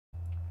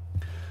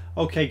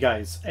Okay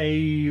guys,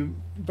 a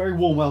very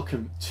warm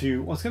welcome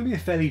to what's going to be a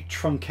fairly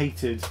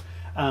truncated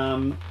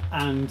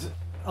and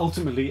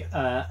ultimately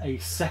a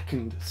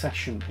second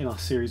session in our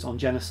series on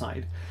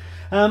genocide.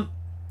 I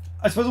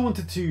suppose I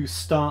wanted to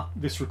start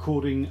this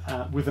recording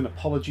with an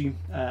apology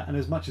and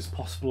as much as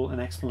possible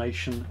an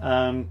explanation.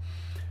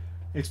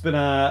 It's been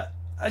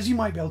as you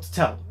might be able to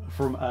tell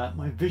from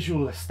my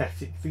visual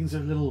aesthetic, things are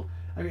a little,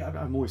 I mean,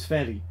 I'm always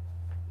fairly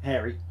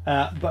hairy,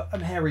 but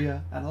I'm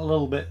hairier and a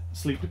little bit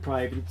sleep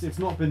deprived. It's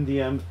not been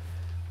the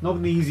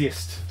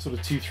easiest sort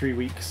of 2-3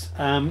 weeks,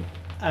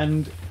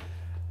 and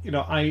you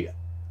know I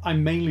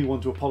mainly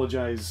want to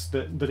apologise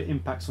that it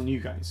impacts on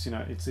you guys. You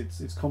know,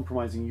 it's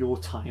compromising your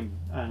time,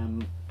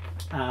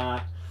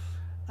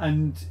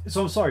 and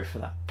so I'm sorry for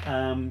that.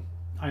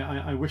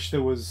 I wish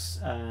there was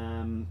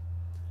an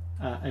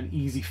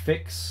easy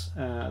fix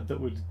that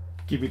would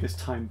give you this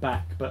time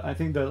back, but I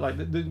think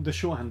that the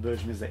shorthand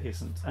version is there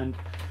isn't. And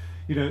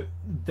you know,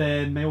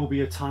 there may well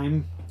be a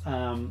time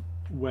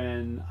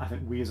when I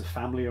think we as a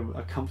family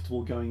are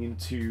comfortable going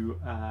into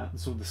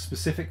sort of the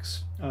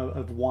specifics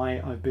of why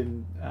I've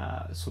been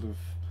sort of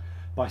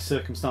by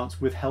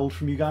circumstance withheld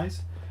from you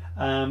guys.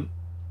 I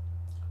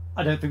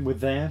don't think we're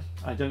there.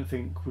 I don't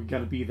think we're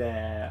going to be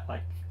there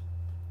like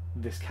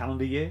this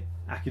calendar year,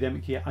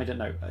 academic year. I don't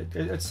know.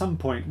 At some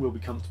point we'll be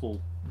comfortable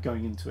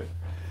going into it.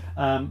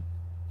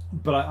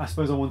 But I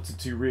suppose I wanted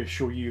to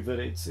reassure you that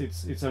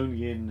it's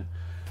only in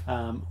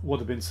what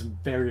have been some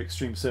very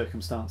extreme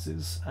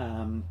circumstances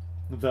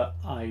that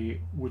I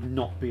would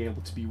not be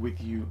able to be with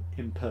you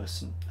in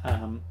person.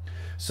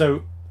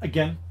 So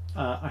again,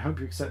 I hope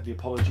you accept the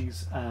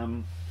apologies,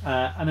 and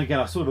again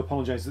I sort of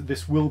apologise that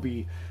this will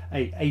be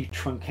a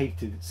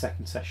truncated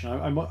second session.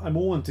 I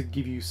more want to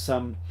give you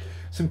some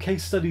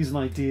case studies and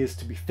ideas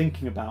to be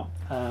thinking about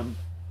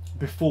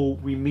before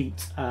we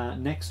meet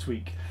next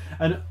week.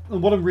 And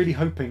what I'm really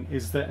hoping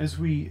is that as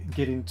we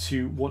get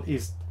into what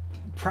is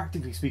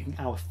practically speaking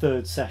our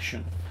third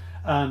session,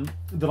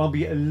 that I'll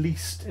be at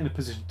least in a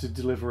position to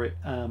deliver it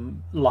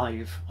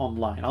live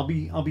online. I'll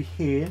be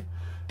here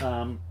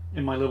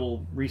in my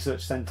little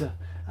research centre,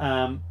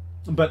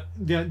 but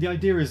the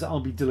idea is that I'll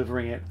be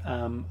delivering it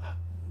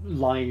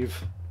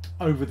live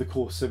over the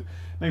course of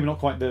maybe not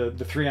quite the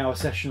 3-hour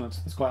session.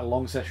 It's quite a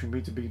long session for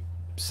me to be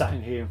sat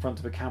in here in front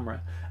of a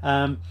camera,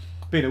 but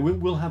you know,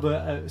 we'll have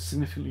a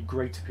significantly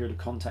greater period of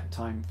contact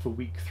time for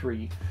week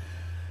 3.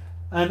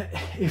 And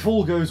if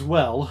all goes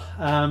well,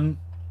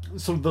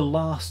 sort of the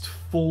last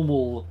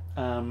formal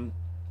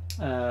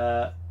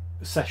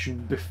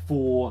session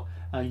before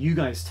you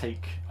guys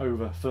take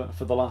over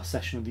for the last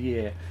session of the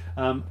year,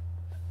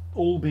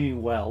 all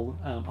being well,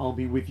 I'll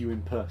be with you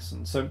in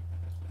person. So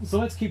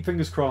let's keep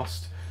fingers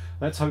crossed.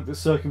 Let's hope that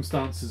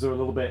circumstances are a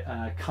little bit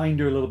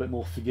kinder, a little bit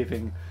more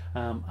forgiving,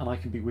 and I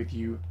can be with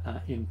you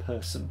in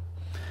person.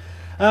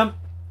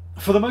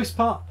 For the most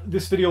part,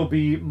 this video will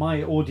be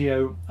my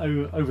audio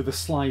over the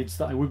slides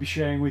that I will be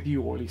sharing with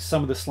you, or at least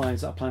some of the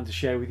slides that I plan to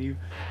share with you.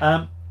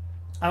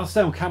 I'll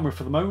stay on camera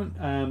for the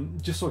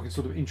moment, just so I can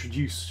sort of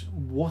introduce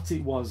what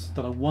it was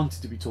that I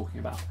wanted to be talking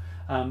about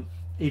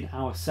in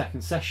our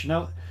second session.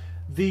 Now,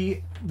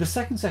 the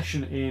second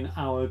session in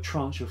our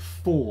tranche of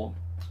 4,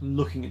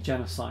 looking at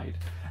genocide,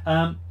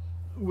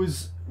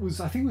 was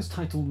I think it was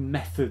titled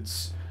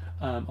Methods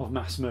of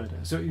Mass Murder.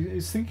 So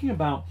it's thinking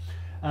about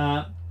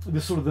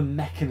the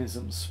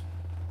mechanisms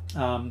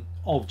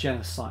of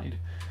genocide.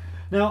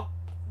 Now,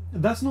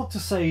 that's not to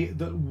say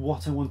that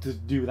what I wanted to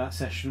do with that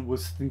session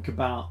was think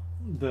about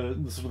the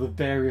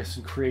various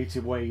and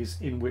creative ways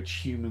in which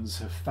humans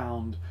have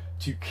found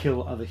to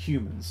kill other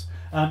humans.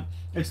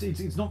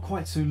 It's not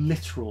quite so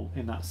literal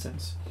in that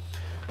sense.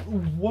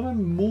 What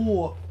I'm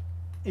more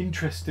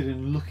interested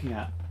in looking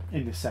at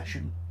in this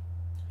session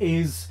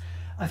is,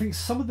 I think,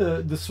 some of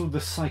the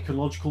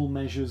psychological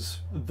measures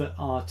that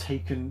are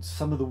taken,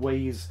 some of the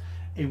ways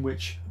in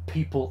which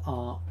people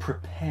are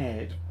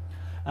prepared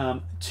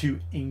to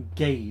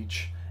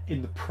engage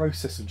in the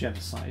process of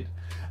genocide,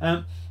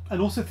 and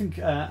also think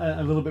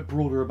a little bit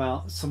broader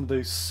about some of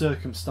those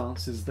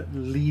circumstances that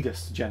lead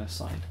us to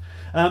genocide.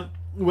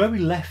 Where we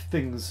left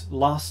things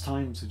last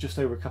time, so just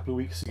over a couple of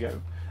weeks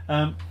ago,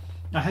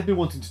 I had been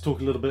wanting to talk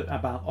a little bit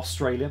about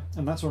Australia,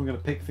 and that's where I'm going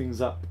to pick things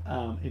up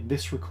in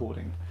this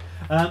recording.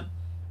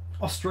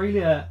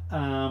 Australia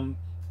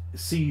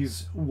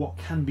sees what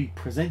can be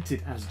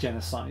presented as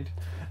genocide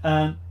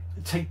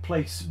take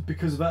place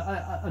because of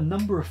a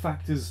number of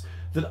factors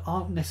that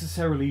aren't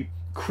necessarily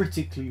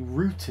critically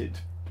rooted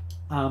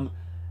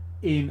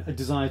in a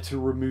desire to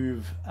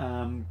remove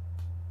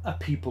a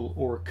people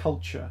or a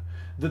culture.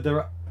 That there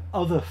are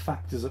other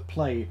factors at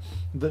play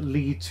that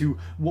lead to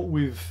what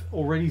we've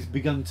already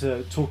begun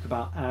to talk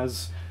about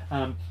as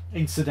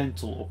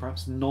incidental or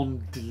perhaps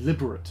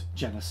non-deliberate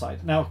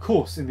genocide. Now, of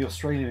course, in the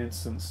Australian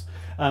instance,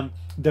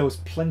 there was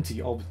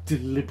plenty of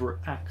deliberate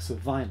acts of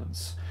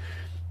violence.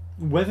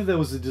 Whether there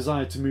was a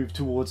desire to move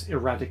towards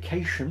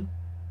eradication,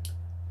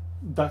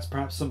 that's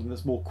perhaps something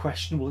that's more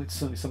questionable. It's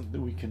certainly something that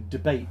we can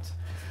debate.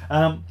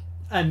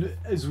 And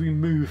as we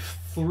move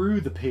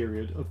through the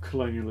period of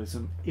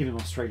colonialism in an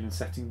Australian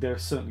setting, there are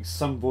certainly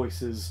some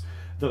voices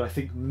that I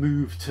think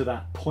move to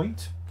that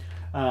point,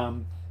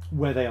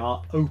 where they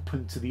are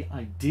open to the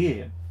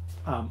idea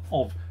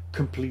of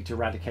complete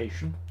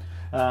eradication,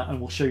 and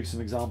we'll show you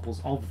some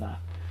examples of that.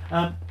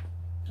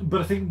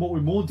 But I think what we're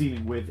more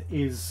dealing with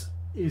is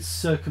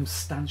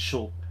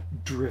circumstantial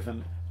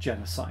driven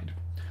genocide,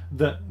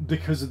 that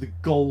because of the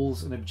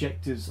goals and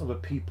objectives of a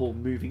people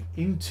moving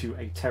into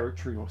a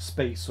territory or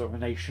space or a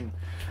nation,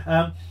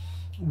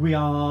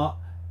 we're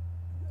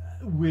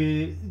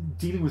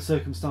dealing with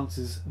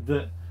circumstances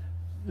that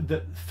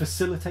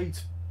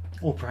facilitate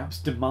or perhaps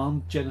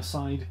demand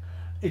genocide.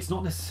 It's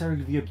not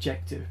necessarily the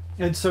objective.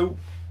 And so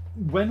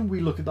when we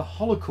look at the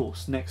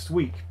Holocaust next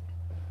week,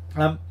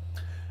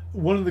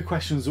 one of the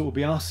questions that we'll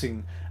be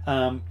asking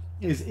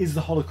is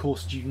the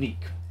Holocaust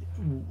unique,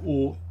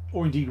 or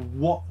indeed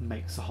what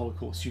makes the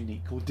Holocaust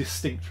unique or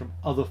distinct from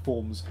other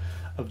forms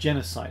of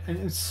genocide?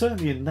 And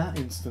certainly in that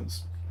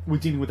instance, we're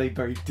dealing with a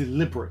very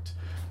deliberate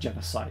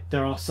genocide.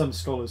 There are some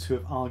scholars who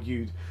have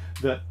argued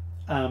that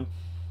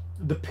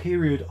the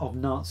period of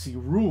Nazi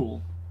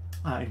rule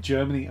in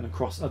Germany and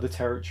across other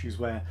territories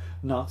where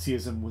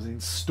Nazism was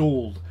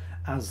installed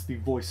as the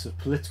voice of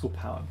political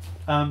power,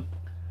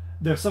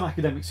 there are some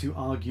academics who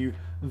argue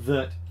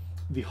that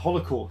the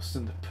Holocaust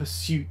and the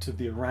pursuit of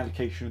the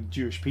eradication of the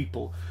Jewish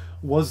people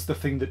was the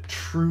thing that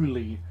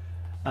truly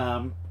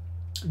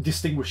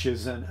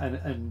distinguishes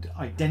and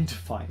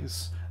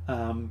identifies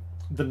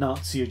the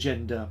Nazi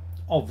agenda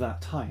of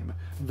that time,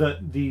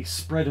 that the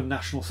spread of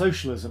National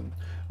Socialism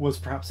was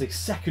perhaps a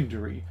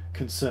secondary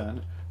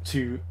concern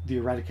to the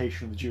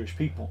eradication of the Jewish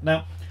people.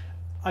 Now,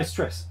 I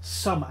stress,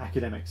 some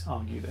academics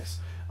argue this,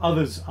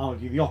 others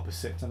argue the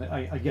opposite, and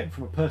again,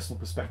 from a personal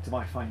perspective,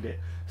 I find it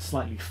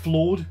slightly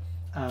flawed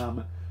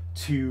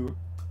to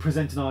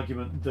present an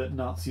argument that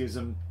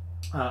Nazism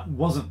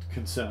wasn't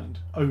concerned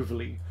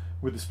overly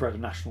with the spread of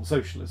National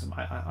Socialism.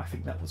 I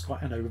think that was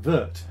quite an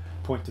overt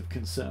point of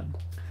concern.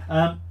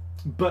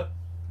 But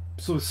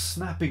sort of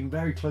snapping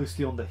very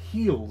closely on the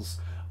heels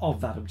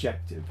of that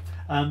objective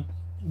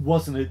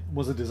was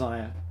a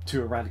desire to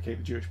eradicate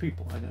the Jewish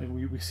people. And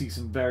we see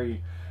some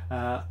very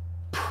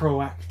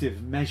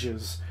proactive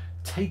measures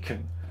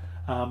taken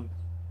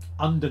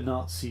under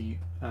Nazi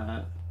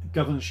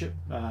governorship,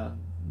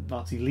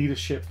 Nazi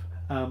leadership,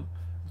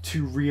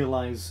 to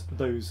realise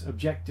those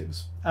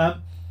objectives.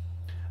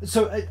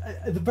 So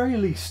at the very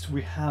least,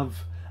 we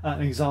have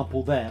an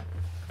example there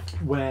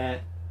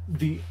where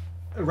the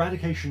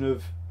eradication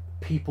of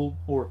people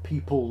or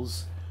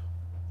peoples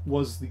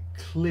was a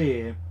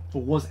clear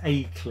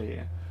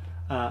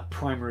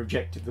primary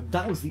objective.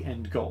 That was the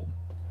end goal.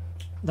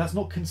 That's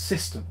not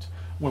consistent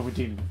when we're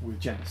dealing with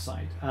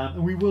genocide,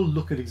 and we will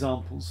look at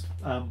examples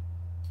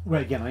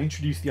where, again, I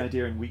introduced the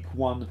idea in week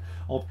 1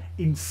 of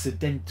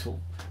incidental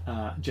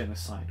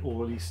genocide,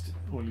 or at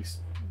least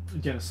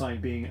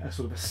genocide being a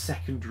sort of a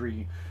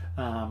secondary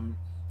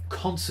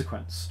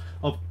consequence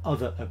of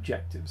other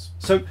objectives.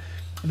 So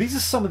these are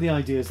some of the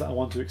ideas that I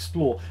want to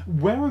explore.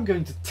 Where I'm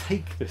going to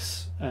take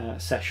this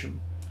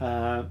session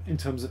in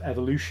terms of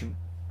evolution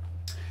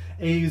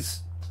is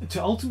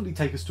to ultimately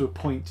take us to a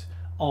point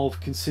of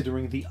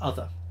considering the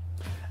other.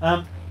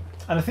 And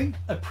I think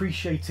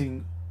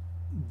appreciating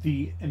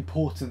the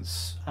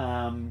importance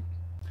from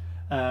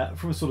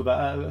a sort of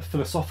a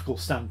philosophical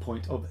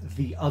standpoint of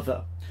the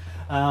other,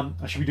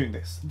 I should be doing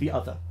this, the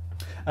other,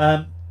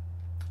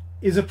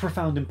 is of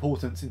profound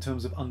importance in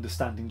terms of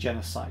understanding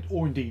genocide,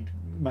 or indeed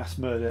mass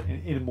murder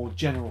in a more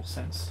general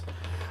sense.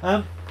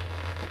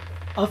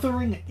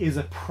 Othering is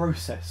a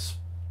process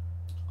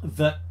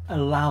that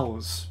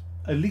allows,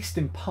 at least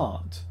in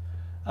part,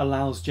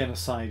 allows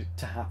genocide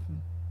to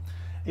happen.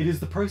 It is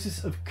the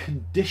process of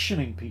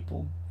conditioning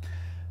people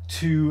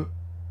to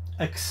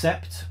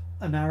accept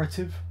a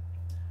narrative,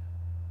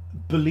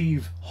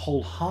 believe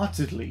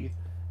wholeheartedly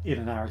in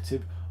a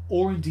narrative,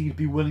 or indeed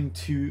be willing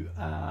to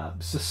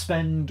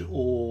suspend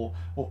or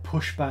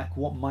push back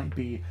what might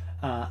be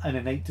an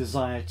innate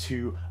desire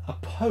to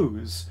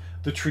oppose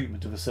the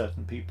treatment of a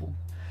certain people,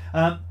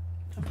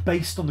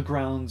 based on the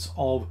grounds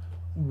of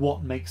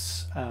what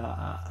makes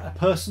a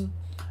person,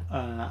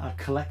 a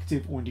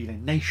collective, or indeed a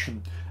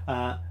nation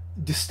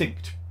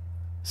distinct,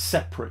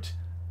 separate,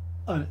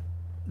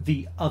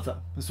 the other,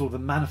 sort of the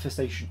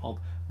manifestation of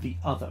the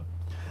other.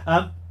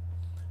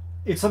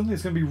 It's something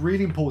that's going to be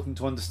really important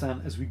to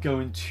understand as we go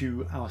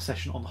into our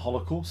session on the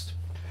Holocaust,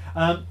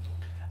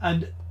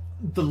 and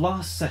the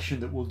last session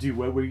that we'll do,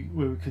 where we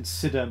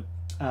consider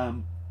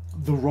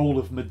the role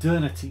of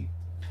modernity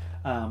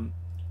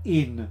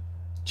in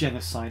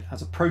genocide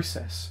as a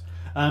process.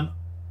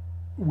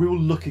 We will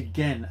look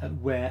again at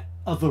where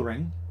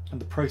othering and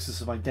the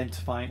process of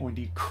identifying or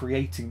indeed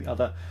creating the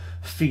other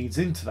feeds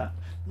into that.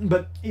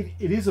 But it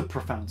is of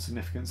profound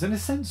significance. In a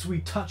sense,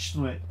 we touched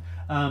on it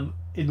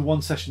in the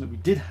one session that we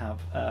did have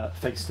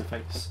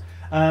face-to-face,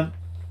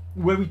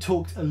 where we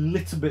talked a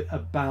little bit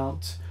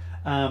about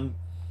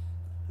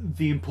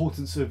the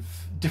importance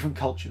of different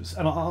cultures.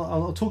 And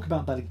I'll talk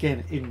about that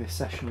again in this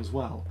session as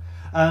well.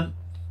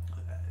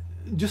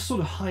 Just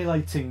sort of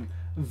highlighting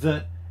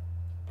that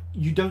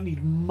you don't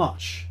need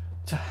much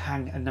to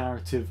hang a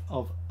narrative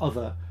of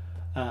other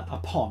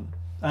upon.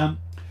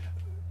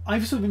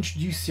 I've sort of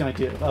introduced the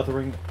idea of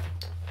othering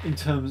in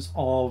terms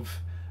of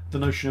the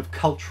notion of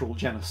cultural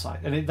genocide,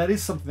 and that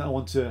is something that I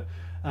want to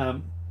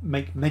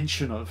make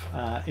mention of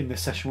in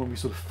this session when we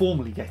sort of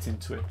formally get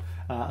into it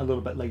a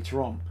little bit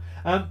later on.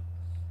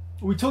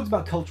 We talked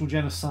about cultural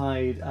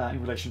genocide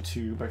in relation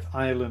to both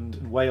Ireland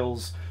and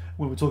Wales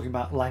when we're talking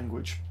about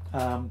language.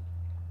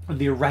 And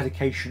the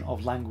eradication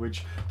of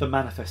language, the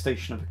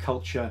manifestation of a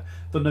culture,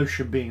 the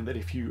notion being that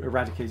if you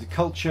eradicate a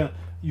culture,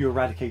 you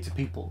eradicate a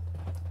people.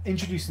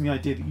 Introducing the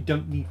idea that you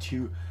don't need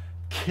to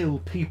kill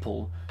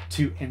people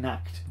to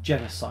enact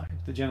genocide.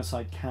 The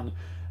genocide can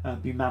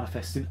be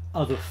manifest in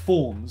other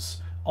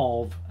forms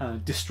of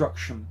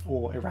destruction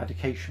or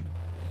eradication.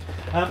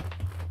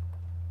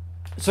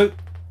 So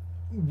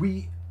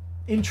we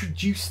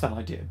introduced that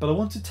idea, but I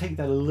want to take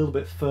that a little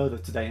bit further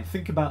today and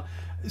think about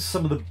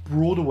some of the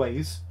broader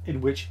ways in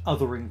which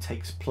othering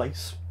takes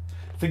place.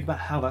 Think about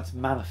how that's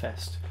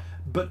manifest,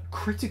 but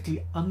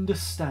critically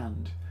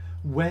understand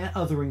where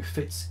othering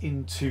fits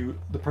into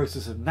the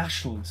process of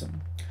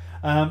nationalism.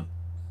 And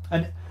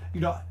you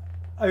know,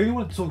 I only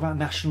want to talk about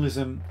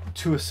nationalism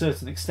to a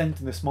certain extent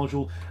in this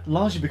module,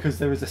 largely because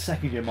there is a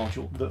second year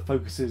module that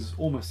focuses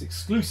almost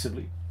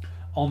exclusively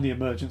on the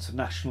emergence of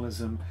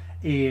nationalism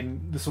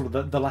in the sort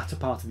of the latter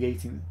part of the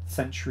 18th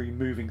century,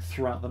 moving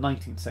throughout the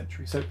 19th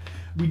century. So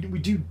we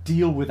do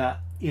deal with that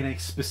in a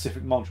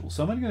specific module.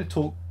 So I'm only going to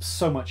talk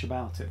so much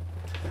about it.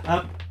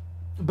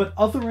 But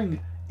othering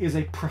is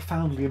a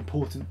profoundly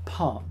important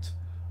part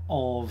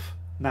of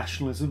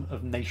nationalism,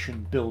 of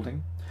nation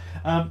building.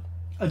 And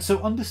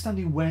so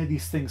understanding where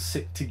these things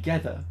sit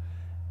together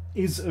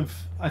is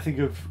I think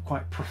of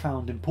quite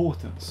profound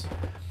importance.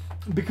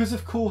 Because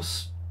of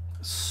course,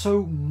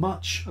 so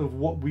much of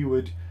what we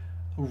would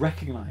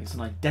recognize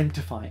and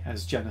identify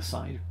as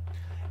genocide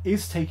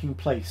is taking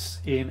place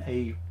in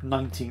a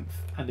 19th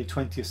and a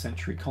 20th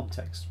century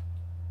context.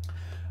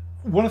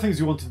 One of the things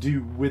we want to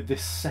do with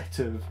this set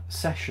of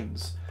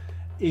sessions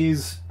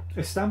is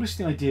establish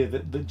the idea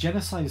that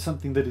genocide is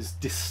something that is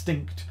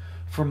distinct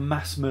from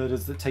mass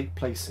murders that take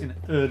place in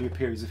earlier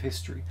periods of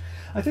history.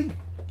 I think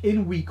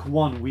in week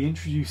one we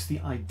introduced the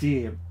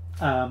idea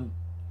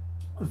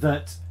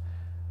that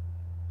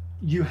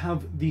you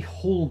have the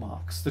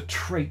hallmarks, the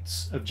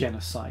traits of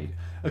genocide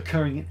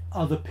occurring in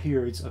other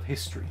periods of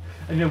history.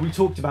 And you know, we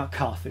talked about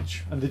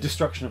Carthage and the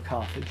destruction of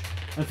Carthage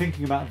and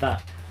thinking about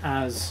that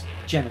as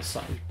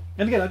genocide.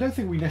 And again, I don't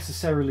think we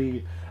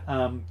necessarily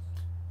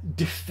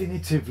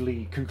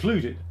definitively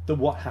concluded that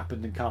what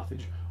happened in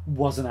Carthage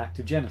was an act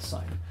of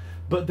genocide,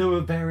 but there were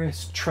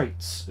various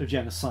traits of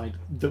genocide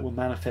that were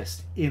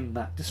manifest in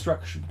that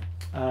destruction.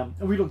 And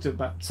we looked at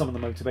about some of the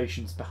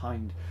motivations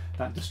behind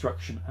that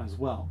destruction as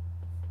well.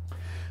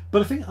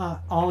 But I think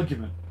our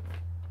argument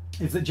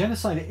is that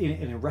genocide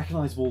in a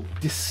recognisable,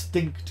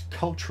 distinct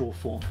cultural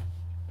form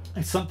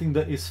is something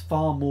that is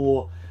far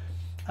more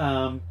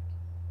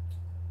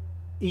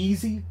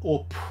easy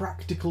or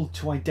practical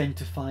to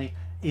identify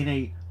in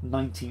a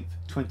 19th,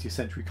 20th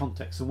century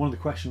context. And one of the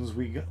questions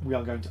we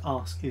are going to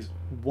ask is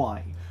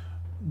why?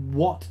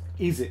 What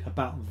is it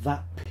about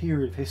that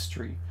period of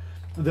history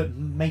that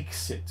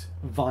makes it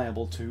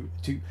viable to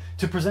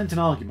present an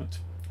argument,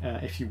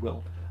 if you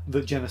will,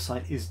 that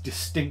genocide is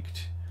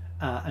distinct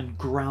and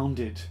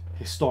grounded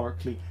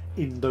historically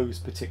in those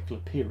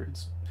particular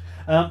periods?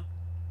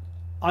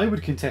 I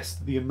would contest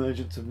that the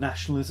emergence of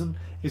nationalism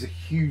is a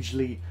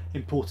hugely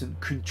important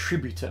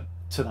contributor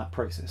to that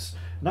process.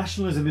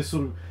 Nationalism is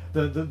sort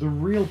of the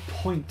real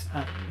point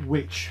at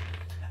which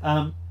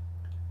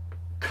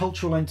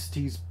cultural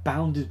entities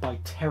bounded by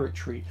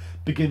territory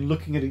begin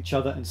looking at each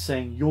other and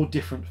saying, you're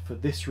different for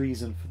this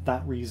reason, for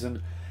that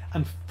reason,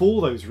 and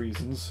for those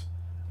reasons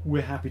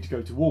we're happy to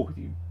go to war with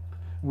you.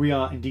 We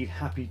are indeed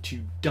happy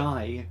to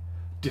die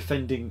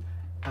defending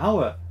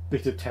our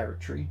bit of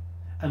territory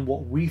and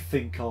what we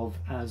think of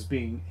as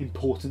being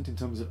important in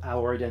terms of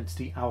our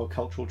identity, our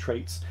cultural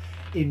traits,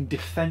 in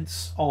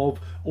defense of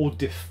or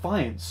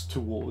defiance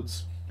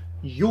towards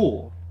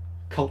your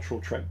cultural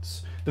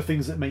traits, the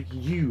things that make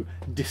you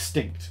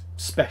distinct,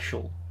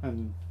 special,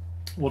 and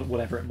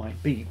whatever it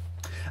might be.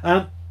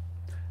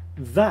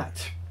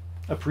 That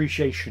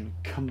appreciation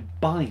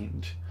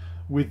combined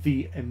with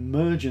the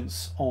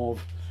emergence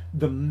of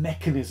the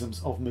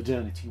mechanisms of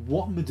modernity,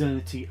 what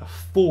modernity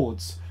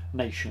affords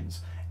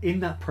nations in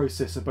that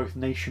process of both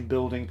nation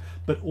building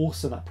but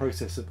also that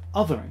process of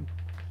othering,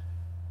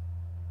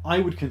 I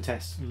would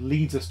contest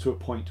leads us to a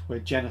point where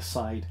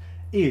genocide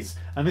is,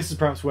 and this is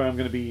perhaps where I'm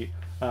going to be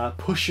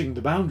pushing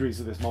the boundaries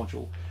of this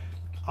module,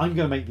 I'm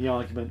going to make the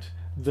argument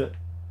that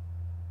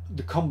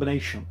the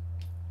combination,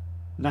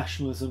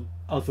 nationalism,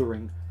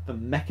 othering, the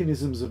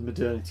mechanisms of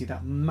modernity,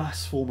 that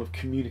mass form of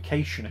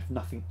communication, if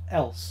nothing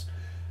else,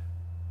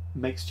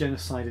 makes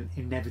genocide an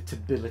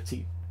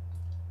inevitability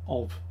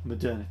of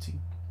modernity.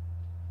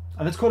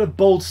 And that's quite a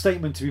bold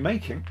statement to be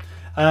making.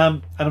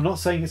 And I'm not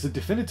saying it's a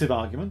definitive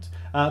argument,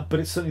 but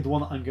it's certainly the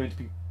one that I'm going to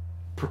be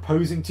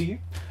proposing to you.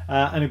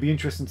 And it'd be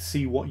interesting to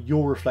see what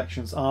your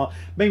reflections are.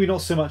 Maybe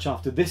not so much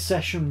after this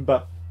session,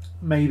 but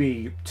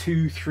maybe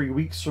 2-3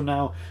 weeks from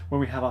now when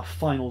we have our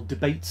final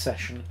debate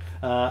session,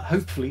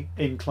 hopefully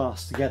in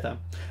class together.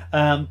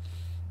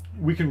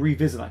 We can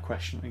revisit that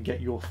question and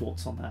get your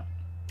thoughts on that.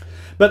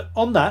 But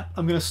on that,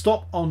 I'm going to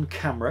stop on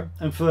camera,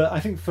 and I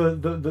think for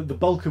the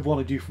bulk of what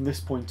I do from this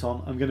point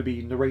on, I'm going to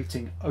be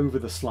narrating over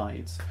the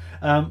slides.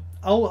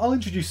 I'll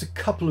introduce a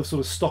couple of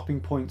sort of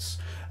stopping points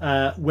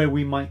where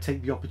we might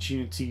take the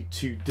opportunity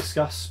to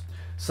discuss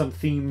some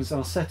themes.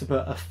 I'll set up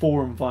a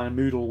forum via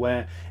Moodle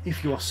where,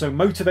 if you are so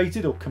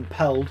motivated or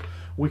compelled,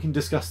 we can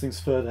discuss things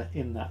further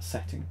in that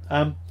setting.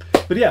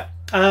 But yeah,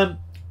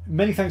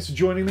 many thanks for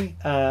joining me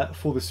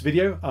for this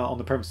video, on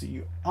the premise that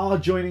you are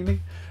joining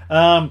me.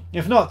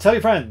 If not, tell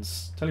your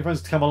friends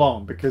to come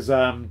along, because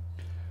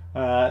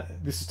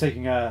this is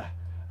taking a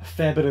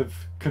fair bit of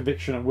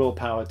conviction and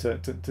willpower to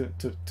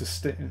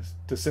sit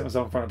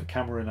myself in front of the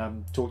camera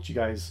and talk to you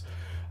guys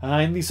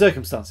in these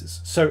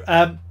circumstances. So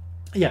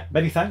yeah,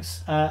 many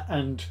thanks,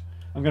 and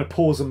I'm going to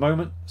pause a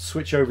moment,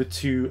 switch over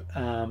to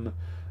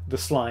the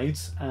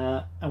slides,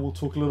 and we'll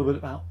talk a little bit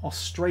about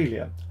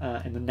Australia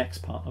in the next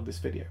part of this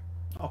video.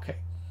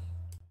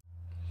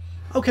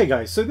 Okay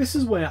guys, so this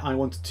is where I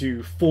wanted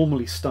to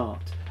formally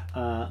start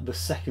the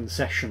second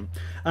session.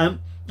 And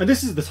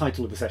this is the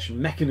title of the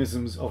session,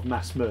 Mechanisms of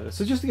Mass Murder.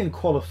 So just again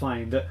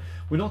qualifying that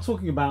we're not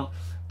talking about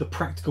the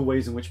practical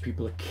ways in which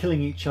people are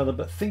killing each other,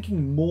 but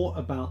thinking more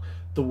about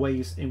the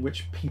ways in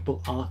which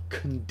people are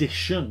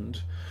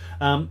conditioned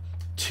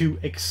to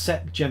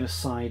accept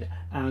genocide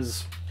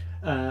as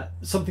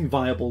something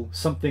viable,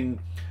 something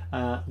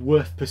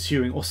worth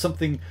pursuing, or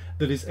something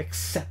that is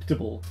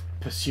acceptable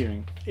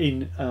pursuing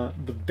in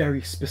the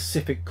very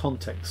specific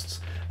contexts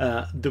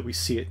that we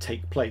see it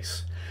take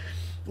place.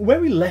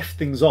 Where we left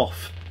things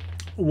off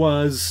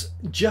was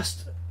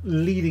just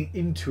leading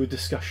into a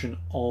discussion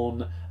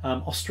on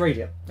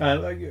Australia.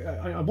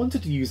 I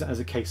wanted to use that as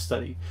a case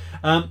study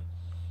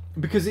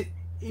because it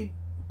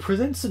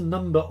presents a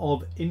number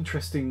of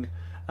interesting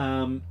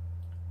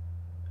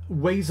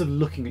ways of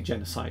looking at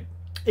genocide,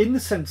 in the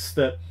sense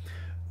that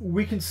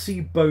we can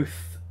see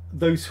both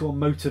those who are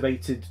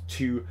motivated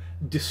to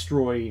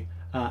destroy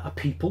a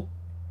people,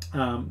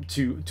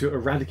 to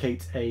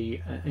eradicate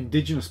an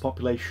indigenous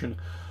population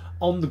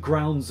on the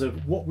grounds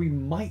of what we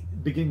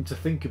might begin to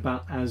think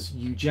about as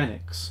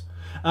eugenics.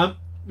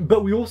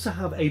 But we also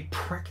have a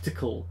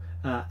practical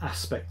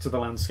aspect to the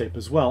landscape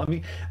as well. I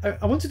mean,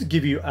 I wanted to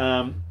give you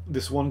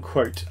this one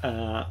quote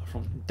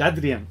from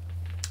Dadrian,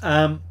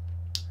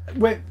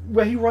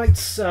 where he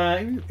writes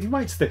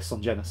this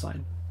on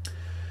genocide: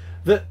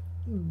 that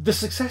the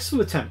successful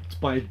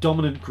attempt by a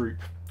dominant group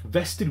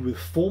vested with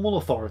formal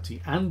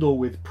authority and or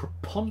with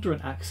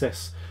preponderant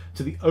access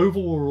to the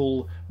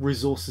overall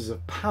resources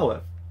of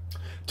power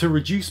to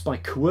reduce by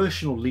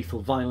coercion or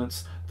lethal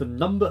violence the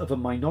number of a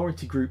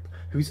minority group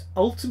whose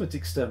ultimate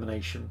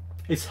extermination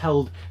is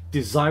held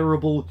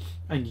desirable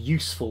and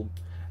useful,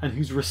 and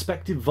whose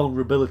respective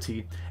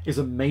vulnerability is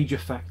a major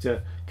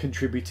factor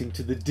contributing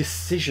to the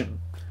decision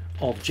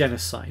of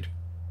genocide.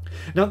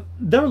 Now,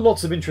 there are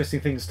lots of interesting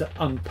things to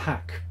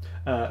unpack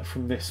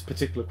from this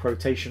particular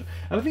quotation,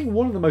 and I think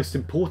one of the most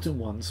important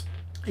ones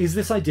is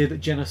this idea that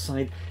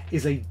genocide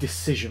is a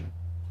decision.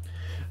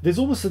 There's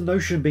almost a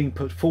notion being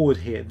put forward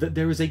here that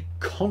there is a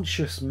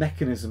conscious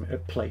mechanism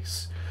at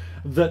place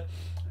that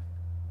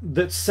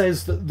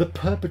says that the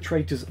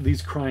perpetrators of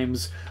these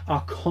crimes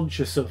are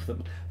conscious of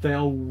them. They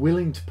are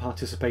willing to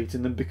participate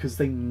in them because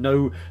they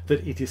know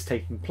that it is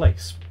taking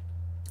place.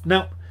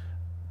 Now,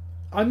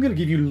 I'm going to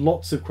give you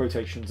lots of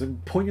quotations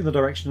and point in the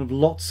direction of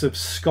lots of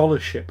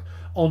scholarship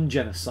on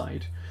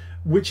genocide,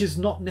 which is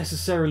not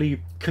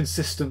necessarily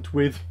consistent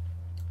with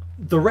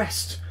the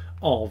rest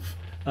of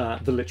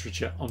the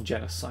literature on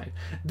genocide.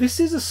 This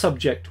is a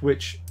subject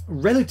which,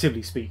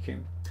 relatively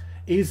speaking,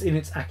 is in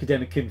its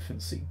academic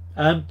infancy.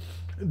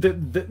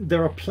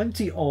 There are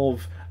plenty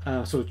of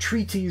sort of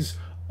treatises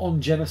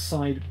on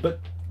genocide, but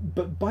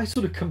by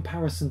sort of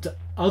comparison to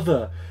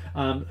other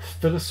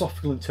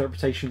philosophical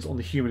interpretations on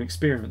the human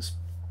experience,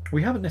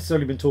 we haven't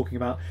necessarily been talking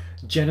about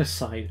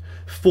genocide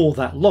for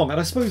that long. And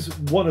I suppose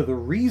one of the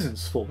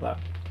reasons for that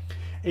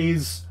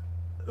is,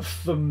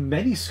 for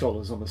many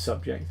scholars on the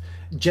subject,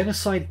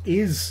 genocide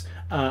is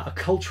a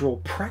cultural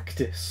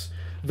practice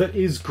that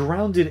is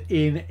grounded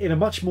in a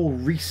much more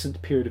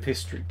recent period of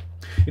history.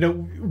 You know,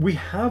 we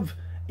have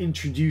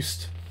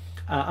introduced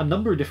a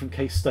number of different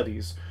case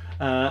studies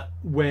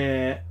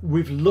where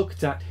we've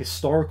looked at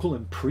historical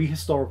and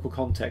prehistorical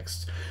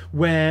contexts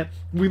where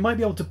we might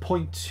be able to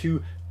point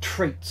to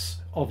traits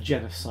of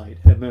genocide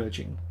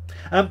emerging.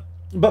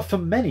 But for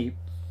many,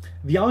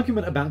 the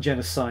argument about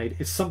genocide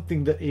is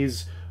something that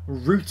is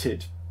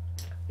rooted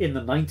in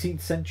the 19th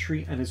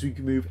century and as we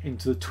move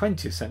into the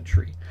 20th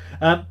century.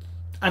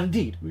 And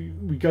indeed,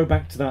 we go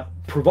back to that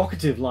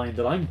provocative line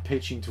that I'm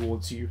pitching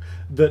towards you,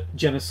 that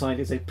genocide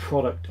is a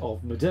product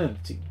of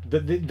modernity,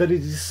 that it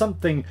is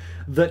something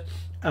that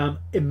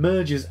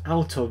emerges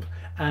out of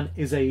and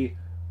is a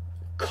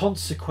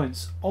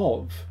consequence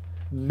of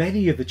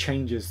many of the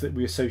changes that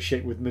we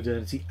associate with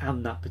modernity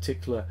and that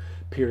particular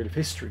period of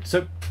history.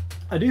 So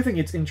I do think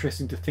it's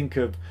interesting to think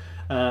of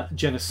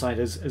genocide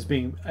as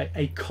being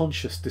a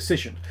conscious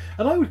decision,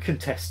 and I would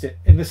contest it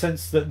in the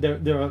sense that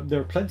there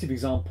are plenty of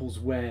examples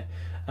where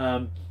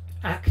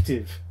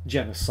active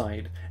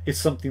genocide is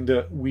something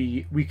that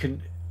we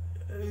can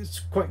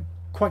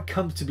quite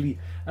comfortably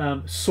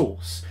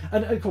source,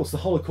 and of course the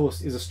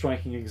Holocaust is a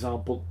striking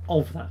example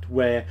of that,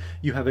 where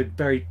you have a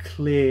very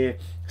clear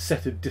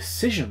set of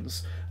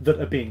decisions that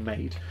are being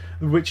made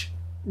which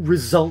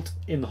result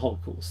in the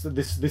Holocaust. That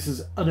this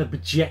is an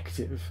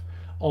objective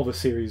of a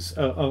series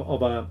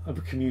of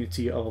a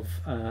community of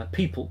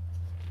people.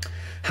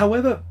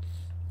 However,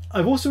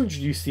 I've also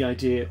introduced the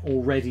idea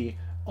already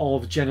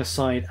of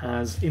genocide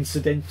as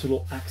incidental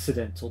or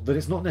accidental, that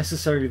it's not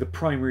necessarily the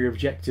primary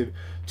objective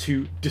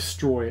to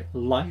destroy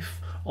life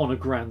on a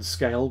grand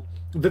scale,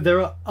 that there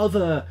are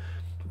other,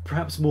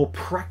 perhaps more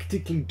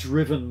practically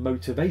driven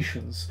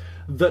motivations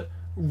that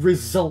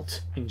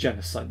result in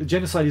genocide. The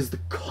genocide is the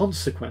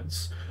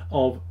consequence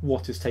of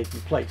what is taking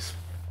place.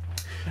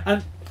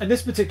 And in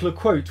this particular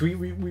quote,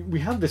 we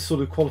have this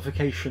sort of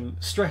qualification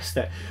stressed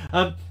there,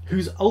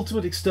 whose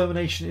ultimate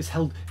extermination is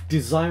held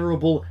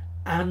desirable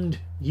and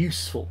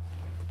useful.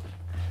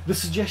 The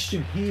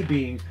suggestion here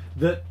being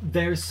that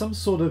there is some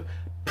sort of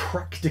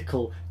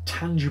practical,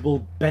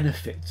 tangible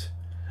benefit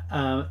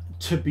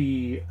to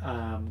be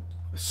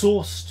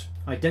sourced,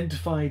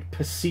 identified,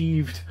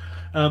 perceived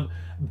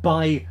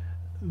by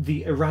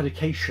the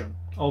eradication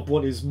of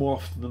what is more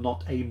often than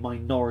not a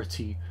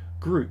minority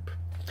group.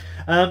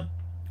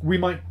 We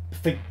might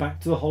think back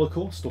to the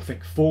Holocaust or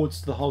think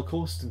forwards to the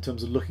Holocaust in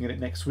terms of looking at it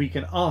next week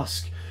and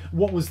ask,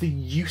 what was the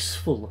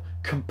useful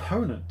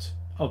component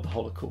of the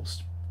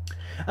Holocaust?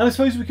 And I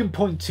suppose we can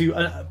point to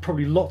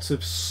probably lots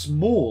of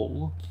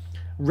small,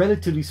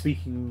 relatively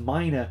speaking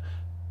minor,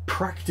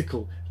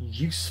 practical,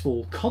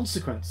 useful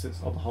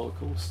consequences of the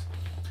Holocaust.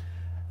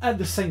 At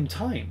the same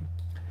time,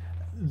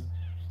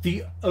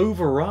 the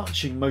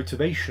overarching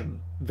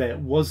motivation there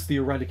was the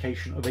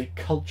eradication of a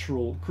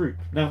cultural group.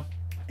 Now,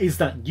 is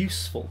that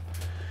useful?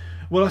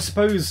 Well, I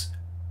suppose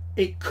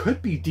it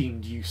could be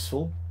deemed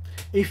useful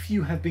if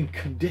you have been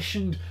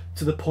conditioned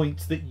to the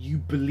point that you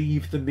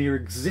believe the mere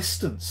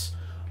existence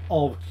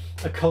of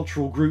a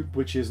cultural group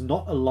which is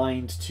not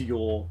aligned to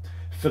your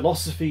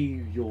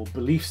philosophy, your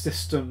belief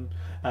system,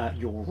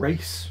 your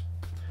race,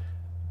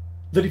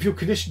 that if you're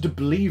conditioned to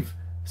believe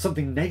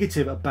something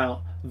negative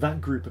about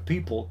that group of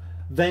people,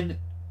 then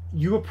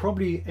you are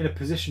probably in a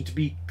position to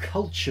be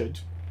cultured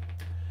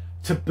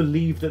to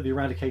believe that the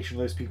eradication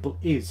of those people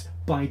is,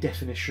 by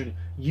definition,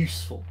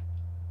 useful.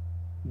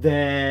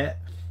 The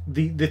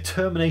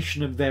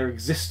termination of their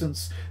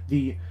existence,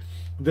 the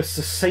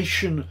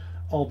cessation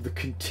of the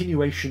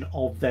continuation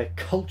of their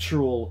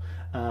cultural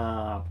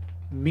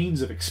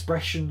means of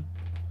expression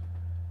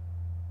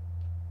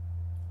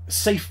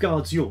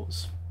safeguards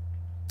yours.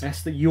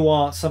 Yes, that you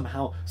are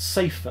somehow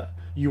safer,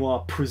 you are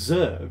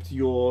preserved,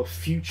 your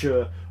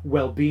future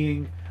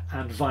well-being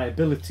and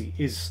viability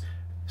is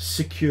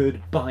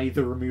secured by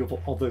the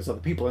removal of those other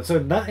people. And so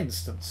in that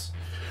instance,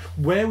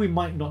 where we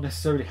might not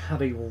necessarily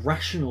have a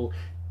rational,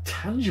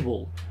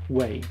 tangible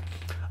way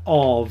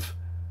of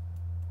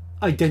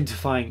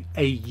identifying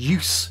a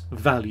use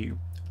value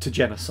to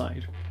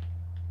genocide,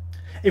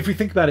 if we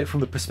think about it from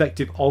the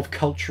perspective of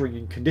culturing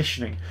and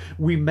conditioning,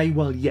 we may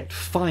well yet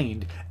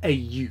find a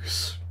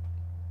use.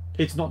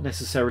 It's not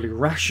necessarily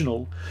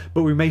rational,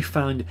 but we may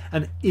find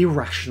an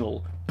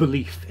irrational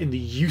belief in the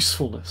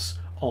usefulness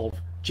of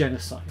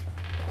genocide.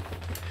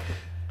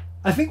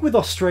 I think with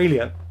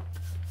Australia,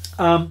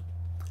 and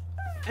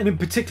in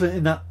particular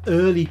in that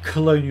early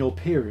colonial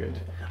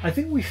period, I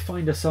think we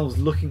find ourselves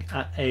looking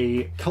at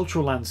a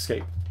cultural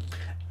landscape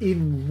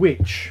in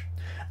which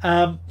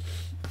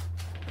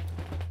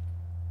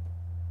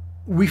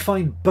we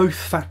find both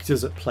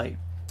factors at play.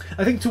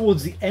 I think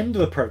towards the end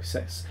of the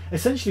process,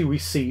 essentially we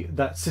see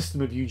that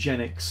system of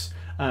eugenics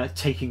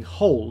taking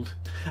hold,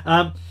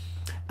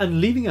 and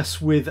leaving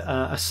us with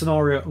a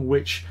scenario in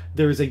which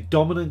there is a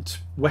dominant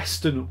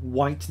Western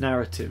white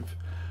narrative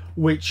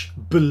which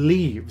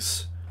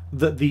believes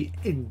that the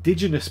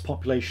indigenous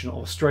population of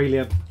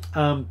Australia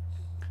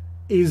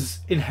is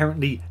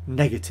inherently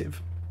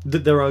negative,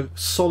 that there are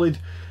solid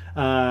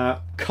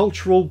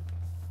cultural,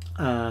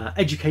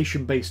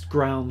 education-based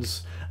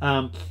grounds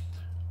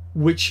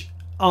which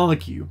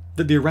argue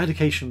that the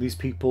eradication of these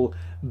people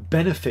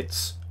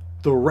benefits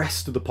the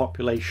rest of the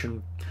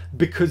population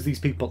because these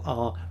people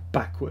are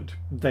backward,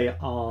 they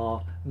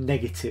are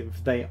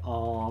negative, they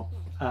are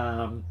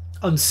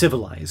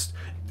uncivilized.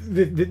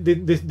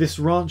 This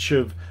ranch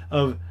of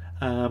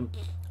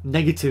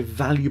negative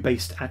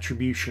value-based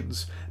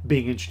attributions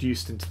being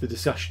introduced into the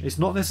discussion. It's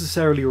not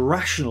necessarily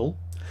rational,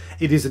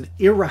 it is an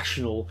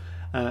irrational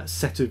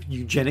set of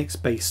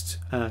eugenics-based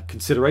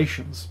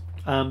considerations,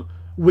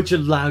 which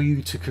allow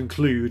you to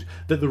conclude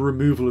that the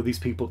removal of these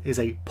people is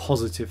a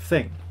positive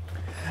thing.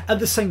 At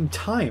the same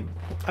time,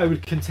 I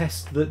would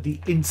contest that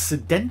the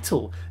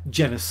incidental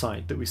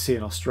genocide that we see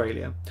in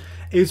Australia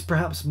is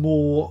perhaps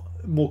more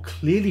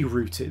clearly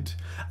rooted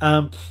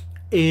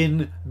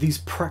in these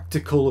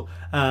practical,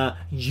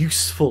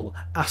 useful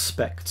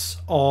aspects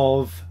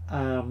of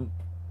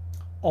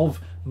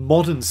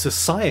modern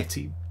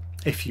society,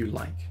 if you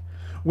like,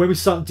 where we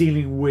start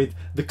dealing with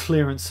the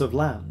clearance of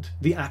land,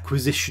 the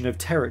acquisition of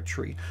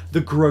territory,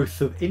 the growth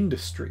of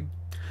industry.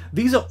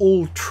 These are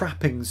all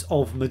trappings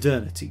of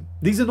modernity.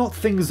 These are not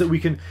things that we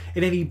can,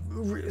 in any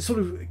sort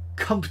of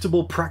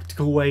comfortable,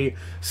 practical way,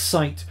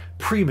 cite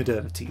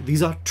pre-modernity.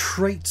 These are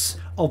traits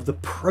of the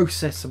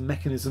process and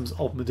mechanisms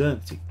of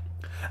modernity.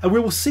 And we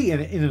will see in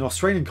an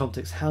Australian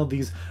context how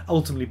these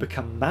ultimately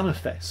become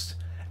manifest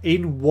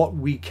in what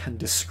we can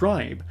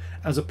describe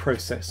as a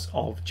process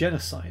of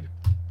genocide.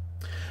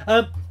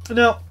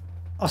 Now,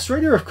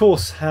 Australia, of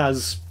course,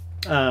 has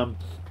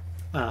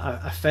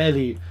a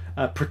fairly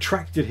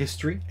protracted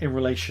history in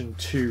relation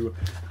to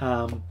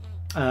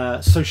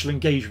social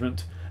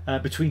engagement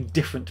between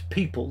different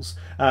peoples,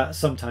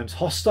 sometimes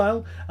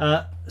hostile,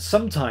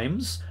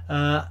 sometimes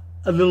a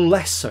little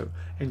less so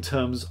in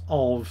terms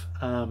of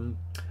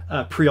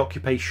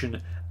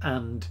preoccupation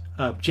and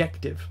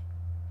objective.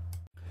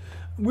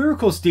 We're of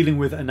course dealing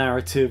with a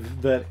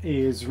narrative that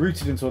is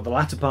rooted in sort of the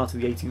latter part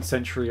of the 18th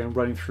century and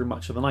running through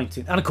much of the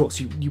 19th. And of course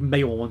you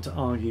may well want to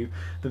argue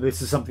that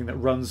this is something that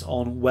runs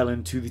on well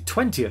into the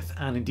 20th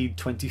and indeed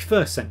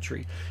 21st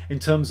century in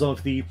terms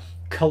of the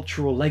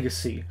cultural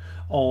legacy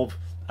of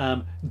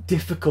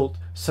difficult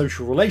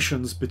social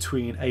relations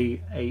between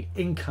a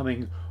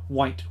incoming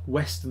white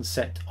Western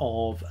set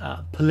of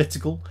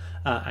political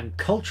and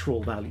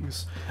cultural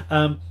values,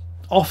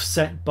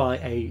 offset by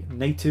a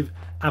native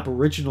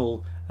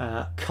Aboriginal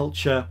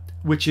culture,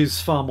 which is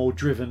far more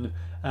driven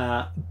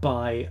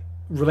by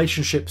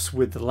relationships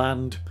with the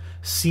land,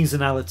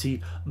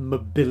 seasonality,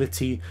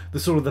 mobility, the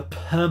sort of the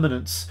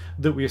permanence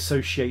that we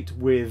associate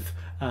with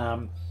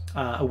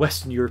a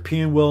Western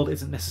European world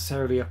isn't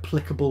necessarily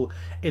applicable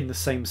in the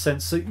same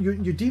sense. So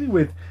you're dealing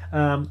with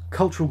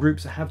cultural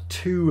groups that have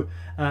two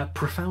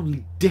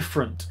profoundly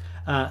different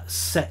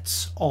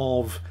sets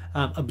of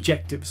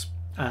objectives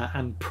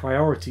and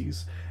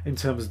priorities in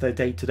terms of their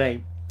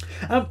day-to-day.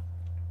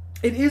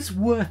 It is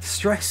worth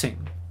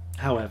stressing,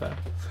 however,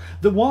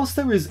 that whilst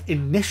there is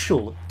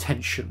initial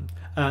tension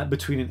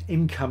between an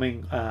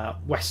incoming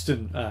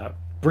Western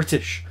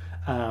British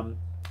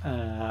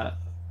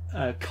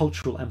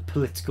cultural and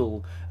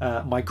political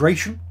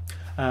migration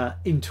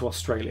into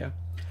Australia,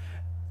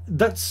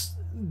 that's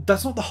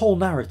not the whole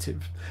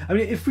narrative. I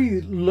mean, if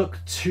we look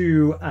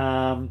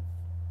to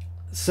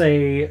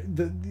say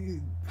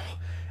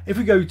if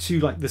we go to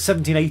like the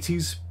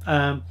 1780s,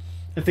 I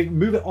think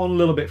move it on a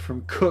little bit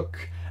from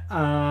Cook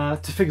to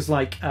figures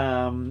like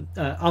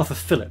Arthur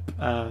Phillip,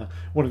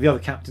 one of the other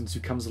captains who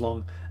comes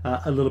along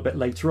a little bit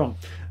later on.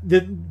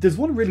 There's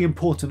one really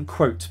important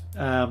quote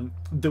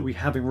that we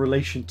have in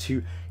relation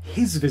to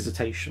his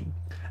visitation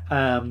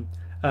on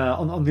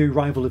the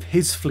arrival of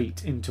his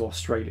fleet into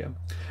Australia,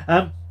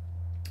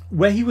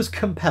 where he was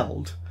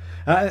compelled,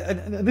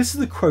 and this is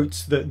the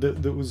quote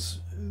that was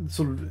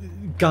sort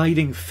of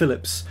guiding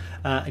Phillip's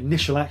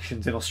initial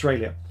actions in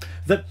Australia,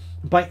 that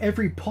by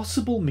every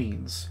possible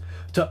means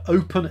to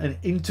open an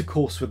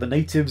intercourse with the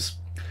natives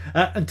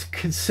and to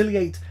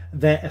conciliate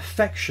their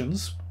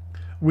affections,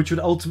 which would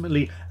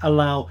ultimately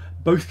allow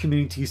both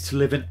communities to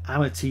live in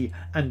amity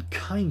and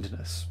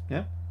kindness.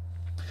 Yeah,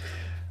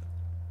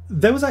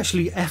 there was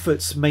actually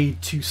efforts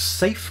made to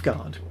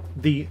safeguard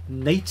the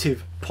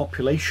native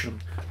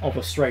population of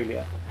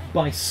Australia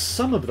by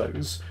some of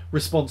those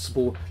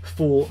responsible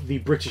for the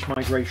British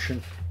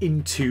migration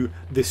into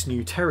this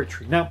new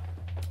territory. Now,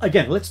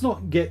 again, let's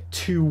not get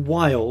too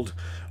wild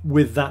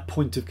with that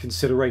point of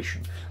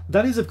consideration.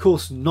 That is, of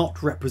course,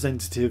 not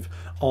representative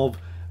of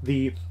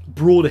the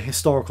broader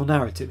historical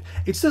narrative.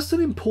 It's just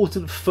an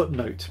important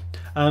footnote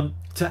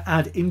to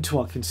add into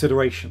our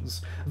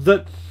considerations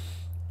that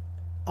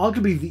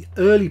arguably the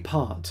early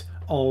part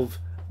of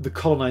the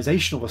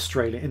colonisation of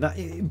Australia,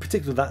 in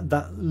particular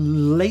that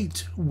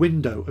late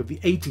window of the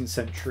 18th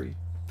century,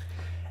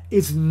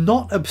 is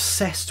not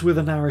obsessed with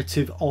a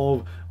narrative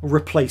of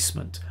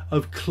replacement,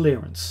 of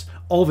clearance,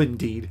 of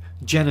indeed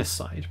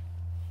genocide.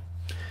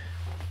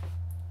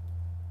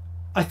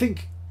 I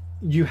think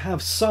you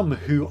have some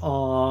who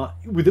are,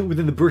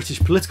 within the British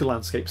political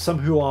landscape, some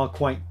who are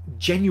quite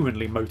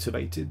genuinely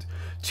motivated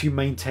to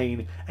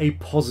maintain a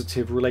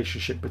positive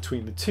relationship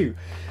between the two.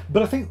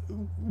 But I think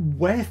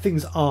where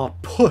things are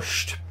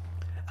pushed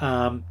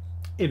in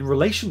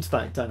relation to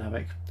that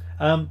dynamic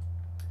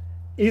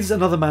is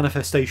another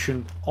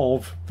manifestation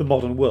of the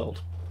modern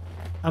world,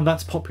 and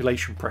that's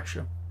population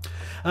pressure.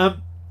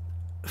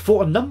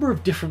 For a number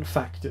of different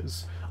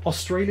factors,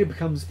 Australia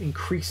becomes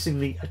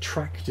increasingly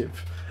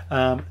attractive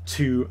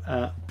to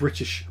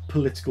British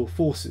political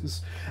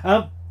forces.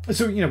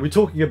 So, we're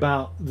talking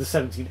about the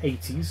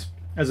 1780s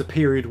as a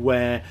period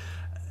where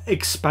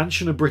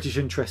expansion of British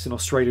interest in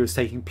Australia is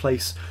taking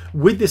place,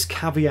 with this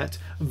caveat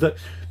that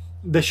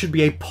there should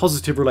be a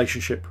positive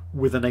relationship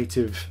with the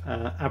native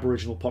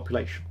Aboriginal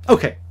population.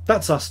 Okay,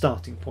 that's our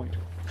starting point.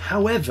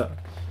 However,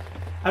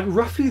 at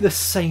roughly the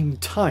same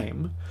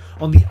time,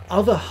 on the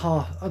other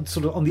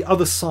on the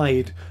other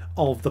side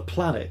of the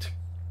planet,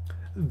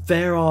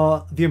 there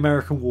are the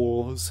American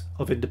Wars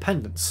of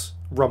Independence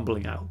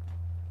rumbling out.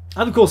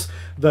 And of course,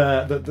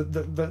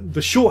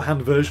 the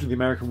shorthand version of the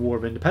American War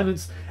of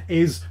Independence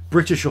is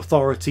British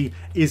authority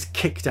is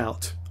kicked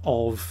out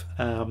of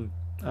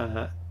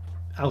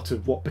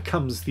what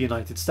becomes the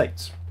United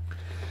States.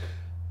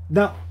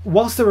 Now,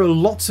 whilst there are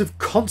lots of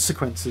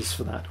consequences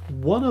for that,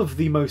 one of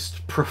the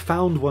most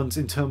profound ones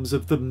in terms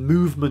of the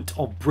movement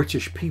of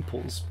British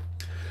peoples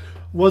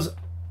was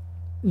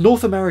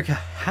North America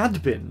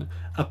had been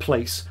a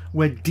place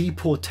where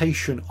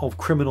deportation of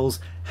criminals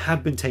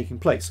had been taking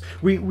place.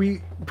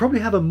 We probably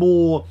have a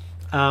more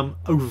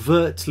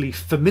overtly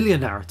familiar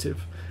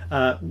narrative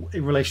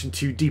in relation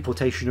to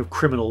deportation of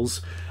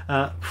criminals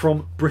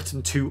from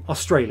Britain to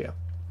Australia.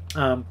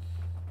 And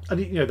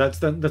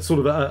that's sort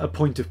of a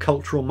point of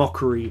cultural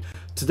mockery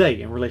today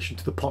in relation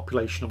to the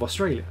population of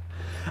Australia.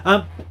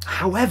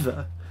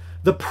 However,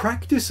 the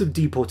practice of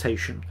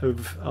deportation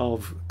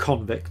of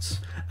convicts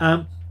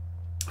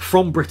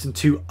from Britain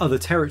to other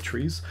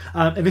territories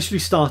initially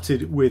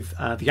started with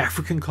the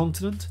African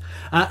continent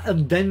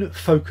and then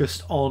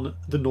focused on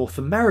the North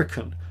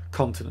American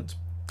continent.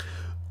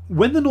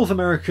 When the North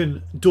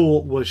American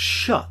door was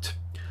shut,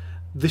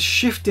 the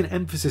shift in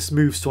emphasis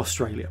moves to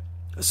Australia.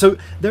 So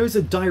there is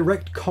a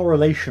direct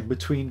correlation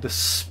between the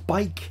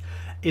spike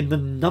in the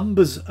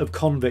numbers of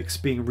convicts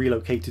being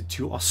relocated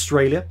to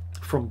Australia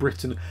from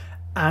Britain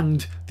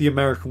and the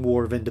American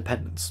War of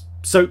Independence.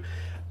 So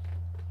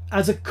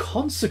as a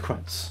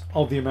consequence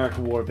of the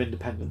American War of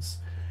Independence,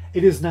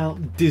 it is now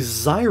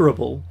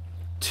desirable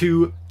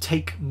to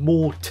take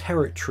more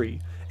territory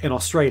in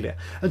Australia.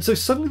 And so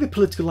suddenly the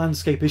political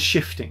landscape is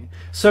shifting.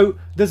 So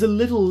there's a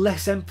little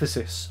less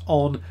emphasis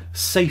on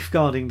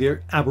safeguarding the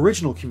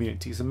Aboriginal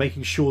communities and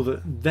making sure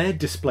that their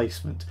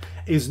displacement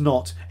is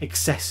not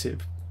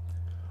excessive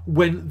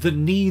when the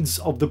needs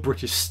of the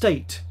British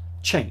state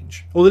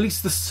change, or at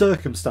least the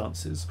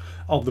circumstances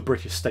of the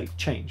British state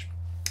change.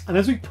 And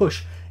as we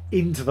push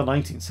into the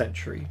 19th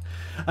century,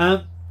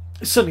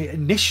 certainly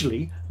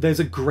initially there's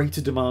a greater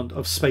demand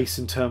of space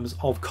in terms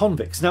of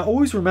convicts. Now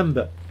always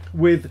remember,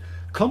 with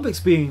convicts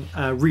being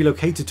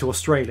relocated to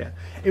Australia,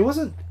 it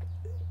wasn't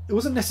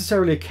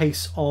necessarily a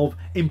case of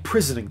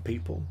imprisoning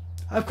people.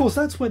 Of course,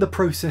 that's where the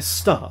process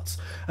starts,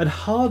 and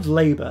hard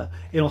labour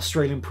in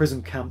Australian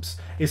prison camps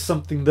is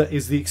something that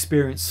is the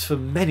experience for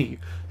many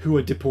who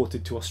are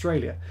deported to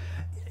Australia.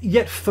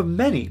 Yet for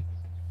many,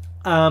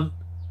 the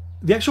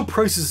actual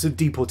process of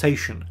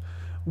deportation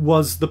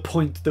was the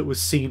point that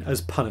was seen as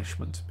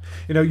punishment.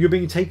 You're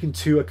being taken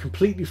to a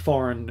completely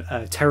foreign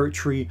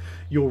territory,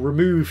 you're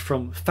removed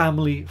from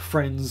family,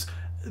 friends,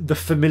 the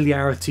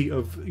familiarity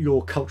of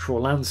your cultural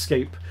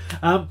landscape,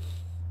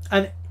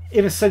 and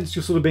in a sense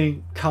you're sort of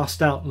being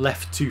cast out,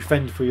 left to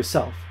fend for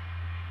yourself.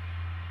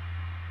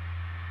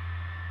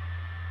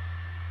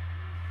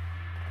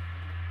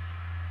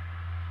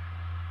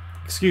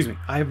 Excuse me,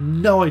 I have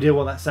no idea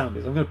what that sound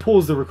is. I'm going to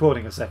pause the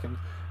recording a second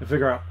and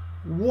figure out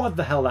what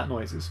the hell that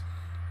noise is.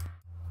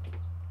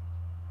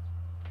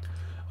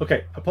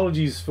 Okay,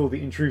 apologies for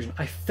the intrusion.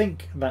 I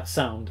think that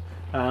sound,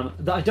 I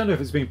don't know if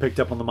it's being picked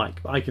up on the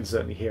mic, but I can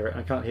certainly hear it.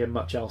 I can't hear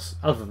much else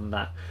other than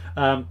that.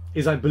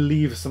 Is I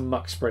believe some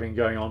muck spreading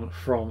going on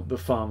from the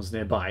farms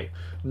nearby.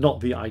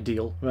 Not the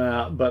ideal,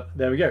 but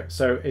there we go.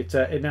 So it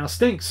now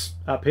stinks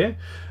up here,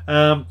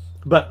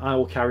 but I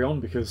will carry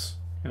on because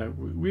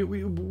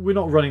we're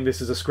not running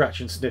this as a scratch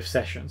and sniff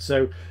session.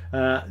 So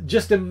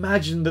just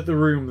imagine that the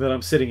room that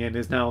I'm sitting in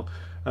is now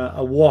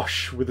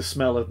awash with the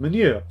smell of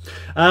manure.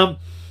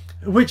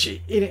 Which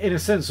in a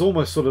sense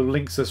almost sort of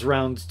links us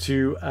round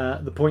to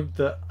the point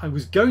that I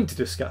was going to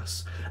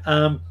discuss,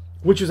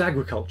 which was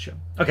agriculture.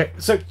 Okay,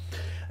 so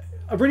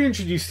I've already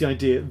introduced the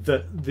idea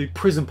that the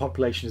prison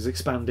population is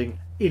expanding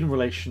in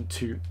relation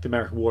to the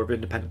American War of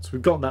Independence.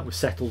 We've got that, we're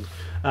settled,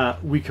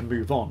 we can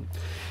move on.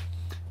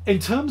 In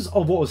terms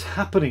of what was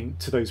happening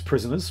to those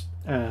prisoners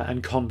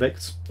and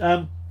convicts,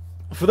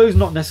 for those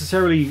not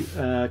necessarily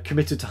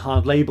committed to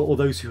hard labour, or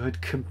those who had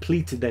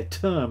completed their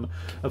term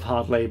of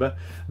hard labour,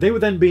 they were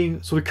then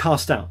being sort of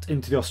cast out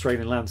into the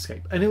Australian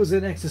landscape, and it was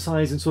an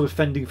exercise in sort of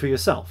fending for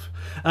yourself.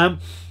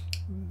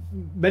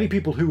 Many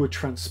people who were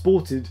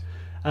transported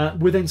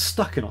were then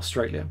stuck in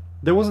Australia.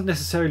 There wasn't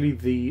necessarily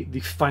the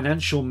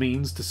financial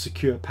means to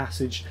secure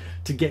passage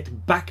to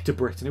get back to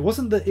Britain. It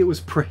wasn't that it was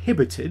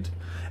prohibited,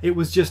 it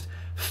was just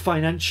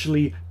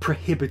financially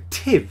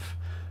prohibitive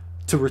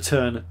to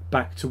return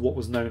back to what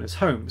was known as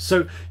home.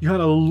 So you had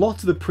a lot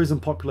of the prison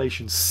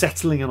population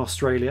settling in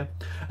Australia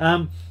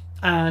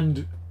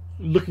and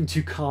looking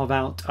to carve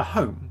out a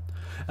home.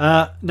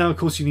 Now, of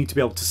course, you need to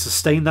be able to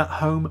sustain that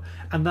home,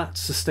 and that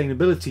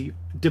sustainability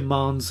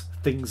demands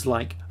things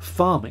like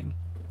farming.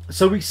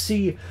 So we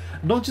see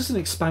not just an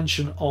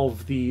expansion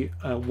of the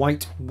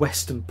white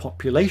Western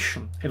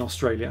population in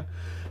Australia,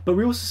 but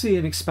we also see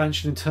an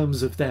expansion in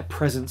terms of their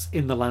presence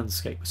in the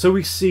landscape. So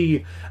we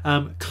see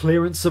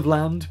clearance of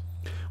land,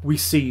 we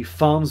see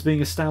farms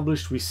being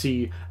established, we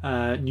see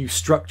new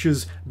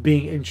structures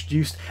being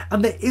introduced,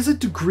 and there is a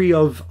degree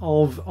of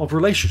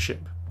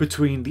relationship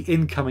between the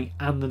incoming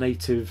and the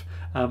native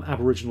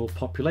Aboriginal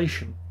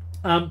population.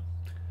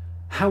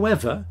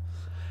 However,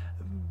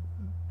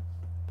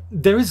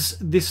 there is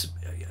this,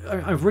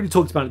 I've already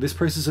talked about it, this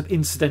process of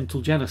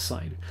incidental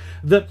genocide,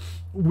 that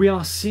we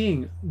are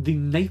seeing the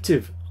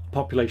native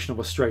population of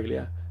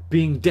Australia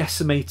being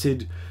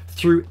decimated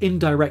through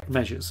indirect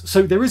measures.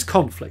 So there is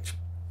conflict.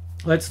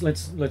 Let's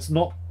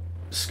not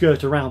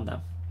skirt around that.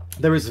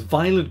 There is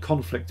violent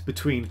conflict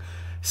between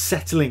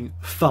settling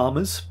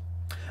farmers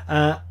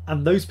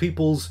and those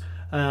people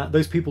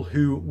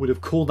who would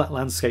have called that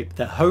landscape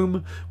their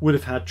home, would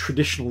have had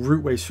traditional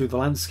routeways through the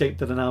landscape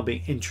that are now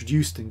being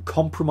introduced and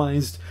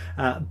compromised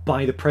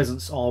by the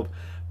presence of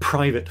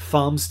private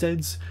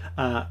farmsteads,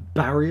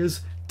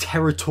 barriers,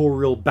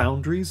 territorial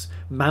boundaries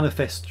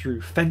manifest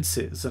through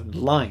fences and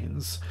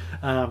lines,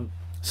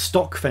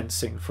 stock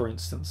fencing, for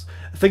instance,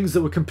 things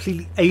that were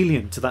completely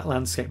alien to that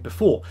landscape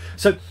before.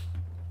 So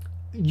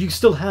you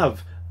still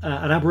have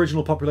an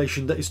Aboriginal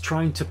population that is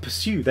trying to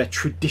pursue their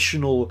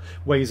traditional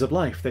ways of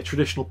life, their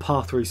traditional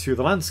pathways through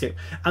the landscape,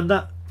 and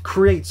that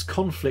creates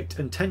conflict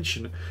and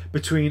tension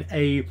between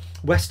a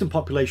Western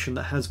population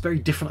that has very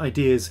different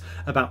ideas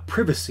about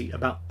privacy,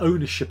 about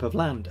ownership of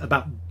land,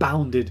 about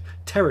bounded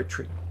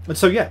territory. And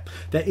so yeah,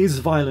 there is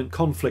violent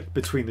conflict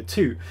between the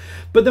two.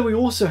 But then we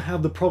also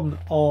have the problem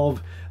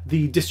of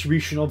the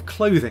distribution of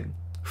clothing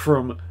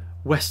from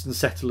Western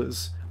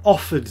settlers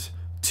offered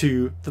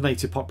to the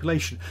native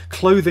population.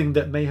 Clothing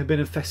that may have been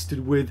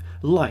infested with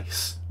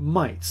lice,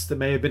 mites, that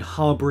may have been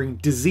harbouring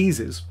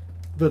diseases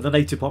that the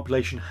native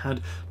population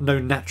had no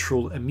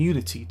natural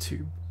immunity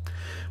to.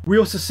 We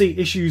also see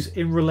issues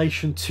in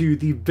relation to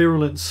the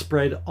virulent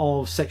spread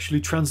of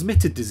sexually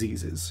transmitted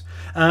diseases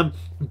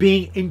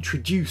being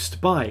introduced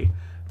by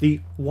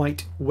the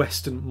white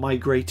Western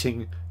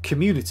migrating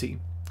community.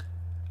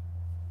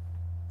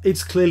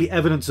 It's clearly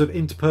evidence of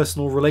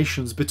interpersonal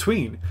relations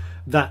between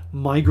that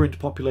migrant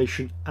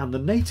population and the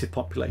native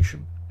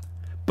population.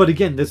 But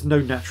again, there's no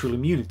natural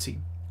immunity.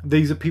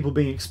 These are people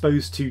being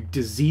exposed to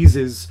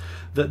diseases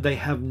that they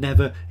have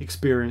never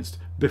experienced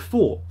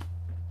before.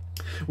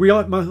 We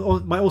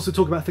might also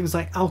talk about things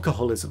like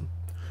alcoholism,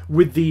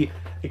 with the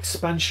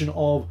expansion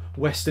of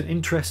Western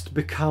interest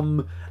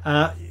become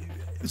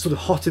sort of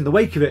hot in the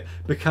wake of it,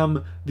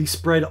 become the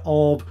spread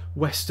of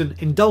Western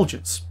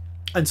indulgence.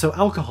 And so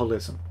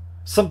alcoholism,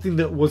 something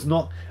that was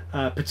not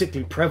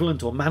particularly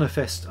prevalent or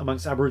manifest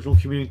amongst Aboriginal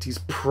communities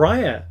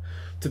prior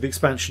to the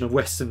expansion of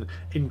Western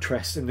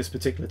interest in this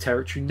particular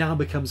territory, now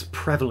becomes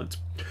prevalent.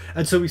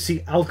 And so we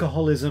see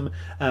alcoholism,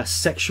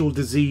 sexual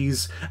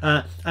disease,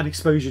 and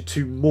exposure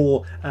to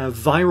more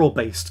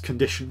viral-based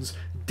conditions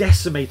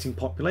decimating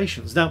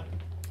populations. Now,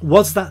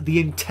 was that the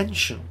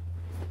intention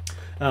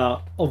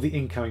of the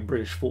incoming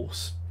British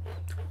force?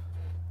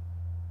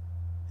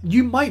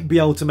 You might be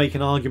able to make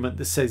an argument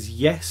that says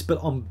yes, but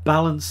on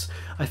balance,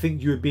 I think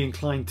you would be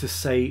inclined to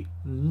say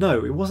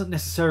no. It wasn't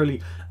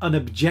necessarily an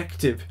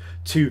objective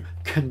to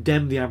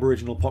condemn the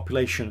Aboriginal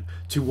population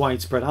to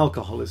widespread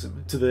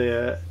alcoholism, to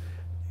the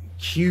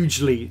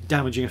hugely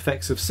damaging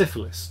effects of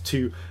syphilis,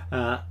 to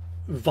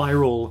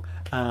viral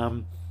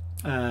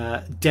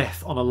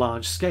death on a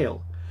large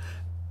scale.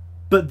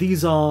 But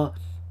these are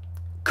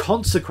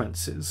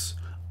consequences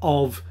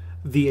of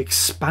the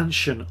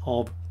expansion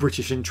of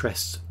British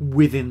interests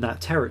within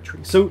that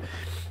territory. So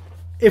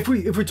if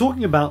we're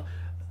talking about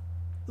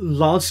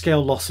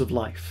large-scale loss of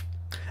life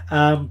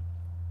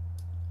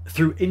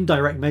through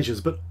indirect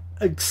measures, but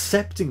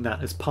accepting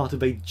that as part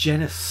of a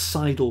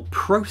genocidal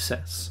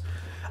process,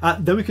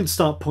 then we can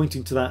start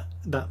pointing to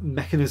that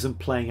mechanism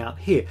playing out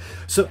here.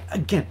 So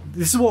again,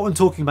 this is what I'm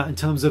talking about in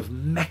terms of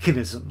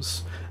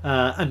mechanisms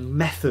and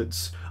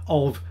methods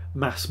of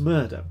mass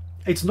murder.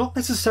 It's not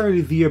necessarily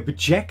the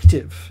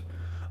objective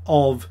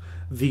of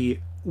the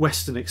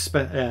Western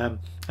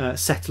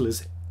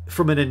settlers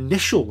from an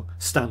initial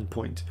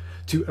standpoint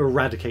to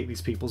eradicate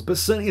these peoples, but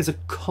certainly as a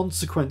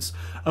consequence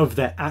of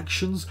their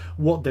actions,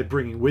 what they're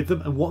bringing with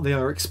them and what they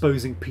are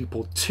exposing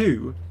people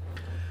to,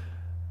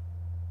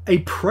 a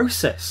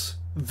process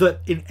that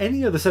in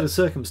any other set of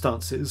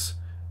circumstances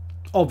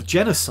of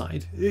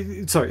genocide,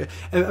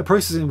 a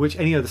process in which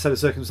any other set of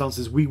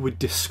circumstances we would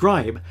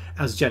describe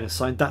as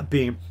genocide, that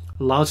being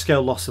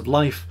large-scale loss of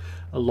life,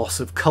 a loss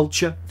of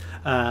culture,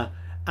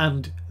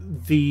 and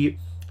the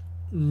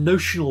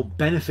notional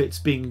benefits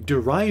being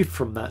derived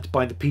from that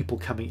by the people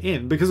coming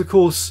in. Because of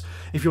course,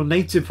 if your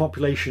native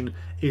population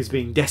is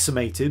being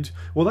decimated,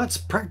 well, that's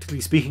practically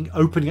speaking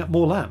opening up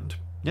more land.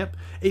 Yep,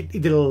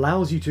 it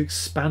allows you to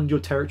expand your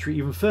territory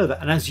even further,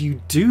 and as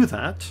you do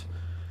that,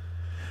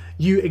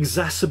 you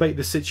exacerbate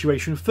the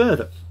situation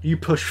further. You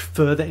push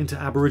further into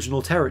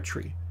Aboriginal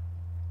territory.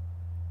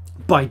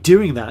 By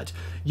doing that,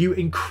 you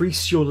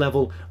increase your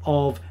level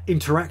of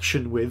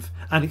interaction with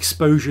and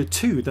exposure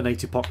to the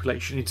native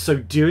population. In so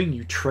doing,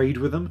 you trade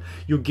with them,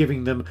 you're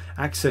giving them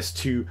access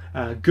to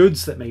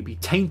goods that may be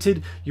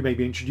tainted, you may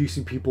be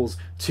introducing people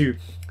to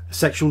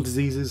sexual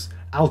diseases,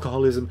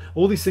 alcoholism,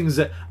 all these things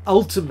that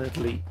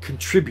ultimately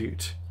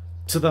contribute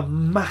to the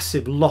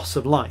massive loss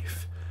of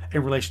life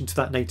in relation to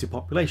that native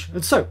population.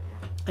 And so,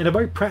 in a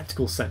very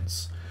practical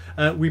sense,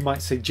 we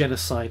might say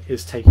genocide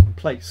is taking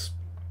place.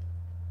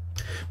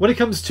 When it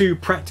comes to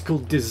practical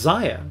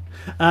desire,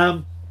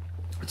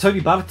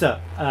 Tony Barta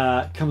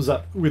comes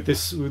up with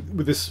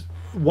this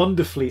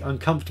wonderfully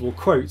uncomfortable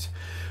quote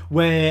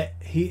where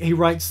he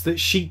writes that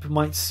sheep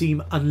might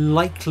seem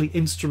unlikely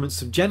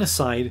instruments of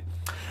genocide,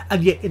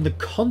 and yet in the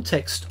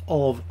context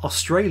of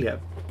Australia,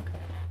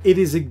 it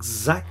is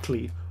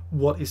exactly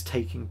what is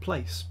taking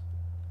place.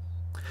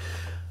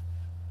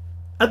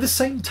 At the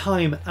same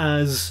time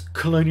as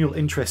colonial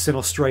interests in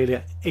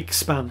Australia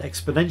expand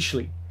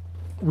exponentially,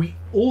 we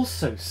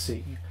also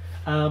see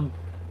an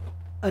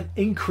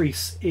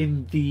increase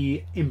in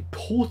the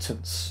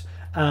importance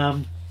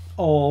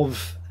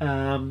of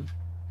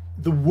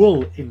the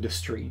wool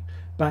industry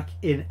back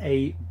in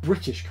a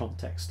British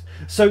context.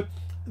 So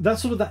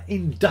that's sort of that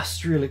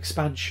industrial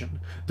expansion,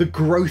 the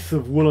growth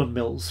of woolen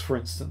mills, for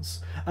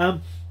instance,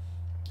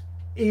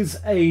 is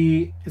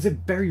a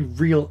very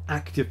real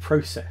active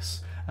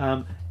process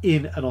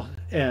in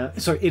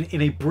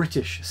a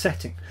British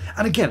setting.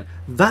 And again,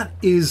 that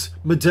is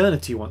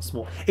modernity once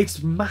more.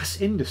 It's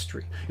mass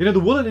industry. You know, the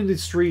woolen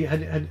industry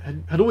had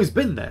always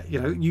been there.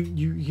 You know,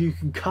 you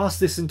can cast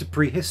this into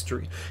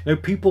prehistory. You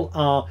know, people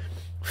are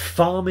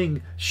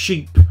farming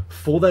sheep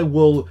for their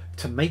wool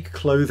to make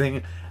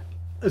clothing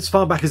as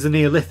far back as the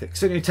Neolithic.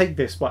 So you take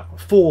this, what,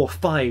 4,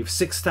 5,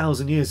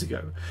 6,000 years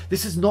ago.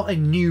 This is not a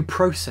new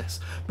process.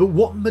 But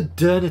what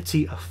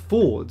modernity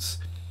affords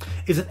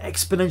is an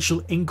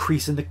exponential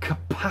increase in the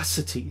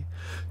capacity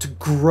to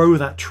grow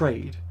that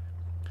trade,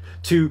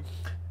 to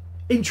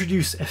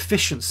introduce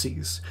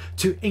efficiencies,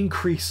 to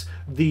increase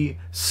the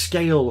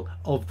scale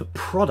of the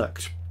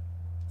product.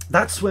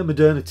 That's where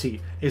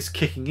modernity is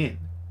kicking in.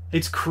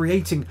 It's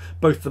creating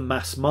both the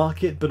mass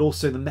market, but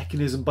also the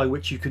mechanism by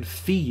which you can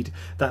feed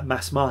that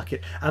mass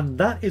market. And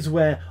that is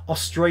where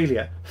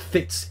Australia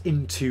fits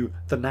into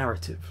the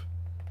narrative.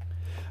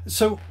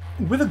 So,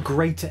 with a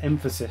greater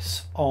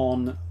emphasis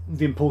on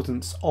the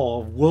importance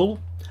of wool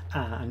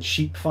and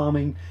sheep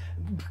farming,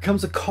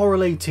 becomes a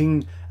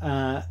correlating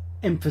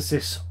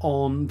emphasis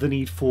on the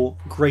need for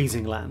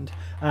grazing land.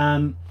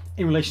 In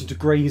relation to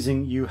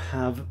grazing, you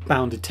have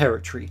bounded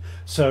territory.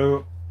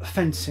 So,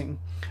 fencing,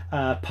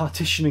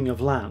 partitioning of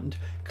land,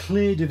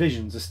 clear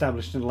divisions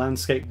established in a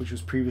landscape which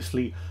was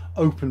previously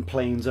open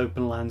plains,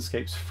 open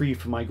landscapes, free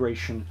for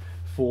migration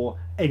for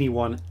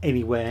anyone,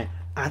 anywhere,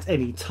 at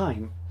any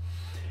time.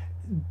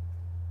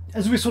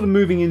 As we're sort of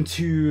moving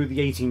into the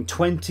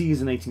 1820s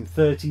and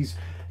 1830s,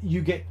 you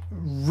get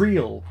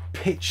real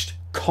pitched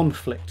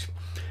conflict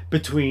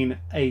between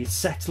a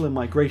settler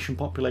migration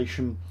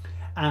population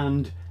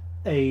and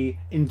a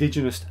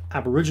indigenous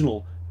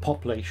Aboriginal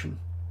population.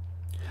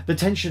 The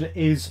tension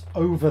is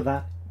over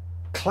that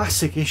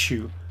classic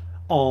issue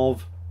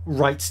of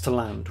rights to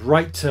land,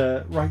 rights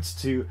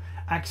to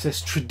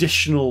access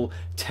traditional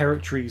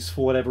territories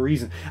for whatever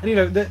reason. And you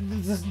know,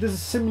 there's a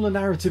similar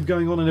narrative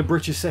going on in a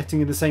British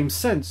setting in the same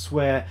sense,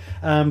 where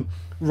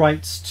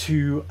rights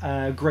to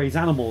graze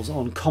animals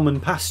on common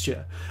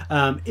pasture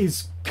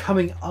is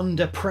coming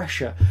under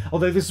pressure.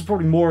 Although this is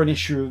probably more an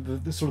issue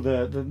of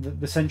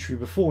the century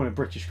before in a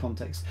British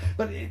context,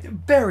 but a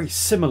very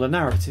similar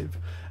narrative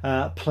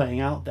playing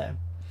out there.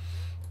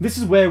 This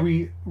is where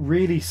we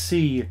really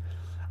see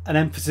an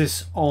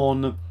emphasis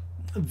on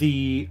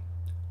the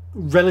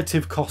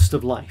relative cost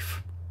of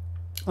life,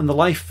 and the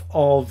life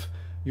of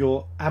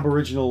your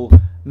Aboriginal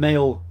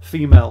male,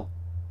 female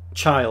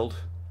child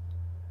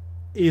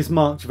is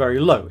marked very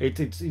low.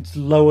 It's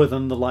lower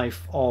than the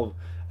life of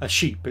a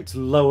sheep. It's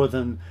lower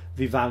than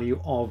the value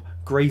of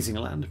grazing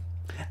land,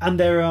 and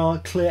there are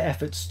clear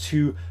efforts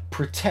to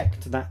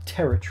protect that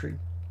territory.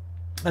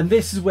 And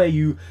this is where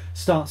you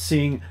start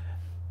seeing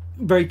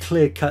very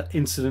clear-cut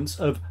incidents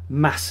of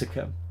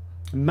massacre,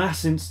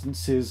 mass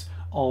instances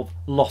of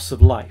loss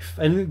of life.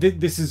 And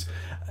this is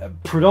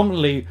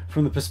predominantly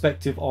from the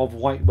perspective of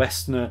white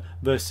Westerner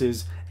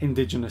versus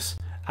indigenous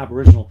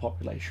Aboriginal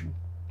population.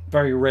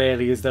 Very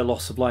rarely is there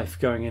loss of life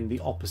going in the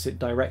opposite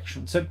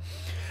direction. So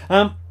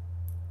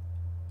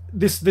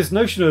this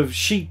notion of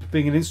sheep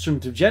being an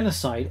instrument of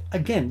genocide,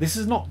 again, this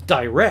is not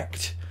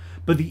direct,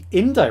 but the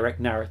indirect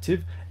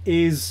narrative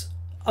is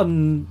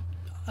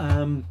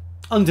undeniable.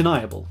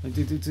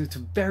 It's a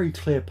very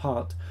clear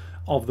part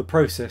of the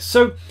process.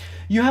 So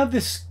you have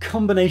this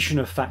combination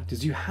of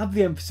factors. You have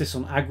the emphasis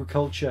on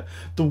agriculture,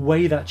 the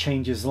way that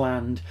changes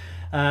land,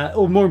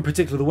 or more in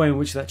particular the way in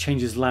which that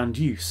changes land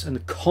use and the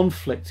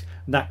conflict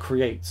that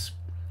creates.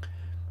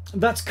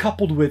 That's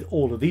coupled with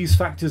all of these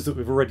factors that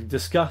we've already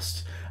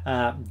discussed: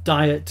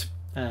 diet,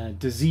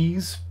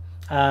 disease,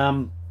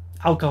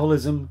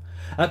 alcoholism,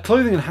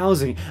 clothing and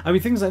housing. I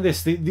mean, things like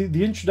this,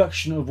 the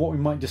introduction of what we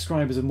might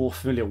describe as a more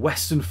familiar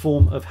Western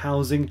form of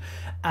housing,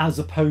 as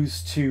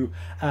opposed to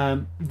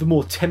the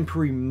more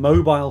temporary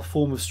mobile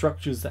form of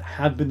structures that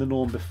had been the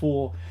norm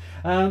before,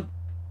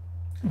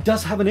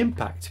 does have an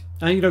impact.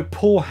 And you know,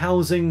 poor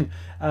housing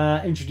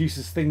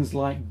introduces things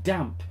like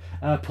damp.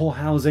 Poor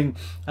housing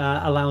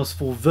allows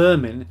for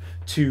vermin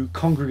to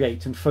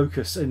congregate and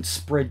focus and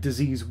spread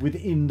disease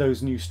within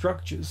those new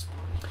structures.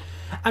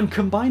 And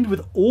combined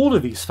with all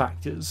of these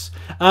factors,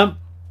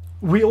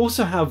 we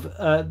also have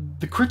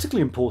the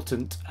critically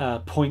important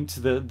point,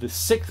 the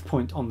sixth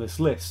point on this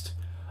list,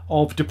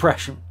 of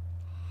depression,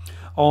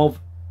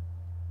 of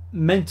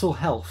mental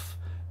health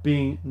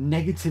being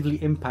negatively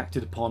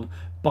impacted upon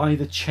by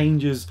the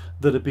changes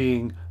that are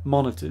being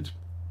monitored.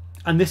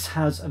 And this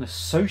has an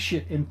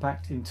associate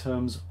impact in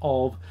terms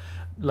of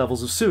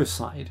levels of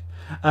suicide,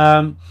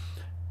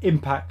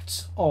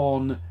 impacts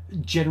on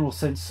general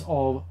sense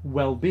of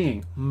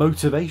well-being,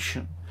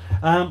 motivation.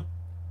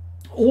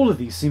 All of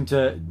these seem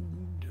to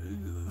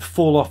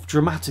fall off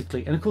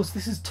dramatically, and of course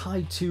this is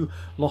tied to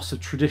loss of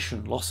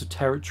tradition, loss of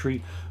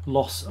territory,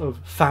 loss of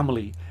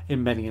family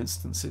in many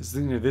instances.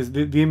 You know,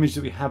 the image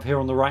that we have here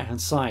on the right hand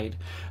side,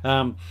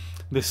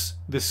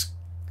 this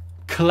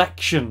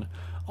collection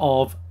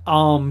of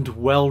armed,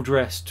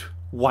 well-dressed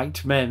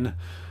white men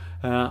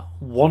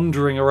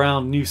wandering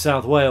around New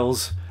South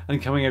Wales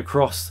and coming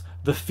across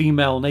the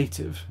female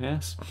native.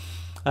 Yes,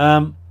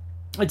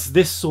 it's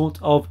this sort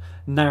of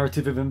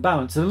narrative of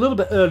imbalance. And a little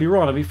bit earlier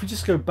on, I mean, if we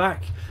just go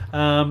back,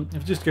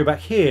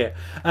 here,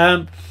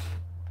 the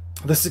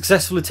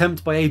successful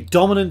attempt by a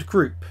dominant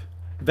group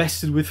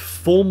vested with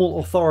formal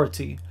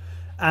authority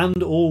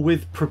and or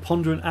with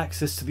preponderant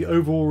access to the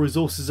overall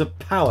resources of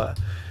power.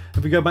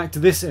 If we go back to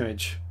this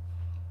image,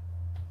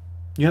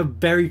 you have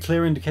very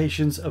clear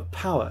indications of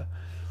power.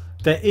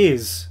 There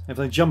is, if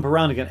I jump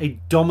around again, a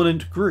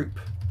dominant group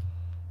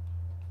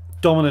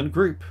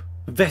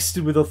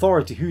vested with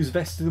authority. Who's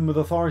vested them with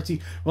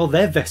authority? Well,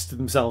 they're vested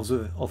themselves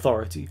with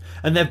authority,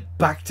 and they've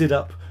backed it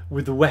up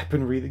with the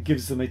weaponry that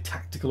gives them a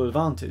tactical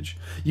advantage.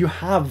 You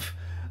have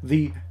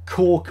the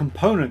core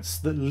components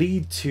that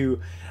lead to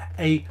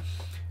a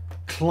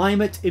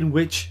climate in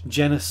which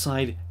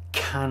genocide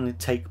can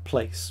take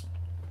place.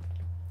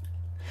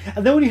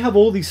 And then when you have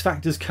all these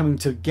factors coming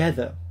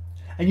together,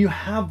 and you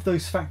have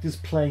those factors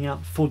playing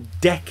out for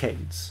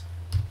decades,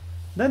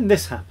 then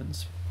this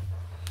happens.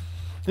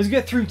 As we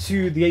get through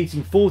to the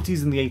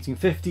 1840s and the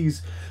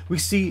 1850s, we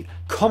see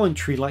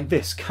commentary like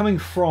this coming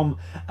from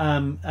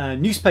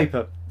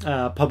newspaper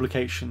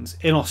publications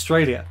in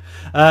Australia,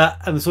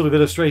 and the sort of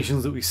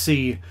illustrations that we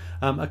see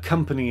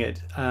accompany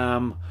it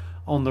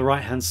on the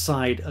right hand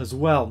side as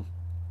well.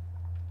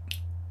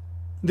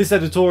 This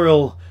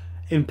editorial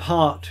in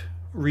part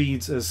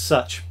reads as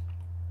such: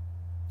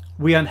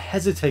 we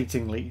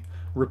unhesitatingly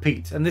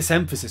repeat, and this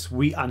emphasis,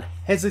 we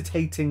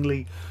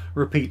unhesitatingly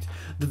repeat,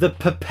 that the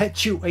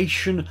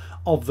perpetuation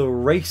of the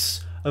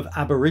race of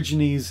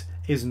Aborigines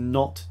is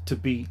not to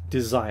be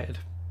desired.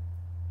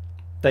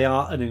 They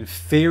are an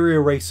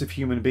inferior race of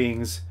human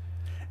beings.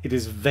 It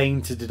is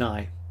vain to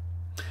deny,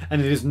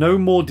 and it is no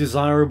more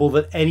desirable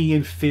that any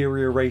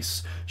inferior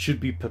race should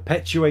be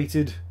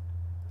perpetuated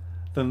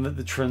than that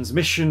the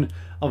transmission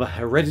of a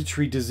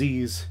hereditary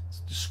disease,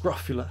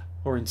 scrofula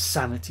or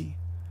insanity,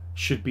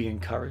 should be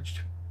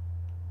encouraged.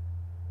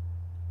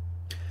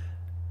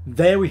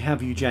 There we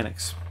have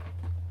eugenics.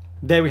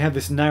 There we have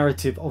this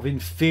narrative of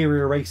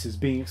inferior races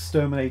being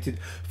exterminated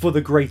for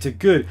the greater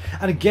good.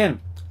 And again,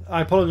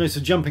 I apologize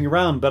for jumping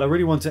around, but I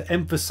really want to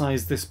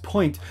emphasize this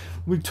point.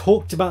 We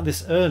talked about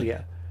this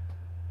earlier.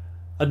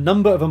 A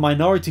number of a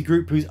minority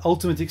group whose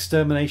ultimate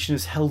extermination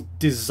is held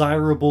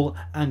desirable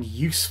and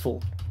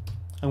useful.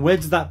 And where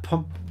does that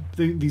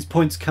these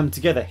points come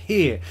together?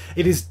 Here,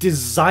 it is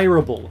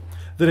desirable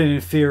that an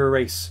inferior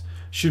race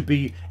should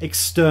be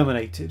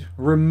exterminated,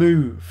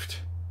 removed.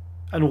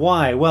 And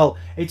why? Well,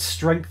 it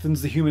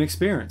strengthens the human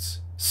experience,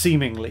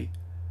 seemingly.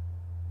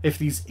 If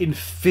these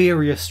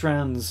inferior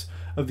strands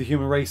of the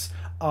human race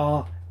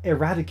are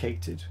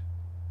eradicated.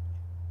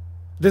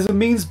 There's a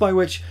means by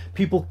which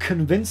people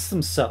convince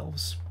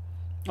themselves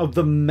of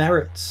the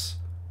merits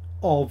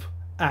of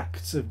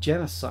acts of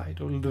genocide,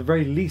 or at the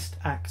very least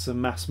acts of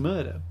mass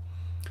murder.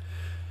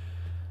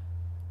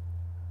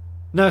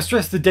 Now, I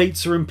stress the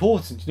dates are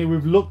important. You know,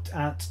 we've looked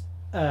at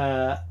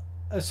a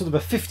sort of a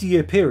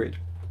 50-year period.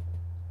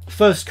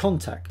 First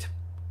contact,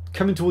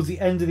 coming towards the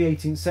end of the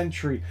 18th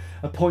century,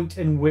 a point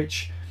in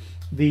which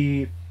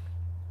the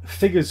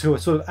figures who are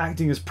sort of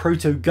acting as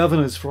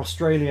proto-governors for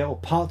Australia, or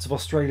parts of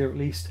Australia at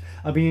least,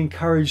 are being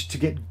encouraged to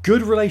get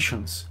good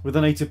relations with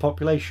the native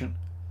population.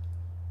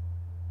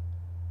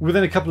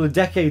 Within a couple of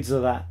decades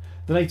of that,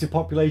 the native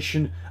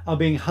population are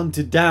being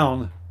hunted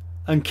down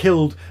and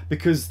killed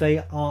because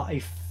they are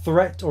a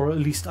threat, or at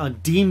least are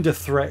deemed a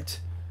threat,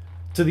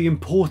 to the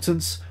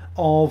importance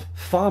of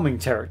farming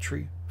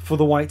territory for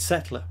the white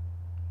settler.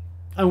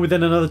 And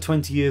within another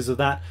 20 years of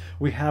that,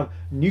 we have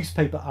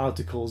newspaper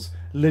articles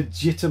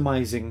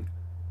legitimizing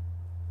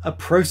a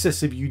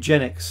process of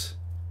eugenics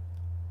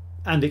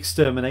and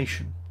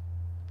extermination.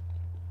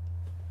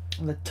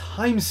 And the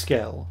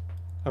timescale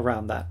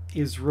around that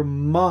is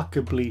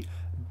remarkably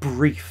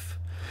brief.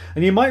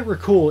 And you might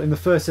recall in the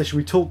first session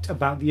we talked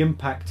about the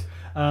impact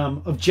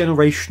of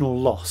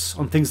generational loss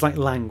on things like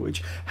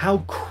language. How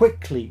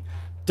quickly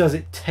does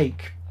it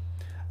take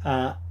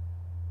a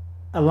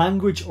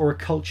language or a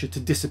culture to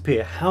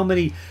disappear? How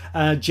many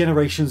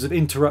generations of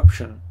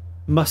interruption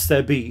must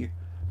there be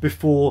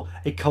before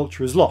a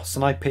culture is lost?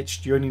 And I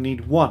pitched you only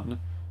need one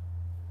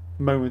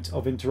moment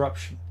of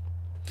interruption.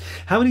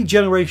 How many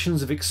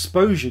generations of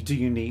exposure do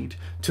you need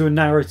to a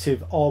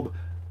narrative of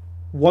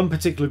one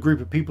particular group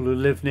of people who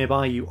live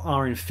nearby you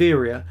are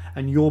inferior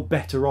and you're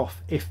better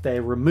off if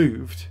they're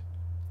removed?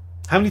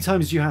 How many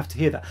times do you have to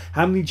hear that?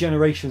 How many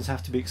generations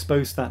have to be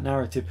exposed to that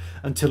narrative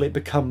until it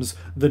becomes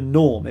the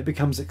norm? It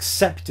becomes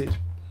accepted.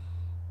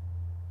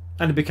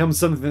 And it becomes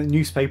something that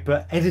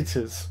newspaper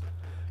editors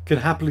can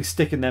happily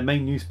stick in their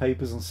main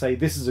newspapers and say,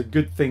 this is a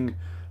good thing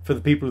for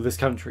the people of this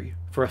country,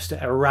 for us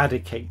to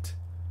eradicate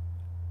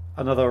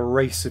another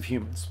race of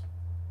humans.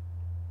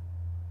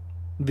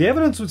 The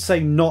evidence would say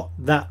not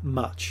that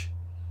much.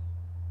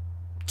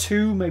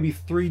 2, maybe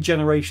 3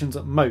 generations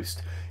at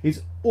most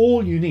is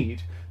all you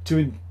need to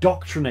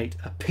indoctrinate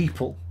a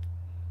people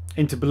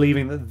into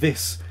believing that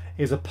this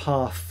is a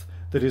path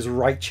that is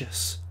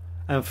righteous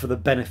and for the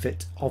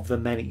benefit of the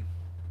many,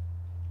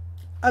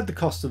 at the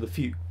cost of the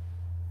few.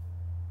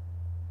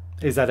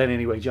 Is that in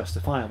any way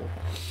justifiable?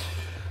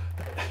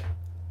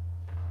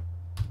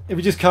 If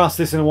we just cast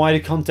this in a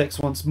wider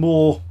context once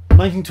more,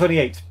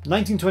 1928.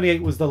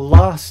 1928 was the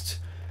last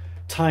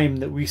time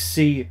that we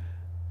see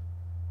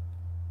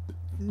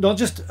not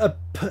just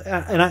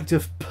an act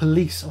of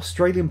police,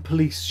 Australian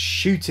police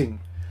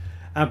shooting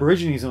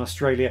Aborigines in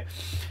Australia,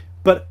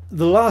 but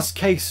the last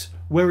case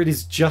where it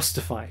is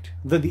justified,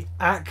 that the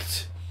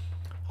act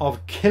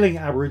of killing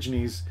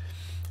Aborigines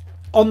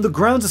on the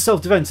grounds of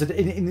self-defense.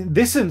 In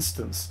this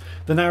instance,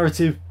 the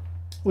narrative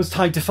was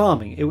tied to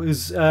farming. It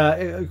was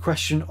a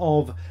question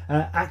of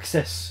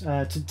access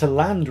to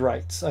land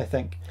rights, I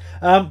think.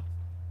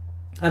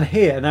 And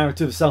here, a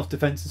narrative of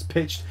self-defense is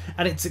pitched,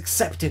 and it's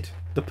accepted.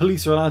 The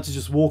police are allowed to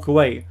just walk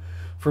away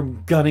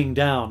from gunning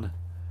down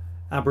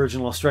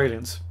Aboriginal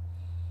Australians.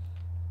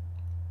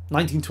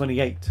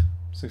 1928.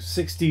 So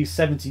 60,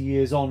 70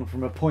 years on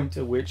from a point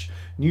at which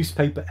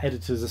newspaper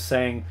editors are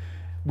saying,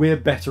 we're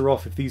better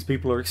off if these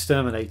people are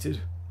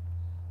exterminated.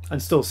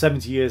 And still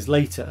 70 years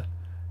later,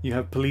 you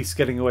have police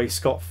getting away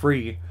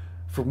scot-free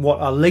from what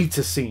are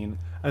later seen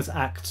as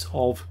acts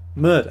of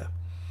murder.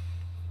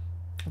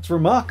 It's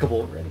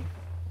remarkable, really.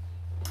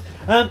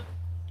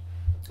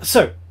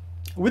 So,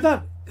 with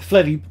that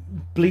fairly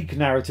bleak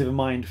narrative in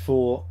mind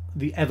for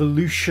the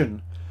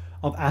evolution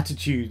of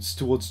attitudes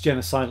towards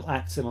genocidal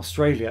acts in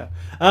Australia,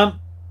 I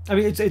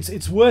mean,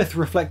 it's worth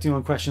reflecting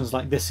on questions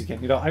like this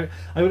again. You know,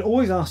 I would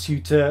always ask you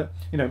to,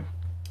 you know,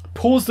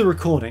 pause the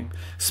recording,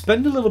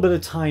 spend a little bit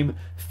of time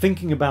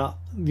thinking about,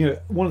 you know,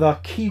 one of our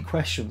key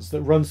questions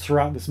that runs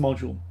throughout this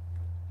module,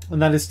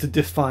 and that is to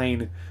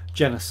define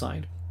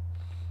genocide.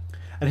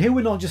 And here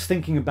we're not just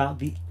thinking about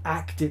the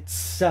act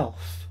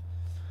itself,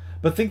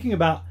 but thinking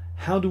about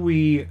how do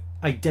we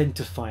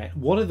identify it?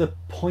 What are the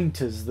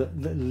pointers that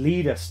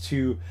lead us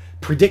to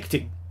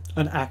predicting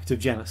an act of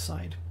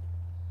genocide?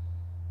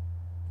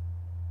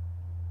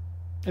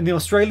 In the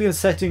Australian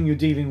setting, you're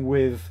dealing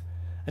with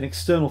an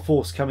external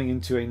force coming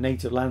into a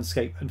native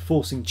landscape and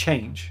forcing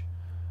change,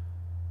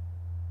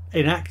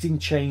 enacting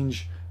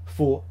change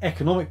for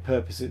economic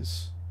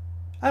purposes,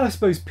 and I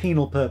suppose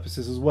penal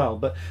purposes as well.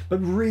 But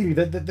really,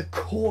 the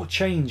core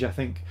change, I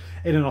think,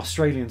 in an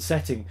Australian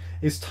setting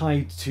is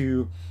tied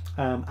to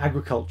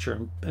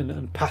agriculture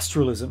and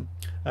pastoralism,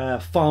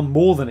 far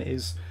more than it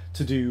is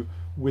to do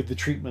with the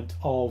treatment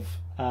of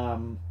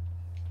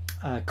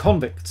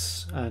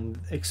convicts and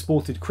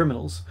exported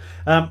criminals.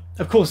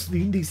 Of course,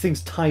 these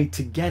things tie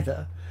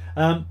together,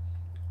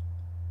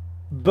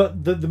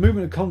 but the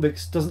movement of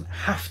convicts doesn't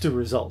have to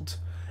result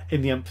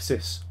in the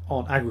emphasis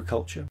on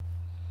agriculture.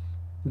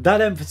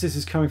 That emphasis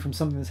is coming from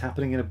something that's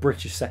happening in a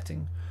British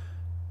setting,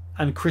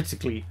 and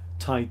critically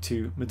tied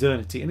to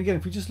modernity. And again,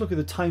 if we just look at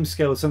the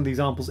timescale of some of the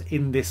examples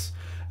in this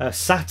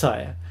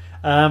satire,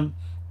 again,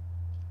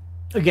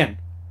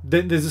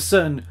 there's a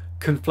certain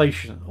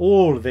conflation.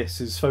 All of this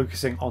is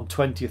focusing on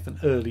 20th and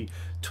early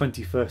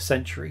 21st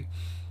century,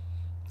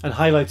 and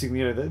highlighting,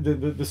 you know,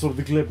 the sort of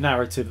the glib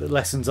narrative that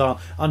lessons are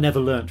never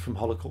learnt from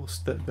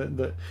Holocaust, that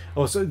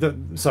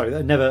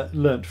are never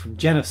learnt from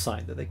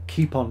genocide, that they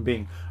keep on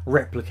being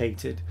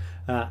replicated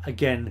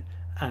again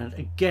and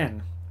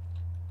again.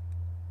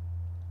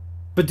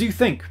 But do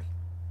think,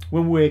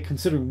 when we're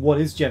considering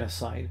what is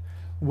genocide,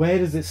 where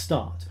does it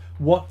start?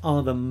 What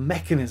are the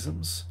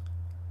mechanisms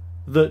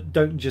that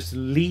don't just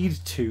lead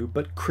to,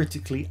 but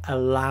critically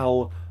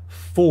allow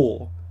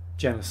for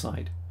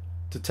genocide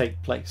to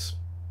take place?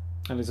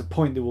 And it's a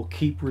point that we'll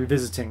keep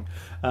revisiting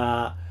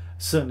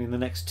certainly in the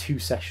next 2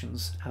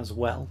 sessions as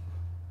well.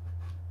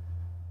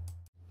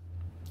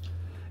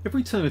 If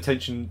we turn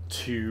attention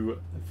to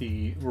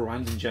the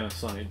Rwandan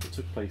genocide that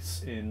took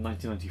place in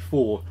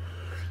 1994,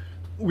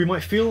 we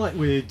might feel like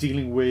we're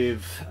dealing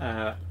with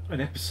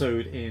an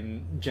episode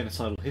in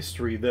genocidal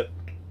history that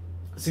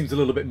seems a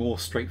little bit more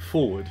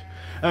straightforward.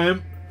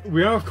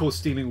 We are, of course,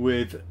 dealing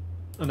with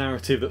a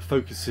narrative that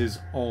focuses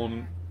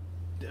on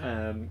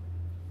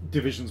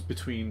divisions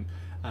between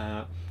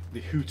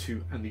the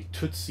Hutu and the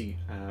Tutsi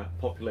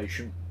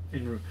population,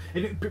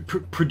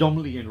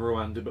 predominantly in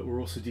Rwanda, but we're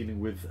also dealing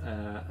with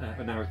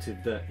a narrative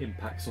that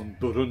impacts on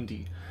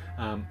Burundi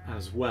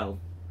as well.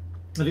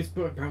 And it's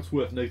perhaps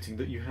worth noting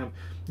that you have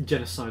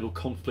genocidal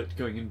conflict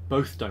going in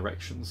both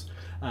directions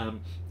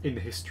in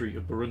the history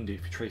of Burundi.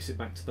 If you trace it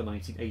back to the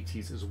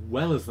 1980s as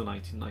well as the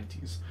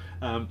 1990s,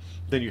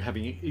 then you're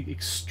having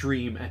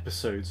extreme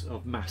episodes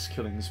of mass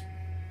killings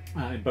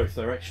in both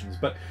directions.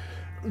 But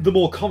the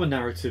more common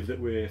narrative that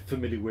we're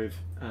familiar with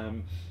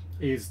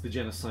is the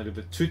genocide of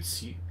the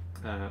Tutsi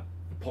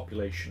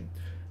population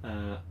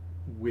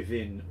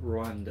within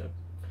Rwanda.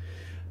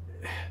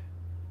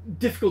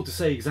 Difficult to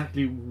say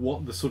exactly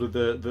what the sort of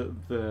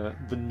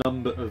the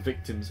number of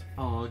victims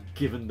are,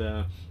 given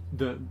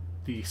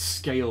the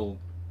scale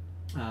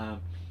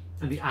and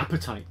the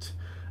appetite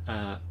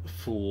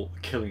for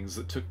killings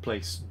that took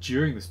place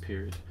during this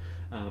period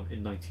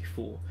in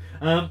 '94.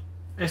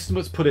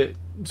 Estimates put it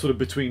sort of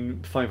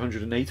between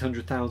 500 and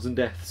 800,000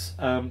 deaths.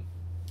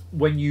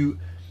 When you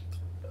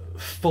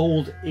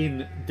fold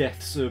in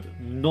deaths of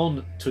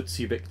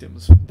non-Tutsi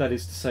victims, that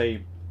is to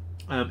say,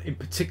 in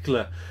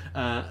particular,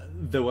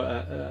 there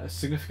were a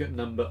significant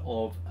number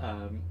of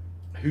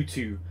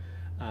Hutu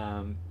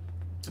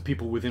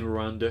people within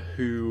Rwanda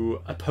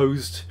who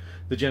opposed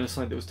the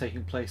genocide that was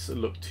taking place, that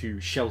looked to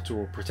shelter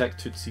or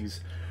protect Tutsis,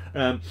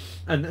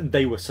 and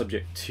they were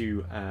subject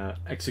to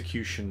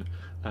execution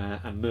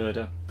and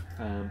murder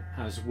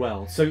as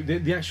well. So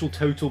the actual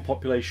total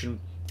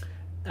population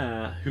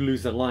who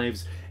lose their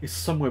lives is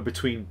somewhere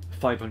between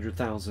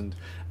 500,000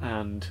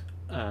 and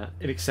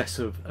in excess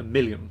of 1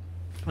 million.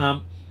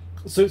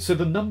 So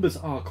the numbers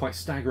are quite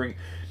staggering,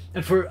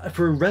 and for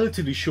a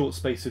relatively short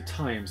space of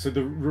time. So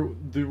the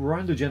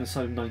Rwanda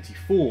genocide of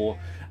 '94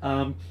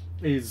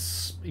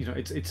 is, you know,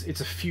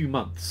 it's a few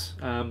months,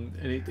 and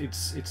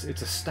it's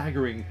a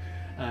staggering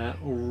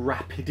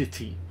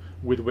rapidity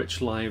with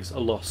which lives are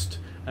lost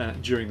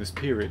during this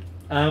period.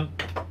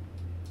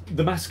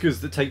 The massacres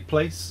that take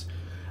place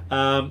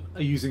are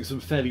using some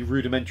fairly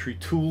rudimentary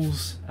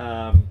tools.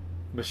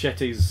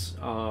 Machetes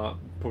are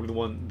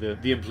probably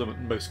the implement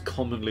most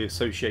commonly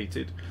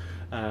associated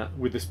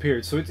with this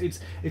period. So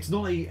it's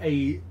not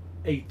a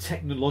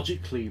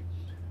technologically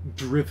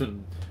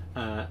driven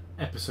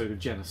episode of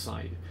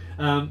genocide.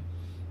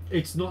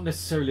 It's not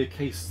necessarily a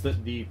case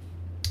that the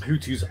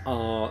Hutus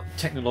are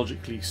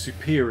technologically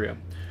superior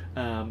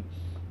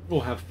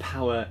or have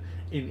power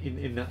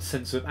in that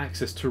sense of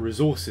access to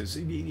resources.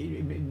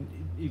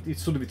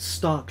 It's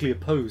starkly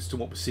opposed to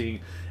what we're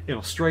seeing in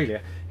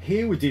Australia.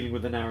 Here we're dealing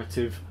with a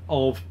narrative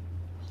of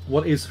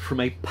what is, from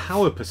a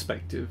power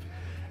perspective,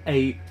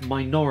 a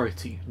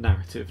minority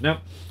narrative.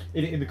 Now,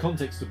 in the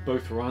context of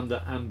both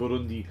Rwanda and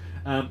Burundi,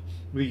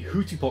 the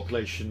Hutu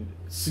population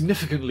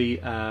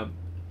significantly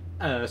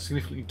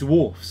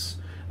dwarfs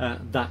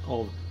that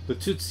of the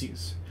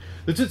Tutsis.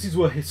 The Tutsis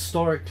were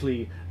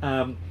historically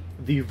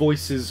the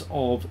voices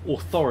of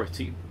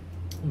authority,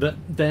 that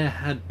there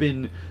had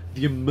been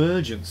the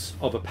emergence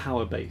of a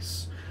power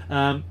base,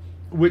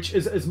 which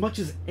is, as much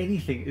as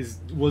anything,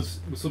 was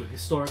sort of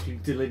historically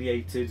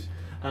delineated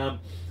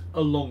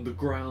along the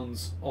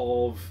grounds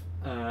of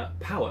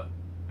power,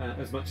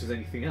 as much as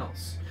anything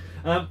else.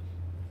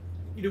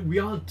 You know, we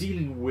are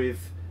dealing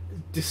with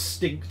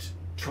distinct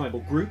tribal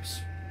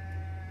groups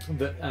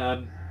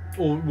that,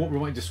 or what we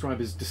might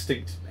describe as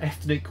distinct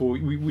ethnic, or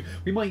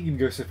we might even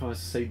go so far as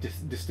to say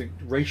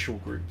distinct racial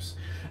groups.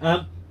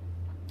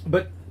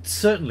 But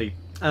certainly,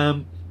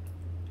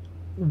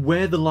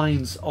 where the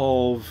lines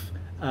of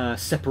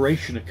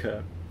separation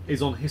occur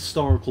is on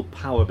historical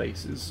power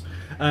bases.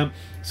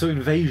 So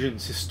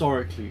invasions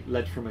historically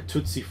led from a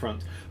Tutsi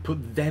front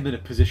put them in a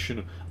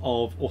position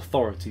of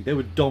authority. They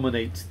would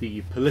dominate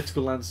the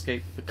political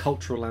landscape, the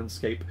cultural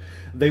landscape.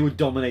 They would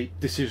dominate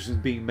decisions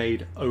being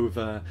made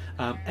over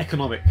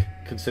economic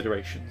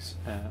considerations,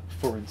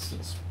 for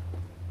instance.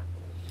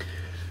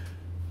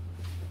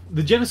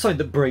 The genocide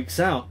that breaks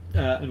out,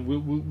 and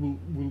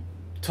we'll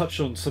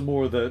touch on some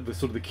more of the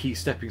sort of the key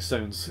stepping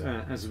stones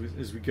as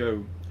we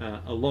go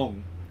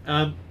along.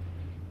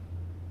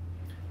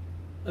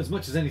 As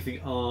much as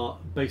anything, are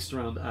based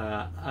around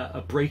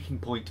a breaking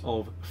point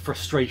of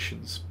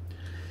frustrations,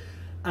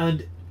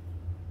 and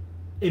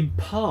in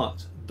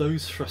part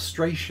those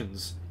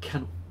frustrations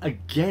can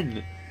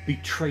again be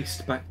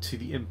traced back to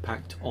the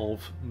impact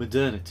of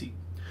modernity.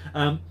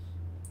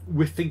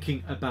 We're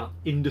thinking about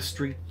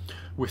industry,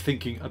 we're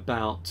thinking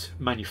about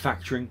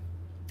manufacturing.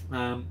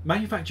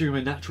 Manufacturing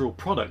a natural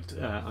product,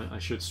 I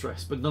should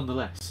stress, but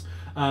nonetheless,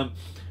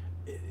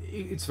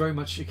 it's very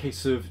much a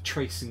case of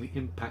tracing the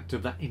impact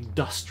of that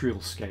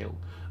industrial scale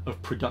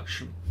of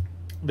production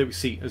that we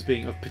see as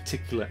being of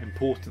particular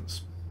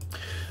importance.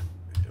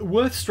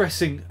 Worth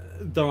stressing,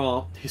 there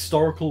are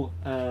historical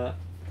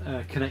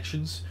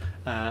connections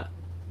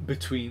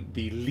between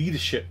the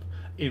leadership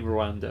in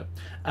Rwanda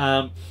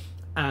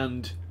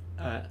and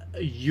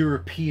a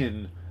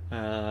European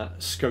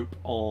scope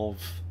of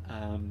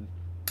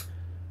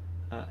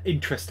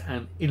interest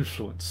and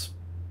influence.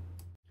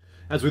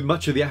 As with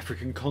much of the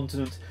African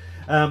continent,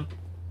 during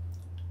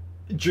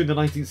the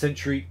 19th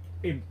century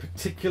in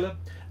particular,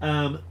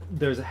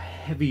 there's a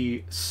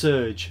heavy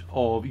surge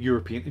of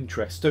European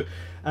interest. So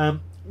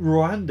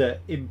Rwanda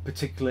in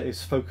particular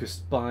is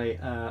focused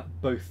by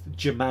both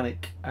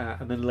Germanic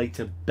and then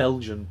later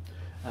Belgian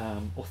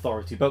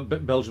authority.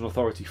 But Belgian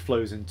authority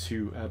flows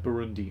into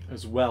Burundi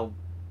as well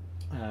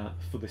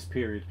for this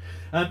period.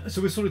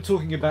 So we're sort of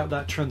talking about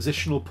that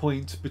transitional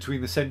point between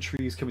the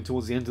centuries, coming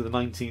towards the end of the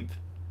 19th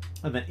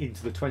and then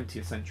into the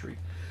 20th century.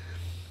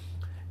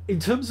 In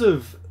terms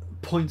of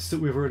points that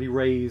we've already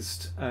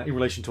raised in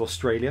relation to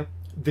Australia,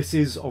 this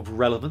is of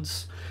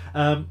relevance.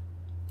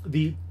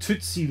 The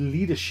Tutsi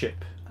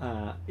leadership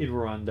in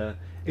Rwanda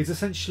is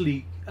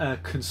essentially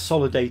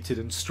consolidated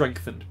and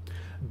strengthened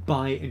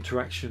by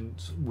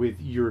interactions with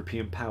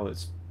European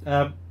powers.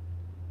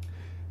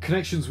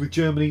 Connections with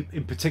Germany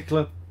in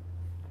particular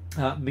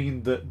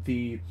mean that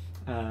the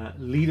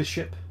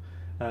leadership,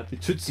 the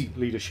Tutsi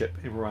leadership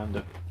in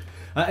Rwanda,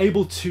 are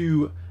able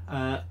to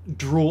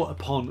draw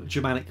upon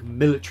Germanic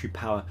military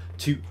power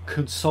to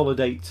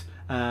consolidate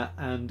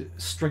and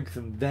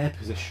strengthen their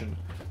position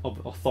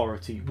of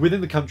authority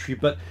within the country,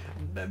 but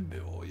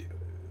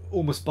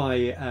almost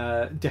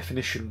by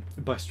definition,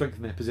 by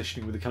strengthening their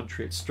positioning with the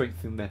country, it's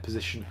strengthening their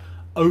position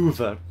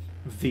over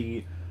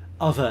the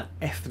other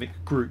ethnic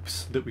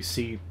groups that we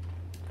see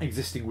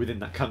existing within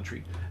that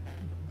country,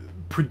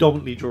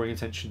 predominantly drawing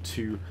attention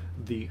to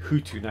the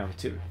Hutu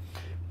narrative.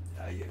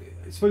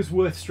 I suppose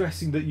worth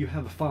stressing that you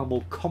have a far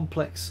more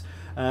complex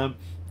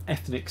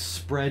ethnic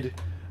spread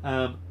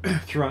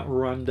throughout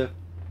Rwanda.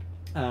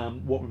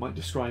 What we might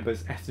describe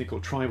as ethnic or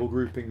tribal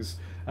groupings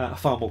are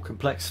far more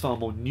complex, far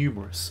more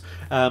numerous.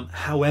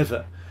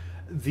 However,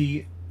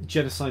 the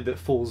genocide that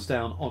falls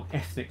down on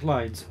ethnic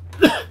lines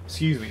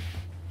excuse me,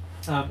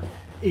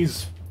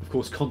 is of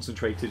course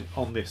concentrated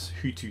on this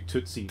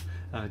Hutu-Tutsi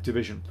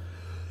division.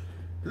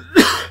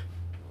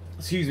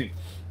 Excuse me.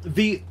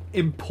 The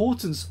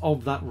importance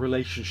of that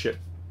relationship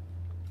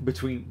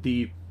between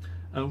the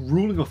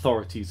ruling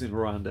authorities in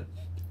Rwanda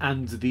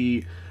and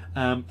the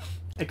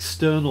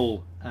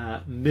external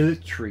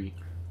military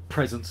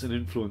presence and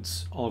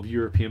influence of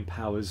European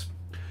powers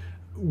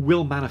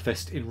will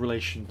manifest in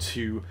relation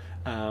to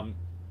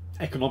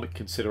economic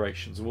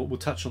considerations, and we'll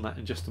touch on that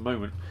in just a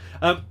moment.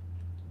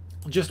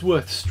 Just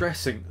worth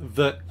stressing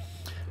that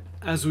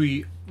as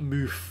we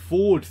move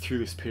forward through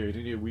this period,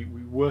 and we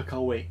work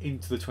our way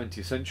into the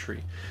 20th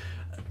century,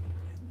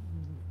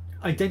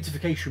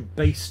 identification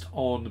based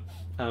on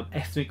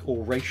ethnic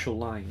or racial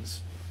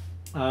lines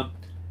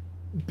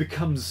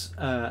becomes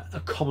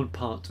a common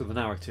part of the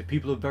narrative.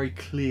 People are very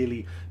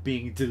clearly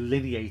being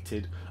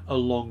delineated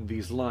along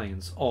these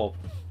lines of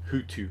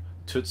Hutu,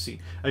 Tutsi,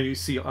 and you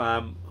see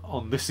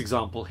on this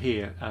example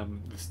here,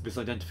 this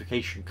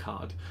identification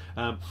card,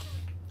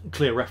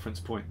 clear reference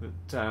point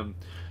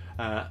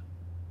that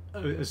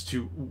as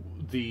to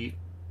the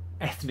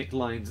ethnic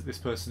lines that this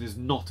person is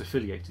not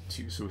affiliated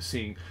to. So we're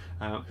seeing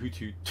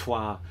Hutu,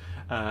 Twa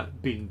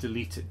being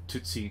deleted,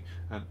 Tutsi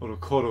and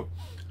Orokoro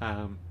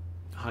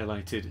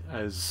highlighted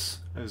as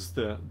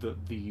the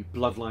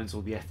bloodlines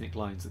or the ethnic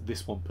lines that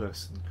this one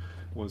person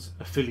was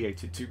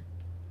affiliated to.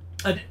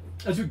 And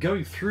as we're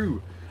going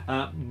through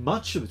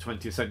much of the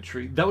 20th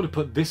century, that would have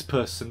put this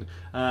person,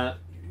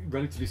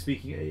 relatively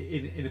speaking,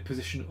 in a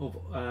position of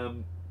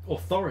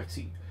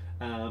authority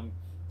and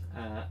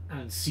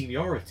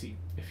seniority,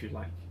 if you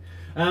like.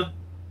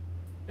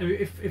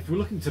 If we're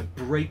looking to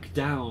break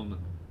down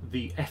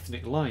the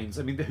ethnic lines,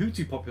 I mean, the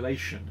Hutu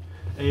population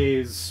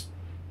is,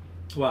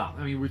 well,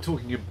 I mean, we're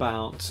talking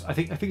about, I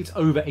think it's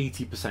over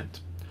 80%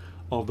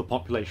 of the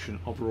population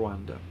of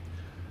Rwanda.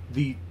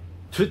 The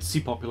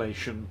Tutsi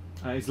population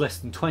is less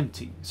than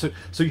 20. So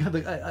you have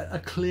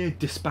a clear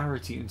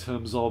disparity in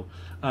terms of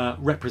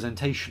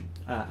representation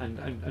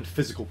and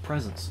physical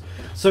presence.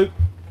 So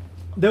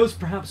there was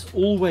perhaps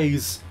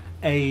always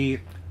a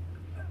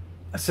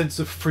sense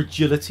of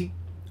fragility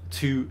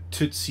to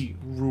Tutsi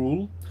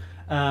rule,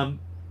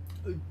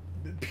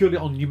 purely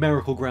on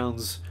numerical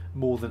grounds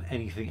more than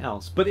anything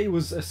else. But it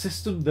was a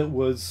system that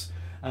was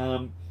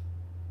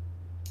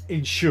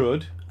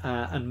ensured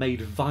and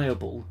made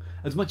viable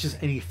as much as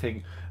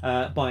anything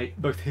by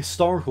both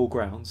historical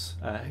grounds,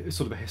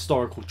 sort of a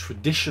historical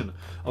tradition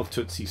of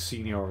Tutsi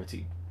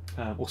seniority,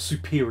 or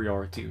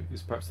superiority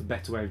is perhaps the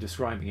better way of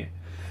describing it,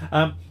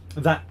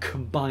 that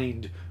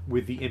combined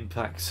with the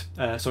impact,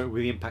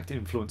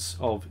 influence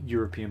of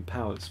European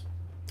powers.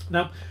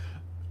 Now,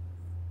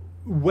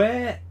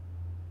 where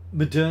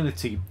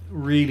modernity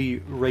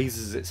really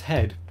raises its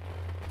head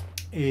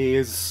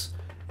is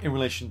in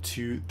relation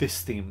to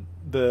this theme,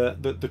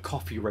 the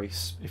coffee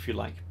race, if you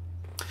like.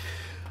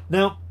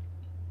 Now,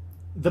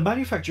 the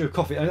manufacture of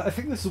coffee, I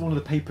think this is one of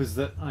the papers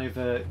that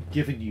I've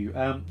given you.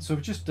 So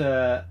I've just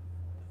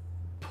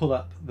pull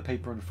up the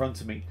paper in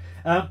front of me.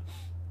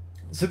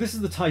 So this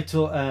is the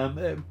title,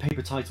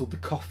 paper titled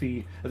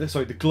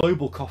 "The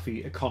Global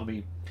Coffee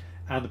Economy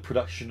and the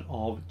Production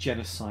of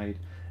Genocide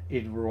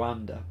in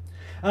Rwanda."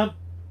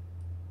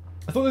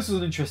 I thought this was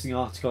an interesting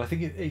article. I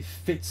think it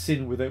fits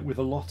in with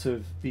a lot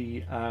of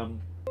the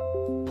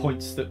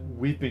points that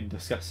we've been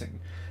discussing,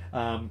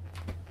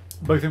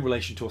 both in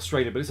relation to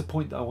Australia, but it's a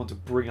point that I want to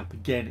bring up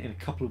again in a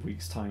couple of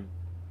weeks' time,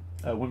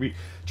 when we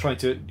try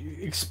to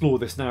explore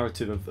this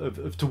narrative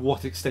of to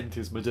what extent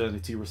is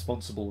modernity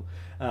responsible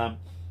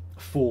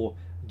for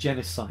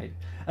genocide.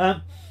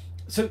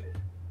 So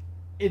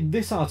in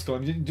this article,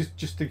 I'm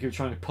just thinking of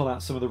trying to pull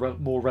out some of the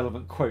more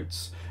relevant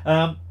quotes.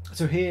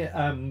 So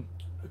here,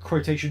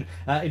 quotation,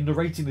 in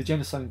narrating the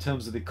genocide in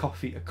terms of the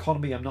coffee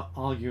economy, I'm not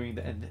arguing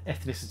that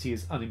ethnicity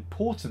is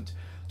unimportant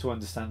to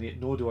understanding it,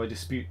 nor do I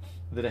dispute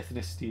that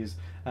ethnicity is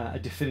a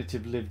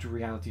definitive lived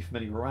reality for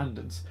many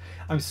Rwandans.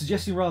 I'm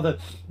suggesting rather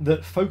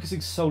that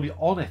focusing solely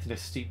on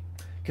ethnicity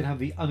can have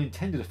the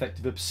unintended effect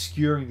of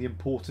obscuring the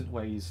important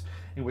ways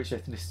in which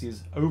ethnicity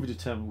is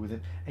overdetermined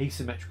within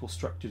asymmetrical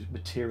structured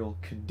material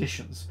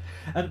conditions.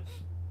 And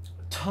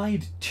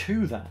tied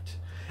to that,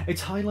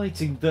 it's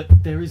highlighting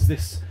that there is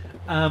this,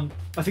 I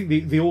think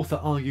the author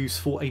argues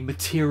for a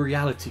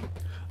materiality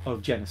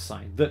of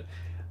genocide, that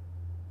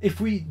if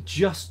we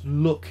just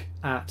look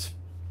at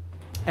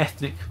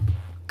ethnic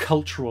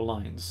cultural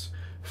lines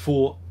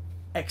for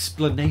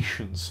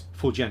explanations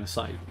for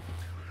genocide,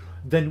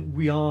 then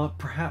we are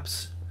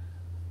perhaps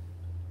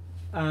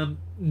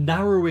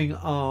narrowing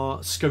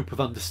our scope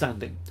of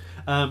understanding,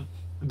 that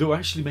we're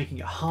actually making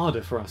it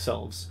harder for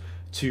ourselves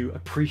to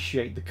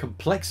appreciate the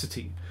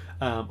complexity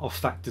of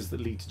factors that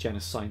lead to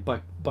genocide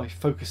by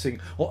focusing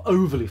or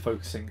overly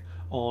focusing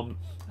on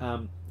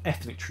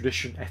ethnic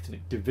tradition,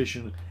 ethnic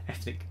division,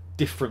 ethnic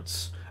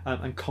difference,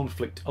 and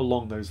conflict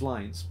along those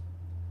lines.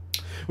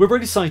 We've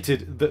already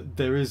cited that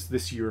there is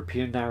this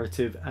European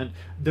narrative, and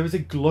there is a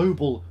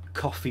global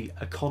coffee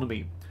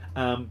economy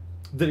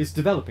that is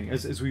developing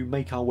as we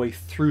make our way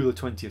through the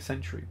 20th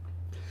century.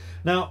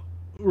 Now,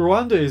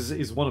 Rwanda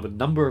is one of a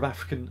number of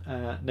African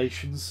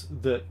nations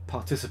that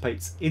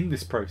participates in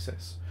this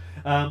process,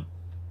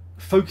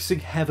 focusing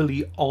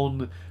heavily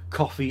on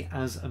coffee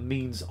as a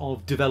means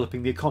of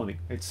developing the economy.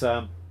 It's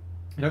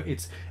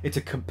it's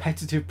a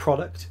competitive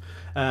product.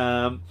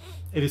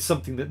 It is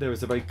something that there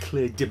is a very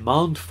clear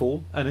demand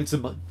for, and it's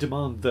a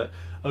demand that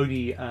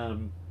only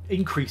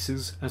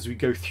increases as we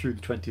go through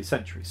the 20th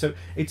century. So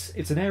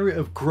it's an area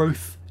of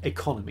growth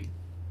economy.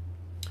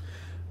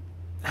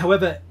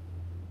 However,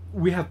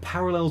 we have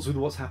parallels with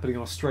what's happening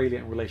in Australia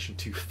in relation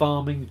to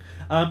farming.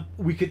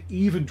 We could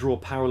even draw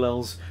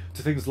parallels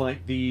to things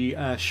like the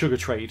sugar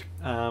trade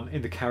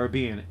in the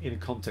Caribbean in a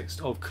context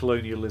of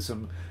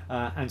colonialism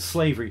and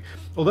slavery.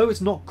 Although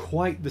it's not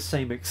quite the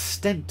same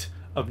extent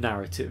of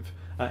narrative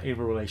in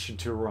relation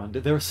to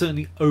Rwanda, there are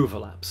certainly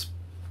overlaps.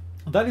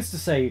 That is to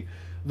say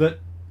that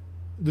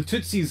the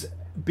Tutsis,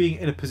 being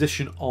in a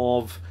position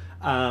of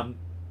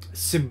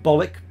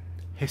symbolic,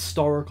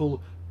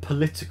 historical,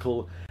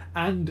 political,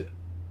 and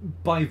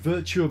by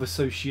virtue of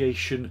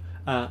association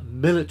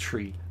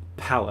military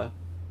power,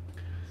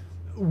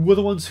 were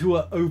the ones who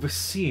are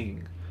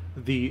overseeing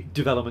the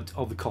development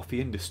of the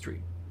coffee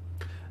industry.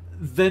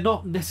 They're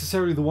not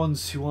necessarily the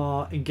ones who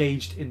are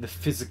engaged in the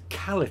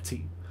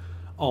physicality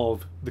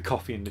of the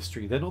coffee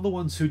industry. They're not the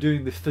ones who are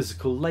doing the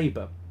physical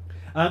labour.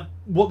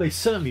 What they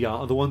certainly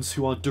are the ones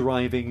who are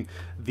deriving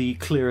the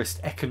clearest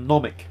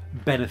economic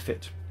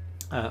benefit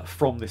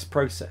from this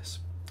process.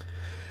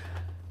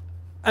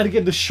 And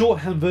again, the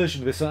shorthand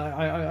version of this,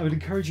 I would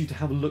encourage you to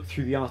have a look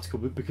through the article,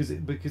 because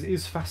it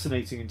is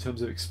fascinating in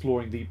terms of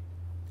exploring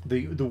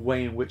the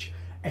way in which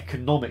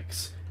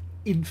economics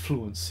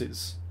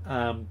influences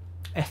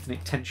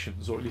ethnic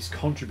tensions, or at least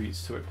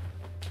contributes to it.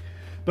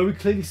 But we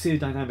clearly see a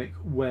dynamic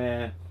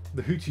where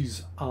the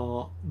Hutus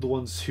are the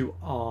ones who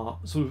are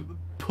sort of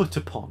put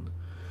upon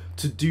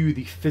to do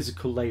the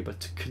physical labour,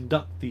 to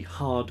conduct the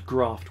hard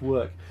graft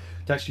work,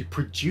 to actually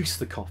produce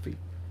the coffee.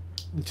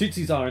 The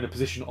Tutsis are in a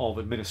position of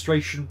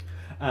administration,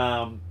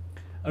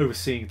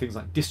 overseeing things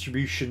like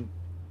distribution,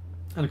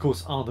 and of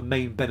course are the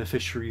main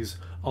beneficiaries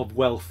of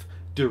wealth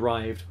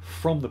derived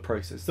from the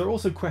process. There are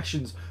also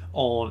questions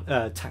on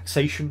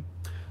taxation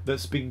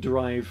that's being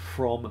derived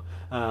from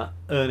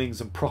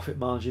earnings and profit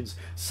margins,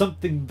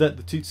 something that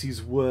the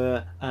Tutsis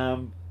were,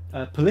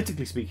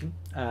 politically speaking,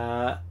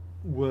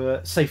 were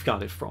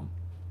safeguarded from.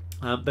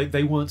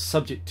 They weren't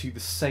subject to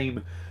the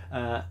same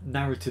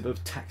narrative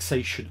of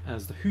taxation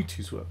as the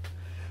Hutus were.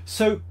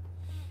 So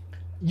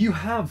you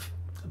have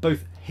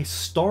both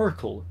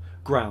historical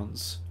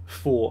grounds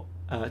for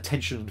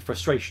tension and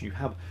frustration. You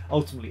have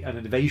ultimately an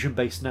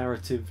invasion-based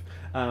narrative,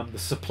 the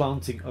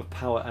supplanting of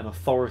power and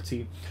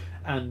authority,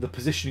 and the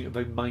positioning of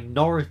a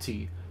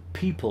minority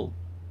people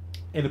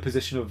in a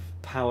position of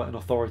power and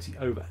authority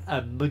over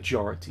a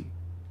majority.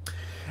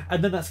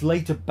 And then that's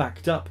later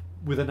backed up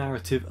with a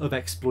narrative of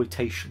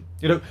exploitation.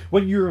 You know,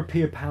 when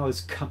European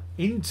powers come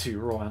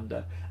into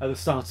Rwanda at the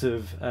start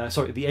of,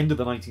 at the end of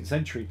the 19th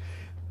century,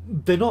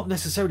 they're not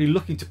necessarily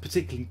looking to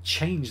particularly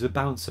change the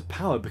balance of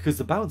power, because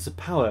the balance of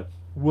power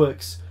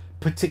works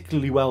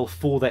particularly well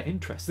for their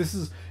interests. This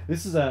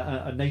is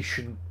a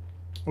nation,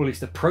 or at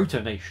least a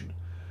proto-nation,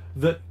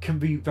 that can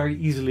be very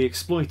easily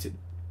exploited,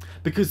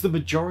 because the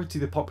majority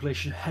of the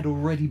population had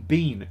already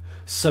been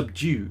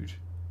subdued.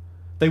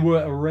 They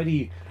were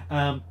already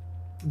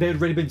they had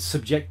already been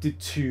subjected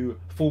to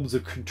forms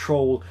of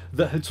control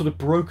that had sort of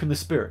broken the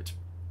spirit,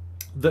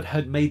 that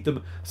had made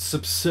them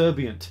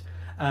subservient,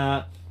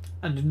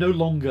 and no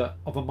longer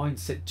of a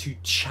mindset to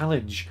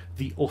challenge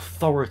the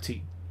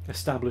authority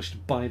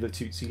established by the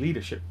Tutsi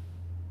leadership.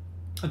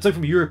 And so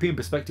from a European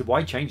perspective,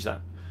 why change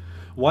that?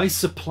 Why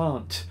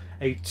supplant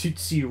a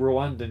Tutsi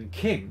Rwandan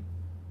king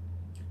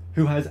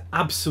who has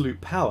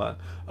absolute power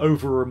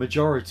over a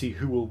majority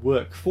who will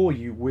work for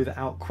you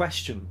without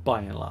question,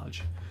 by and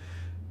large?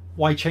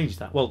 Why change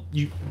that? Well,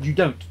 you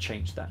don't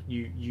change that.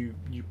 You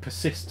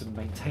persist and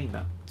maintain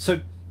that.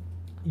 So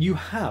you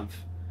have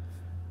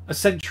a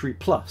century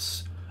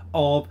plus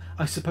of,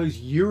 I suppose,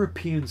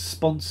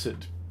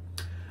 European-sponsored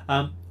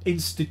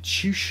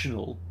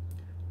institutional,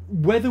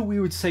 whether we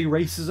would say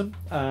racism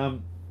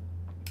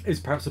is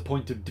perhaps a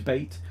point of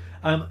debate,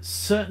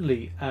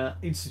 certainly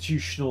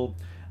institutional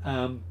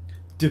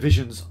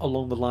divisions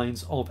along the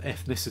lines of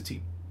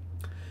ethnicity.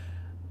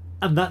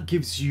 And that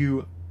gives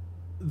you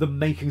the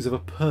makings of a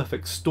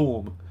perfect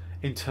storm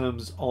in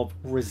terms of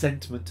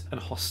resentment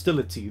and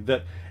hostility,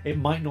 that it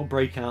might not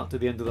break out at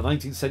the end of the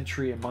 19th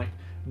century, it might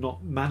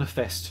not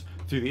manifest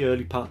through the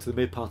early part to the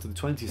mid part of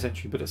the 20th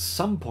century, but at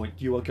some point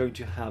you are going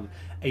to have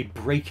a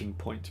breaking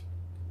point.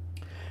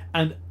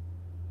 And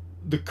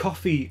the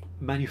coffee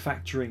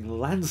manufacturing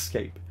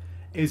landscape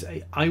is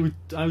I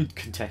would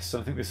contest,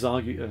 and I think this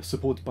is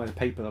supported by the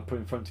paper I put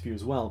in front of you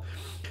as well,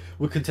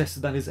 would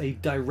contest that is a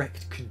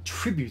direct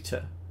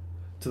contributor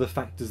to the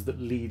factors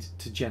that lead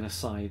to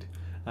genocide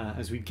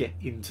as we get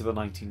into the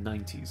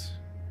 1990s.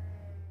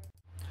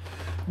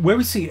 Where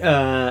we see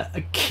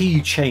a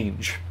key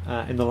change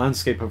in the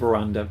landscape of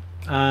Rwanda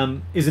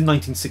is in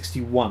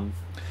 1961.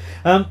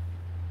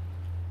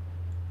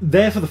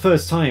 There, for the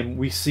first time,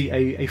 we see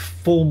a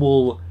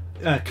formal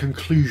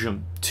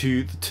conclusion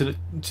to the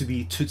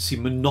Tutsi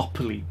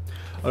monopoly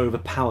over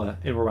power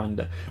in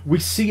Rwanda. We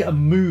see a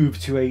move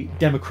to a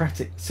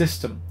democratic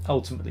system,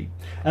 ultimately.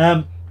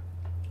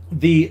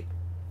 The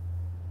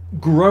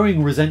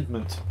growing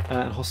resentment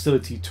and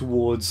hostility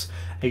towards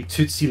a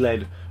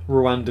Tutsi-led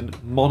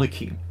Rwandan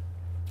monarchy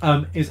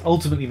is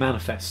ultimately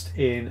manifest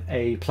in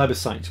a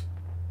plebiscite,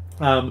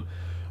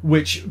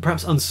 which,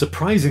 perhaps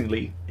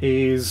unsurprisingly,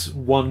 is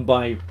won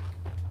by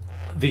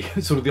the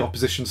sort of the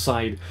opposition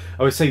side.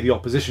 I would say the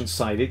opposition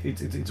side.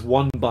 It's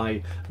won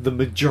by the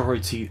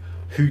majority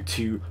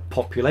Hutu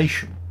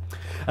population.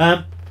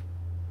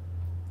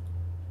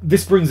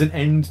 This brings an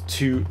end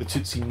to the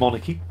Tutsi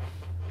monarchy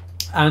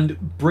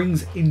and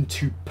brings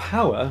into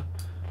power,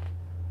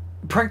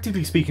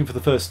 practically speaking for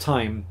the first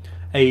time,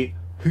 a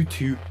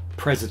Hutu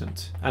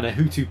president and a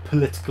Hutu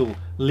political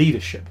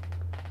leadership.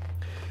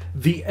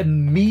 The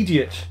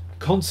immediate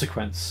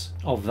consequence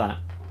of that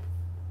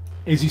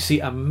is you see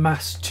a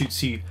mass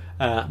Tutsi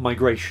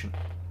migration.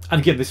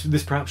 And again,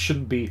 this perhaps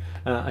shouldn't be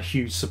a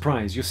huge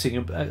surprise. You're seeing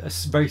a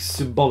very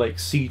symbolic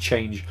sea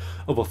change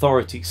of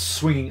authority,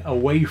 swinging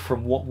away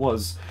from what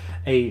was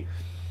a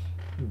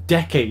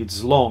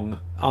decades-long,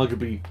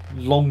 arguably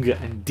longer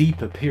and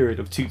deeper period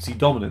of Tutsi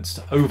dominance,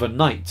 to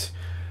overnight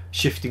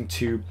shifting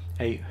to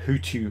a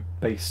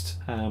Hutu-based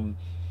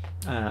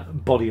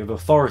body of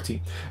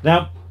authority.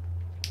 Now,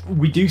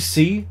 we do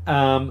see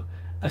a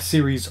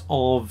series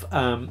of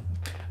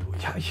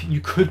you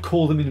could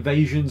call them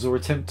invasions or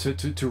attempt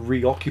to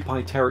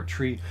reoccupy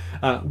territory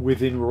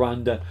within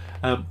Rwanda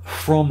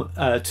from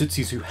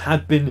Tutsis who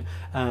had been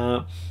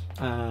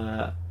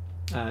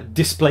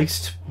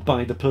displaced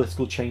by the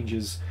political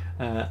changes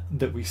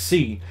that we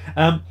see.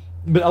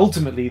 But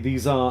ultimately,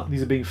 these are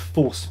being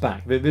forced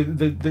back.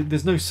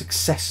 There's no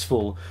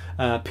successful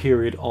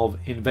period of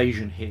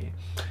invasion here.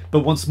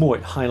 But once more,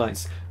 it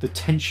highlights the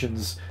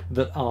tensions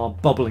that are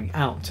bubbling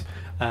out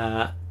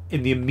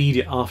in the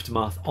immediate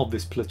aftermath of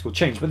this political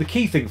change. But the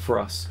key thing for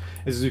us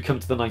is, as we come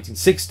to the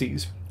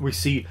 1960s, we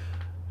see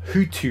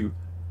Hutu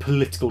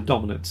political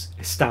dominance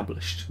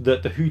established.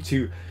 That the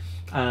Hutu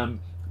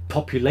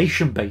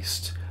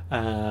population-based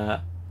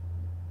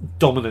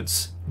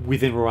dominance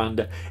within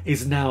Rwanda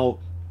is now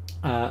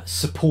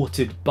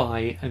supported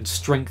by and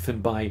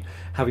strengthened by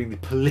having the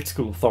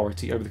political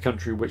authority over the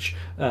country, which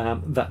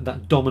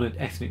that dominant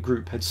ethnic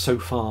group had so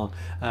far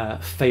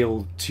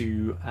failed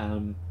to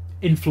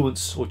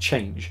influence or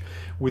change.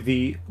 With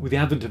the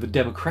advent of a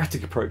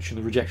democratic approach and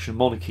the rejection of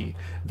monarchy,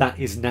 that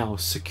is now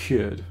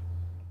secured.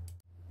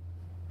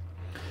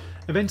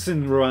 Events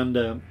in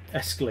Rwanda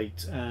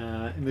escalate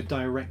in the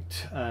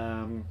direct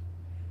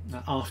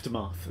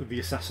aftermath of the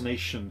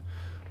assassination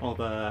of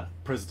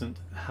President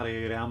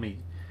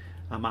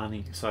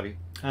Amani. Sorry,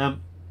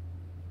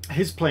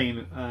 his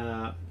plane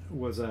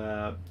was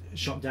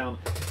shot down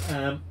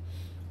at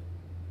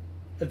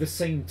the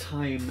same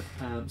time.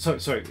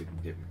 Sorry,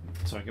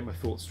 get my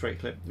thoughts straight.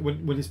 Clip.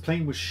 When his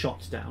plane was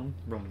shot down,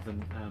 rather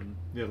than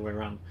the other way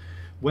around.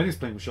 When his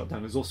plane was shot down,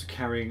 it was also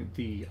carrying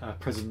the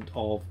president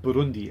of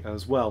Burundi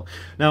as well.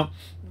 Now,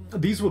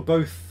 these were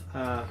both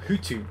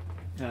Hutu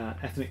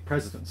ethnic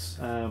presidents.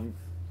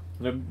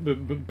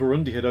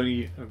 Burundi had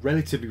only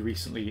relatively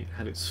recently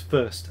had its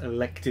first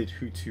elected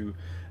Hutu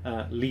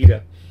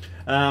leader,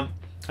 and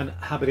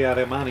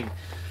Habyarimana,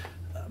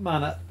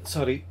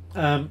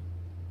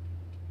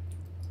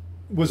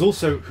 was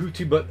also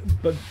Hutu, but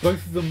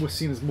both of them were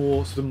seen as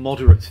more sort of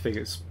moderate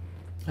figures.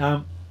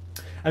 And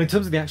in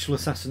terms of the actual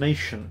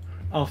assassination,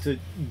 after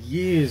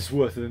years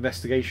worth of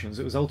investigations,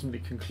 it was ultimately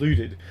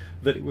concluded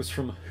that it was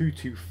from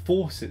Hutu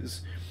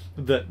forces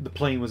that the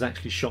plane was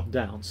actually shot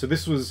down. So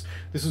this was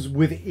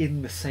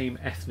within the same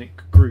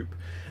ethnic group.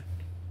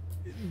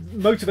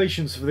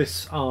 Motivations for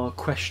this are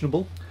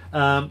questionable,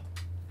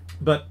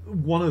 but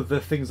one of the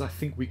things I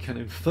think we can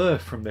infer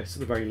from this, at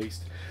the very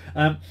least,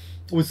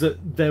 was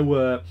that there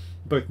were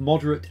both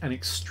moderate and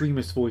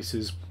extremist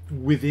voices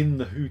within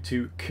the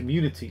Hutu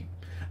community,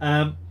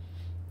 and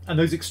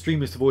those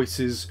extremist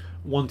voices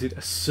wanted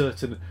a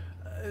certain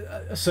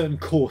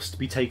course to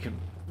be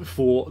taken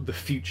for the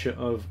future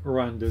of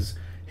Rwanda's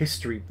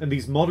history, and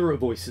these moderate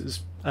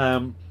voices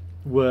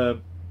were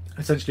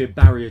essentially a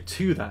barrier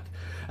to that.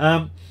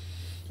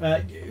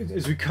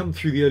 As we come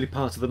through the early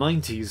part of the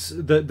 90s,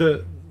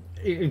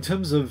 in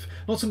terms of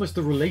not so much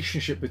the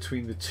relationship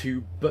between the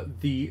two,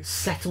 but the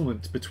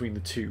settlement between the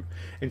two,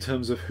 in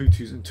terms of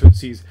Hutus and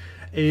Tutsis,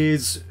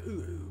 is,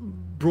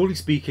 broadly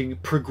speaking,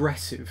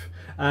 progressive.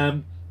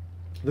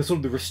 The sort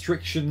of the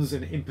restrictions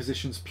and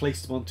impositions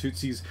placed upon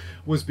Tutsis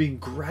was being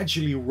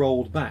gradually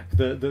rolled back.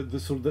 The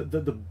sort of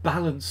the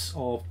balance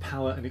of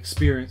power and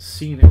experience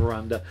seen in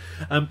Rwanda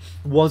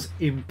was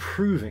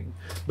improving,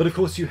 but of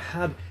course you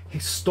had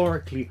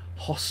historically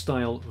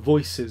hostile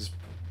voices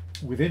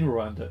within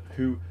Rwanda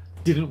who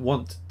didn't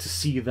want to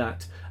see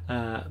that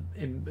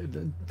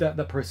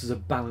that process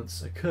of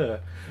balance occur.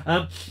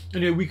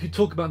 We could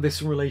talk about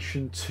this in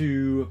relation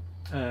to,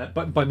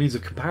 by means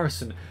of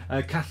comparison,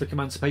 Catholic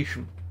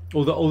emancipation,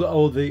 or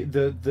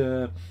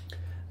the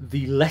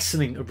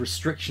lessening of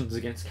restrictions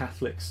against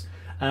Catholics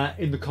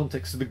in the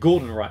context of the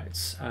Gordon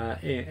riots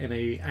in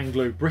a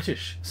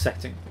Anglo-British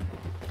setting,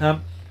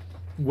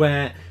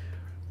 where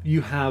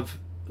you have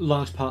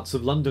large parts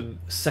of London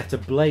set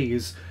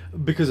ablaze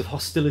because of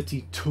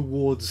hostility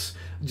towards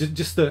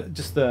just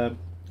the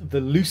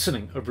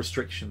loosening of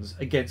restrictions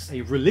against a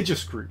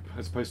religious group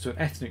as opposed to an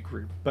ethnic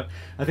group. But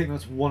I think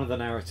that's one of the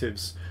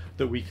narratives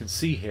that we can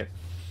see here.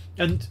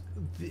 And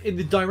in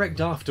the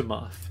direct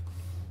aftermath,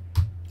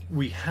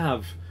 we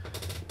have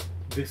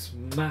this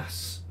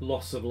mass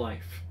loss of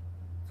life,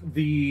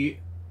 the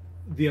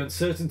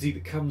uncertainty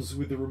that comes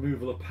with the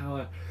removal of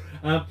power,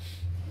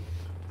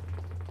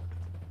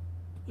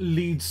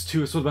 leads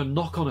to a sort of a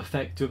knock-on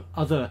effect of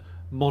other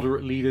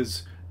moderate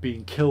leaders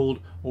being killed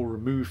or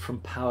removed from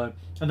power,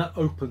 and that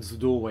opens the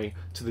doorway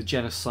to the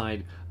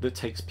genocide that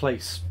takes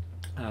place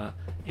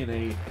in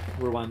a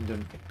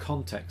Rwandan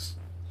context.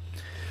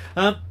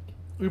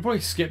 We'll probably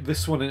skip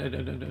this one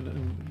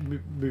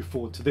and move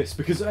forward to this,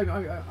 because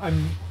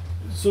I'm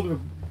sort of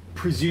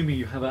presuming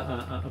you have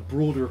a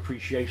broader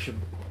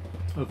appreciation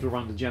of the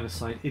Rwandan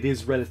genocide. It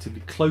is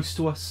relatively close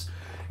to us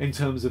in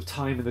terms of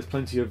time, and there's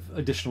plenty of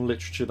additional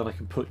literature that I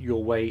can put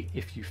your way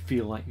if you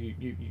feel like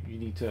you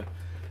need to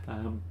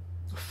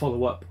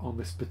follow up on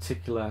this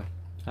particular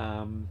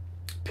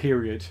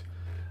period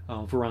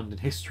of Rwandan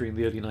history in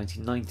the early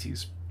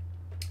 1990s.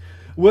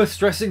 Worth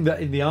stressing that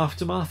in the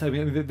aftermath, I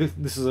mean,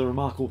 this is a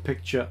remarkable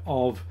picture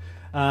of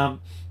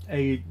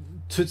a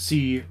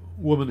Tutsi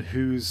woman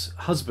whose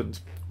husband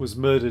was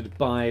murdered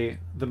by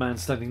the man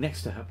standing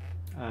next to her,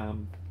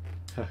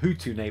 her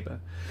Hutu neighbour.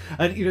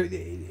 And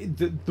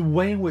the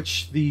way in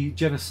which the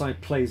genocide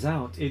plays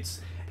out,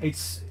 it's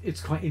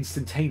quite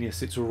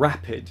instantaneous, it's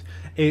rapid,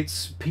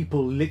 it's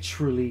people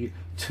literally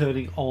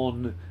turning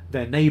on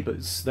their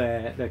neighbours,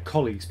 their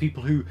colleagues,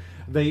 people who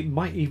they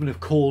might even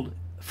have called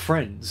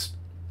friends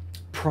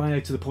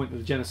prior to the point that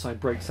the genocide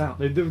breaks out.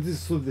 There's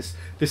sort of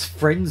this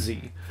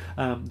frenzy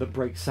that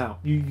breaks out.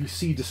 You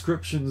see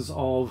descriptions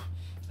of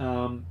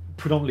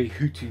predominantly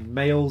Hutu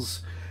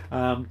males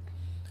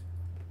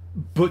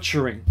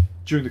butchering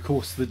during the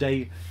course of the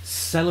day,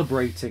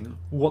 celebrating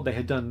what they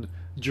had done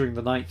during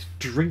the night,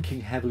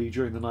 drinking heavily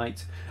during the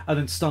night, and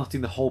then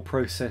starting the whole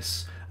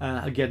process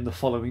again the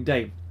following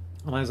day.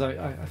 And as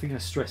I think I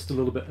stressed a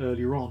little bit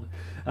earlier on,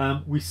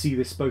 we see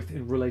this both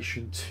in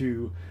relation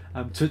to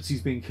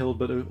Tutsis being killed,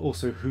 but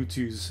also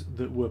Hutus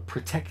that were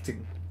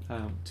protecting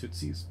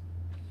Tutsis.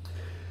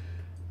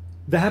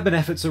 There have been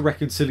efforts of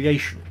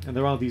reconciliation, and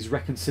there are these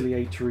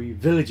reconciliatory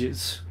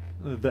villages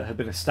that have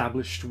been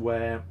established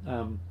where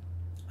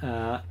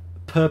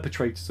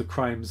perpetrators of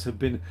crimes have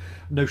been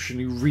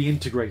notionally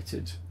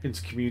reintegrated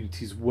into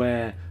communities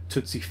where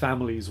Tutsi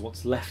families,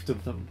 what's left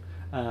of them,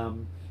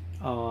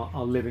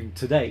 are living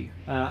today.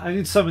 And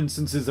in some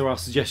instances there are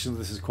suggestions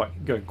this is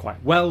going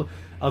quite well,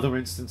 other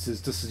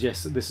instances to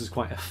suggest that this is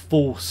quite a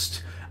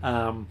forced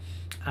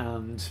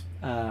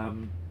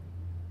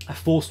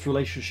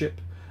relationship,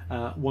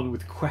 one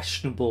with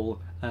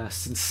questionable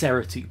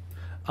sincerity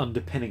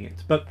underpinning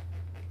it. But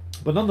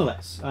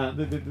nonetheless,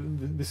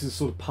 this is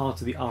sort of part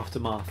of the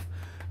aftermath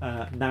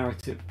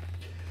narrative.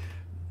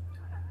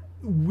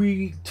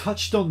 We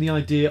touched on the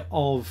idea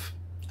of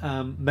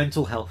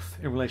mental health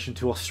in relation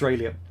to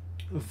Australia,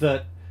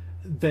 that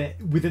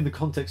within the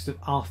context of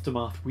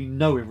aftermath we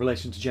know in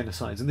relation to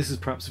genocides, and this is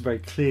perhaps very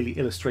clearly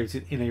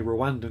illustrated in a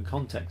Rwandan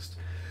context,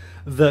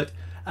 that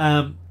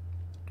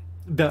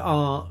there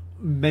are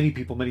many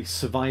people, many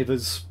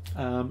survivors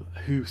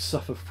who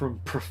suffer from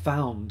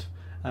profound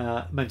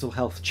mental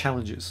health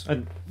challenges,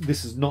 and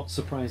this is not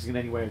surprising in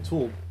any way at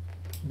all,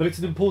 but it's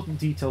an important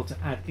detail to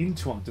add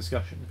into our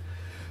discussion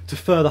to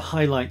further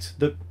highlight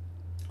that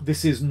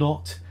this is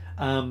not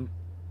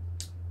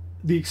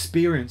the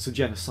experience of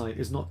genocide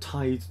is not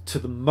tied to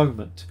the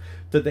moment,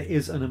 that there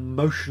is an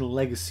emotional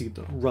legacy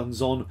that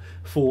runs on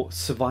for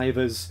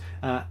survivors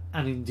and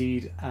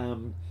indeed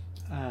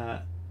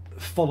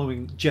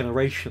following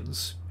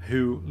generations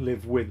who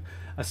live with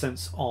a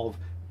sense of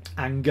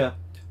anger,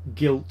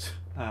 guilt,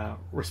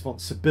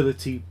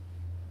 responsibility,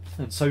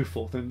 and so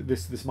forth. And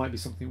this might be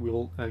something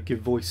we'll give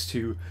voice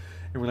to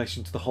in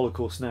relation to the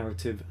Holocaust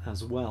narrative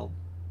as well.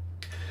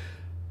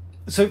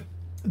 So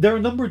there are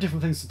a number of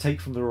different things to take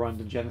from the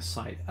Rwandan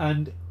genocide,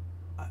 and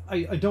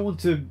I don't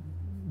want to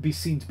be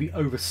seen to be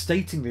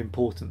overstating the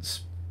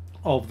importance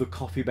of the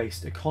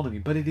coffee-based economy,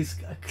 but it is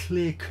a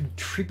clear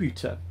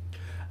contributor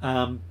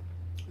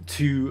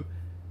to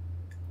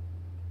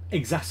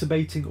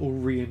exacerbating or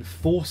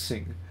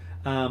reinforcing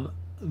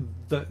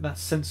that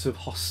sense of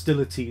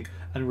hostility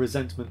and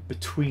resentment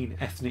between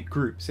ethnic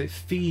groups. It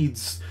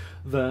feeds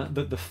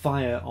the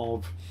fire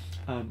of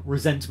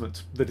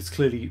resentment that is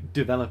clearly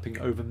developing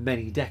over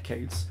many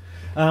decades.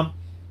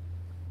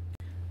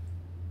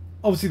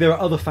 Obviously there are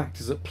other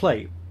factors at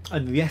play,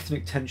 and the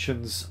ethnic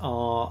tensions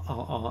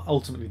are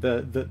ultimately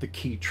the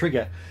key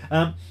trigger,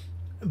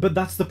 but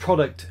that's the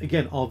product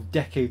again of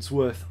decades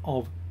worth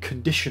of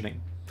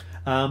conditioning,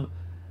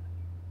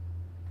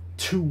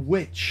 to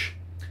which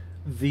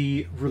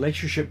the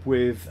relationship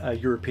with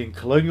European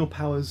colonial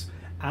powers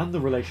and the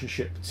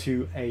relationship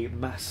to a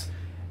mass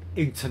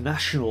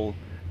international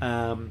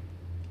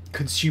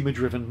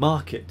consumer-driven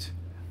market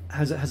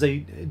has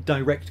a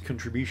direct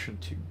contribution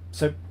to.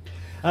 So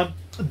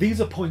these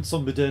are points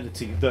on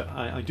modernity that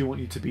I do want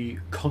you to be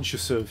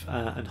conscious of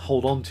and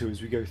hold on to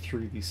as we go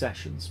through these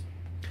sessions.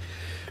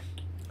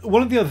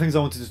 One of the other things I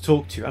wanted to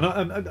talk to, and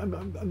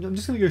I'm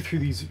just going to go through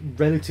these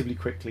relatively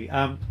quickly.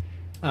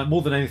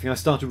 More than anything, I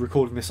started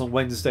recording this on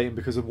Wednesday, and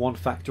because of one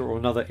factor or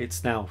another,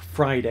 it's now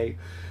Friday.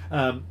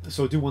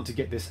 So I do want to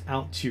get this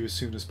out to you as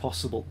soon as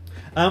possible.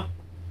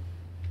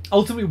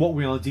 Ultimately, what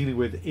we are dealing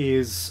with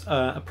is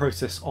a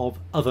process of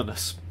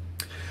otherness.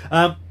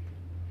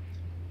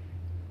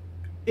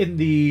 In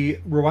the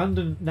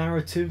Rwandan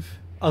narrative,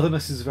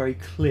 otherness is very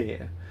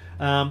clear.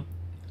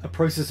 A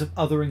process of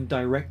othering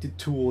directed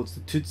towards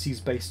the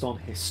Tutsis based on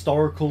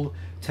historical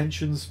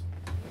tensions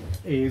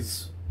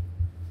is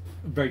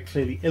very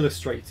clearly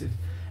illustrated.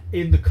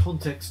 In the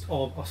context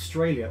of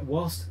Australia,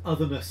 whilst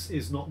otherness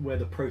is not where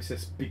the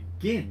process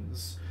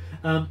begins,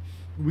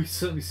 we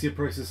certainly see a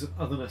process of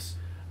otherness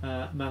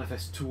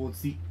manifest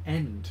towards the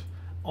end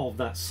of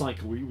that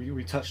cycle.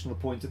 We touched on the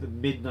point at the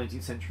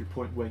mid-19th century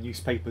point where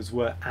newspapers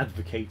were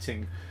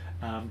advocating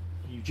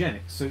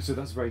eugenics, so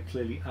that's very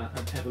clearly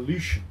an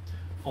evolution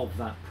of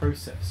that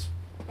process.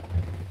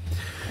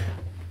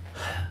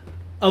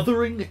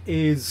 Othering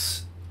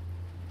is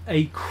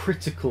a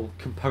critical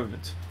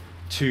component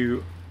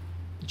to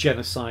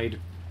genocide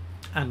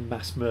and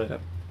mass murder.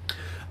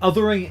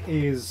 Othering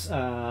is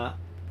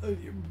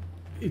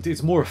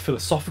it's more a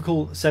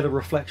philosophical set of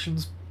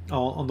reflections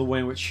on the way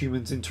in which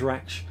humans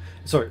interact,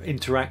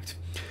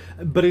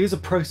 but it is a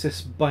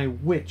process by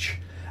which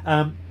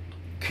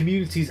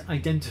communities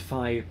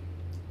identify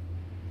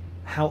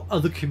how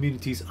other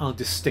communities are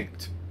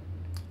distinct.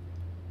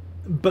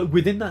 But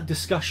within that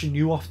discussion,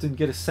 you often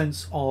get a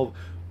sense of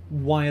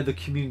why other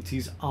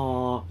communities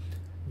are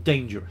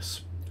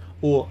dangerous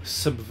or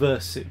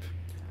subversive,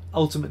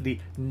 ultimately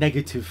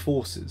negative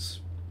forces.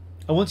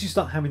 And once you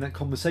start having that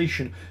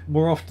conversation,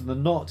 more often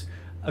than not,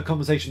 a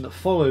conversation that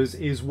follows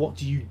is, what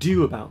do you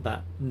do about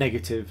that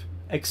negative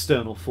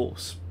external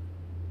force?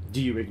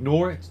 Do you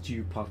ignore it? Do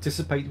you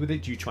participate with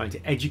it? Do you try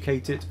to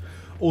educate it?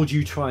 Or do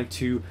you try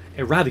to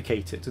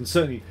eradicate it? And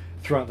certainly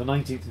throughout the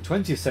 19th and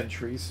 20th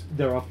centuries,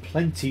 there are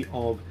plenty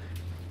of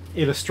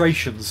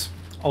illustrations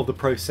of the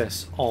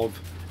process of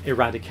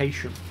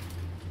eradication.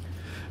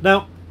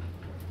 Now,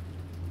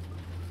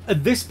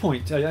 at this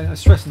point, I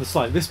stress on the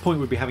slide, at this point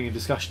we'll be having a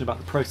discussion about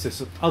the process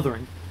of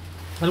othering,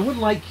 and I would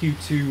like you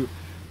to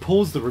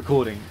pause the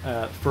recording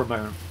for a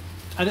moment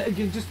And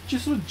again,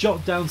 just sort of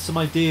jot down some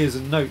ideas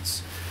and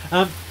notes.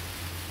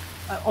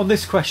 On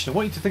this question, I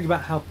want you to think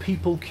about how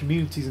people,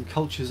 communities and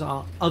cultures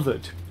are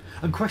othered,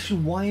 and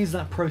question why is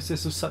that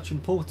process of such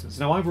importance.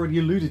 Now, I've already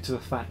alluded to the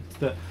fact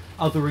that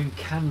othering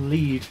can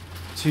lead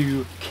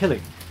to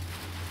killing.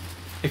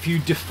 If you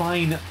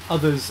define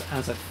others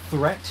as a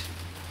threat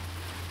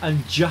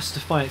and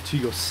justify it to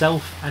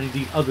yourself and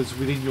indeed others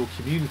within your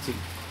community,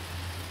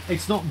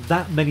 it's not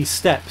that many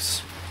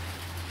steps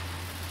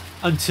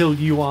until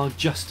you are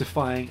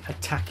justifying,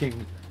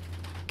 attacking,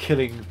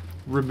 killing,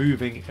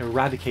 removing,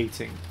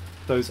 eradicating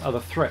those other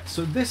threats.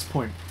 So at this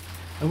point,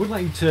 I would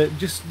like you to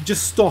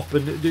just stop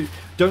and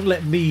don't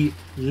let me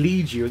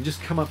lead you, and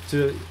just come up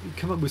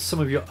with some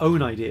of your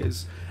own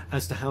ideas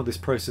as to how this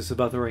process of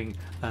othering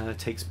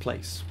takes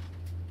place.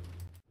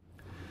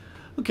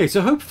 Okay,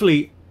 so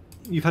hopefully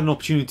you've had an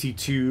opportunity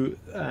to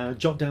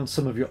jot down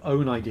some of your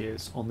own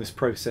ideas on this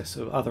process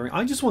of othering.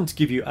 I just want to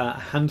give you a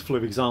handful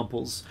of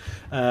examples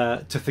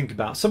to think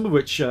about, some of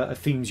which are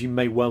themes you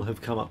may well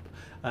have come up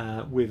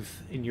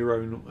with in your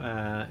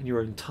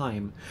own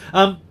time.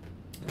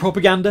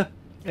 Propaganda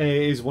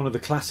is one of the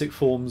classic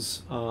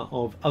forms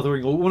of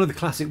othering, or one of the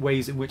classic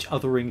ways in which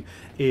othering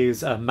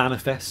is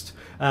manifest.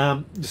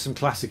 Just some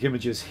classic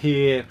images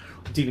here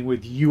dealing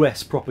with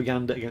US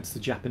propaganda against the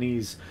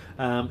Japanese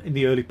in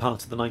the early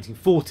part of the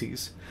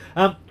 1940s.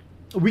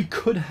 We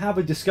could have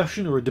a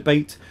discussion or a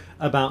debate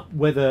about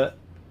whether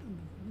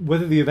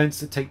the events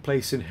that take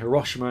place in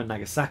Hiroshima and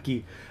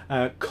Nagasaki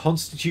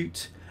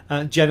constitute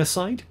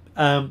genocide.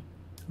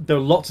 There are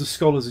lots of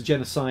scholars of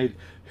genocide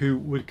who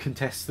would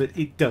contest that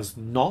it does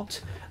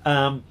not.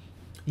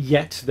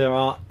 Yet there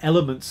are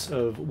elements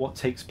of what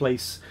takes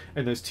place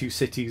in those two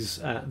cities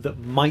that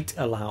might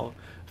allow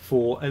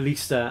for at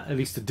least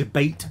a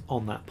debate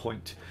on that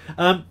point.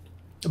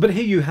 But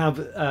here you have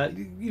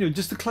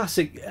just the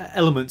classic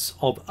elements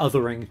of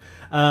othering.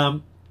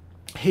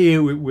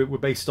 Here we're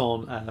based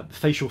on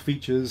facial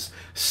features,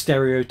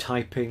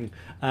 stereotyping,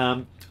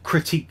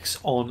 critiques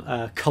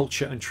on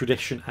culture and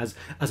tradition as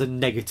a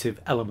negative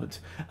element.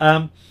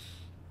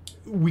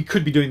 We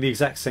could be doing the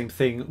exact same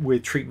thing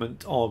with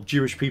treatment of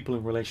Jewish people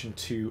in relation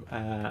to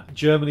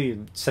Germany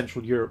and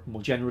Central Europe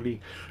more generally,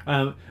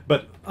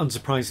 but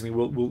unsurprisingly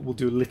we'll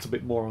do a little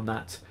bit more on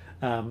that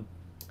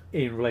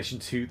in relation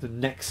to the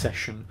next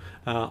session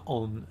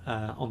on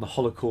the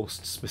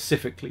Holocaust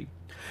specifically.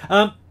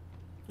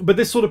 But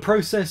this sort of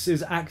process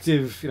is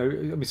active,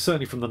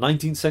 certainly from the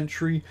 19th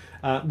century,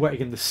 where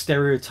again the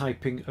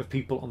stereotyping of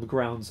people on the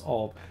grounds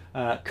of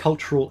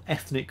cultural,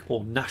 ethnic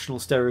or national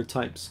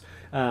stereotypes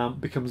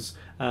becomes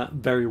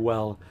very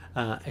well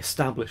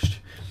established.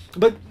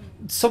 But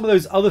some of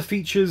those other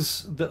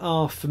features that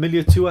are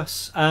familiar to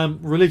us,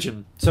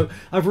 religion. So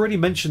I've already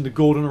mentioned the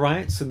Gordon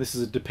riots, and this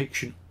is a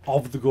depiction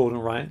of the Gordon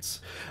riots.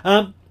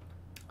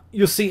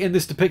 You'll see in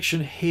this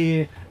depiction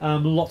here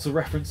lots of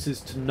references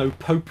to no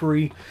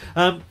popery.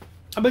 I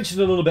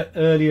mentioned a little bit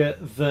earlier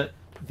that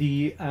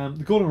the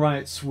Gordon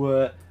riots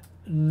were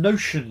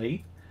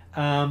notionally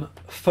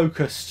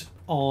focused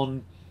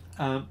on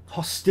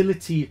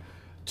hostility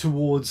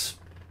towards,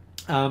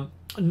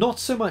 not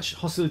so much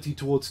hostility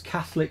towards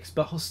Catholics,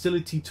 but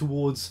hostility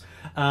towards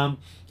a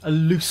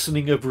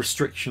loosening of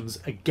restrictions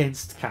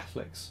against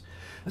Catholics.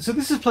 So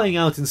this is playing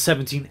out in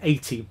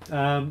 1780.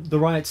 The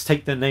riots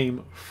take their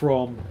name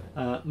from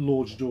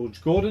Lord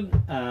George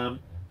Gordon,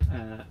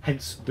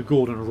 hence the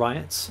Gordon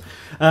riots.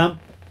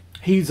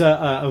 He's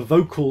a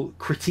vocal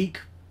critic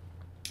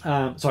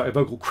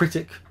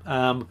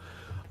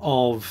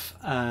of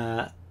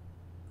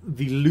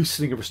the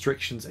loosening of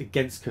restrictions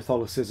against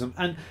Catholicism,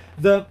 and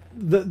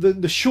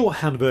the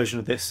shorthand version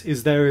of this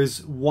is there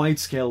is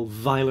wide-scale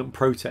violent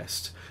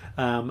protest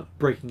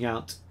breaking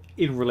out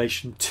in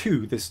relation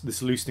to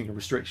this loosening of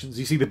restrictions.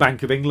 You see the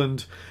Bank of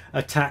England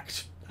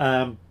attacked.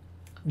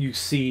 You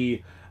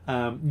see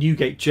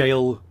Newgate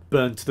Jail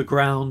burned to the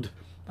ground.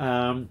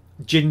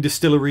 Gin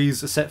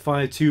distilleries are set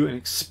fire to and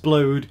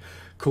explode,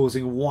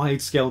 causing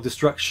wide-scale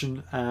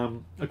destruction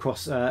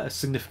across a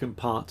significant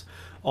part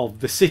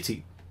of the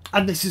city.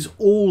 And this is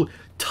all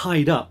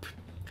tied up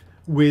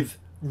with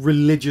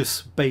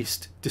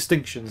religious-based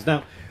distinctions.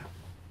 Now,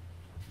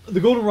 the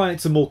Gordon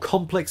riots are more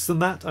complex than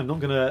that. I'm not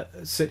going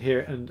to sit here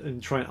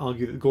and try and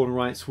argue that the Gordon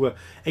riots were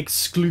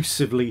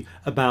exclusively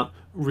about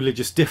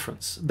religious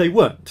difference. They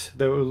weren't.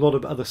 There were a lot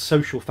of other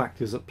social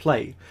factors at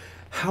play.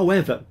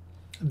 However,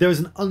 there is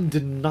an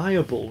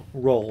undeniable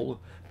role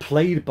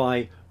played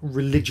by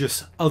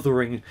religious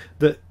othering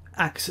that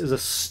acts as a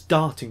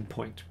starting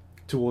point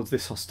towards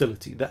this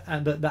hostility, that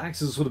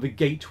acts as a sort of a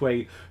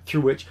gateway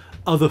through which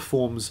other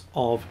forms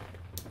of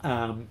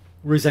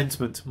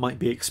resentment might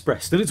be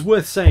expressed. And it's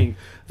worth saying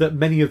that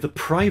many of the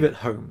private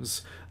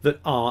homes that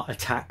are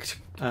attacked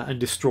and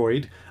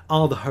destroyed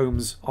are the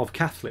homes of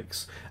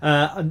Catholics.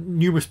 And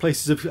numerous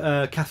places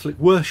of Catholic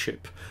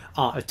worship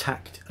are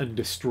attacked and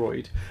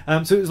destroyed.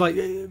 So it's like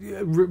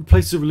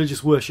places of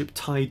religious worship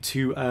tied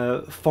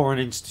to foreign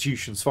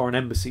institutions, foreign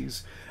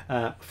embassies,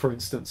 for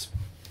instance.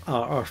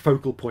 are a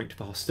focal point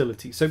for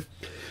hostility. So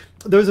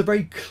there is a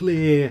very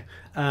clear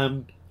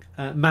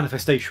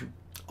manifestation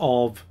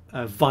of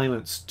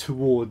violence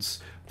towards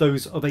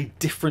those of a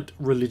different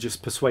religious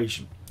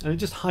persuasion, and it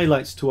just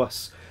highlights to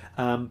us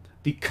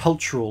the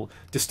cultural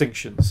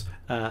distinctions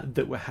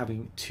that we're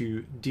having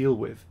to deal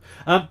with.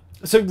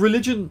 So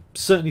religion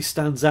certainly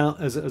stands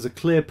out as a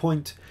clear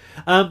point.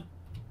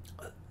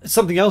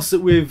 Something else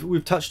that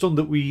we've touched on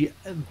that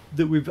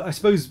we've I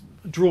suppose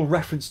drawn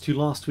reference to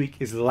last week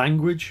is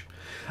language.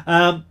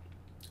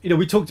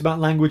 We talked about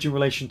language in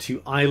relation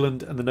to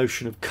Ireland and the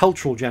notion of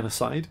cultural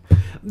genocide.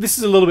 This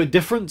is a little bit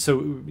different,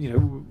 so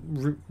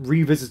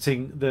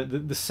revisiting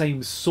the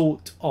same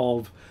sort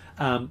of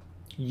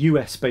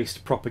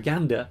US-based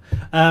propaganda.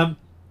 And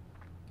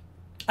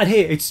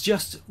here it's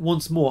just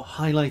once more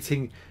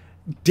highlighting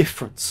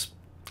difference.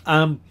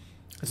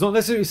 It's not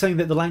necessarily saying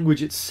that the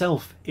language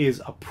itself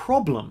is a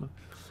problem,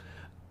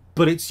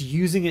 but it's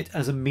using it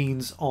as a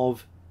means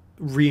of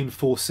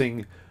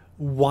reinforcing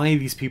why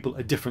these people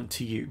are different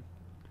to you.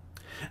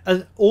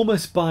 And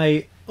almost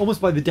by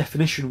the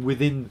definition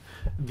within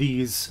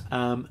these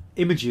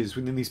images,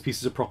 within these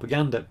pieces of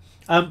propaganda,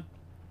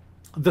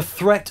 the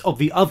threat of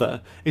the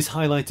other is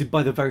highlighted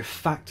by the very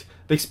fact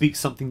they speak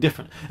something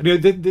different. And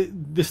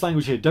this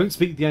language here: don't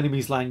speak the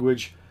enemy's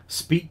language,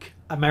 speak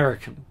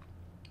American.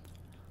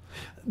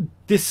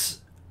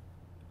 This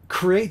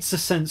creates a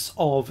sense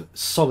of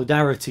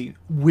solidarity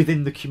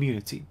within the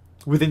community,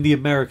 within the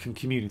American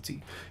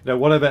community.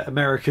 Whatever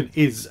American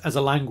is as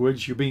a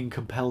language, you're being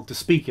compelled to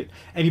speak it.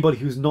 Anybody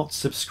who's not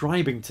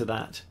subscribing to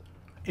that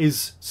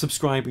is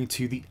subscribing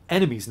to the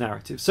enemy's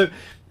narrative. So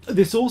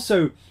this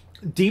also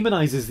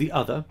demonizes the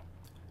other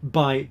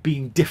by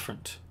being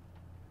different,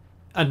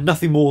 and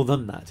nothing more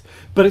than that.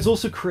 But it's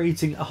also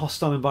creating a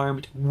hostile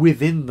environment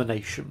within the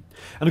nation.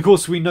 And of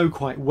course we know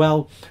quite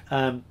well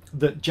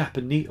that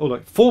Japanese, or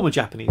former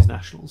Japanese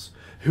nationals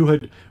who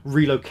had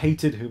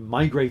relocated, who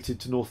migrated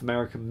to North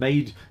America,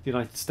 made the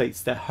United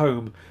States their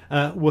home,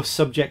 were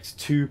subject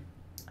to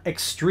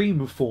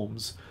extreme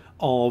forms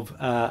of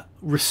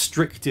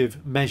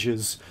restrictive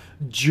measures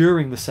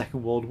during the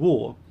Second World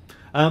War,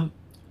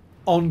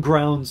 on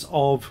grounds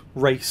of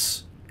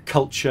race,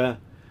 culture,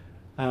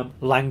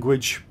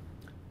 language,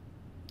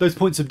 those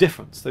points of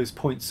difference, those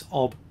points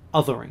of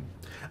othering.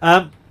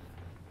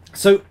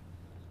 So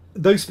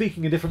those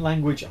speaking a different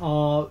language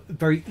are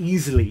very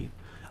easily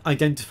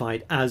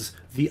identified as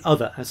the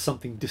other, as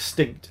something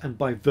distinct, and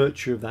by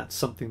virtue of that,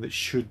 something that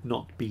should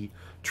not be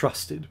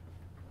trusted.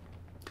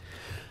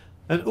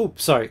 And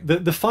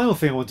the final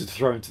thing I wanted to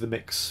throw into the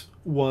mix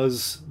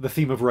was the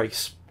theme of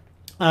race.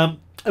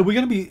 And we're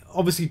going to be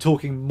obviously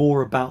talking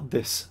more about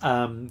this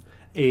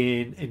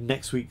in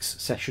next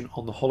week's session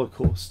on the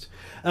Holocaust.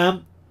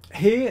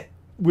 Here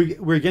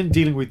we're again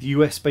dealing with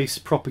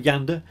US-based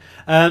propaganda,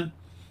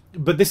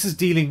 but this is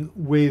dealing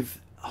with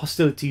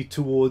hostility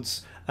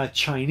towards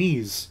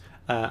Chinese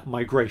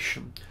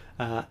migration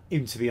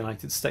into the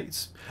United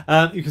States.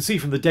 You can see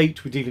from the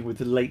date we're dealing with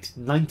the late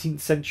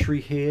 19th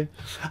century here.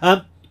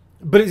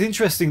 But it's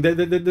interesting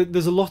that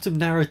there's a lot of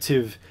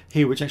narrative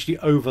here which actually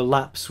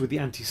overlaps with the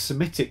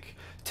anti-Semitic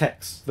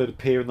texts that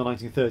appear in the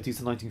 1930s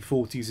and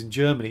 1940s in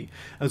Germany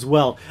as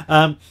well.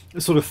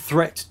 Sort of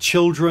threat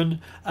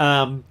children,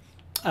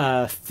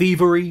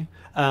 thievery,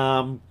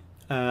 the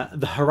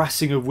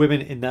harassing of women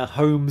in their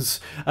homes.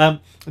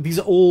 These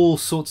are all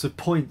sorts of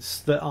points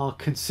that are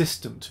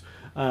consistent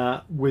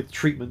with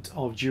treatment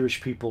of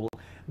Jewish people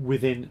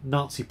within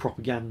Nazi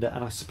propaganda,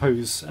 and I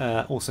suppose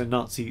also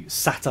Nazi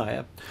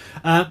satire.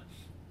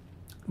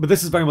 But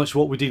this is very much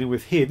what we're dealing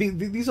with here.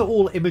 These are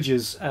all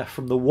images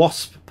from the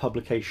WASP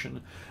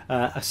publication,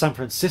 a San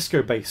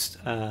Francisco-based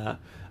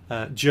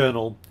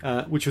journal,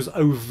 which was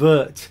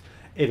overt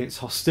in its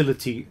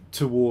hostility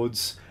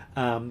towards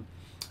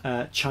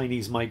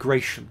Chinese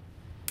migration.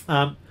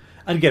 And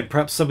again,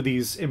 perhaps some of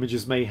these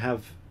images may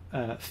have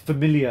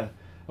familiar,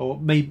 or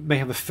may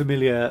have a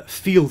familiar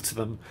feel to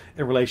them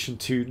in relation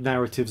to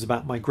narratives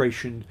about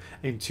migration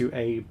into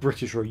a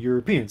British or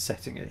European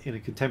setting in a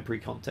contemporary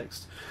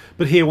context.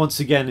 But here, once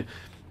again,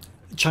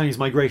 Chinese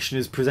migration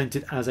is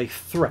presented as a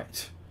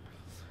threat.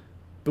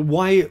 But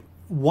why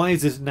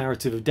is this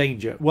narrative of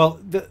danger? Well,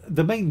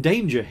 the main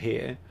danger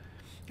here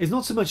is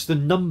not so much the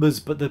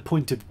numbers, but the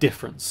point of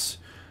difference.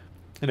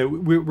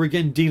 We're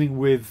again dealing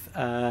with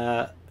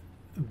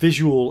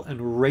visual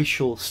and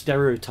racial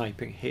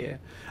stereotyping here,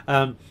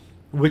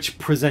 which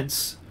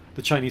presents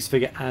the Chinese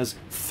figure as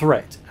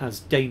threat, as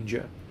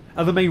danger.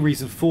 And the main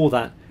reason for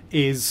that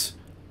is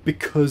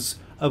because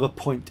of a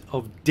point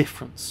of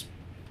difference.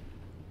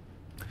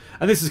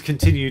 And this is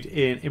continued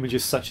in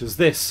images such as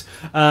this,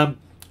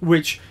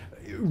 which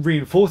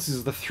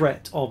reinforces the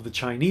threat of the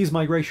Chinese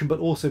migration, but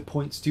also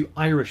points to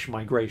Irish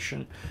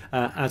migration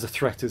as a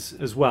threat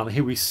as well. And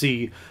here we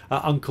see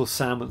Uncle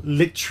Sam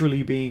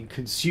literally being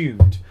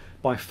consumed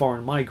by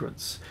foreign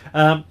migrants.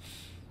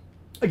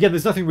 Again,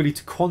 there's nothing really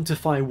to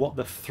quantify what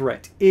the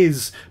threat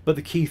is, but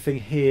the key thing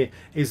here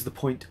is the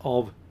point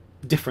of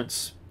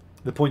difference,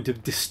 the point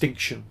of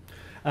distinction.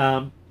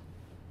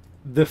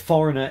 the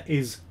foreigner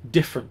is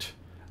different,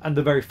 and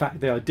the very fact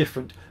they are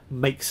different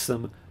makes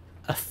them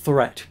a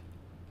threat.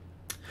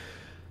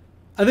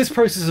 And this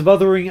process of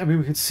othering, I mean,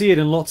 we can see it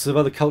in lots of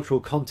other cultural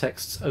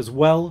contexts as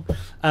well.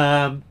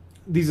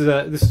 This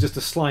is just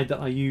a slide that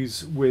I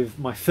use with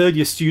my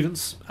third-year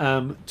students,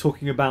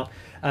 talking about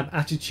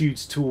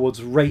attitudes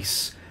towards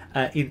race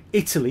in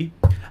Italy.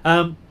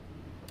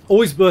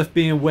 Always worth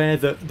being aware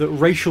that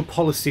racial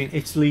policy in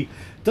Italy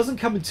doesn't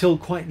come until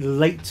quite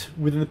late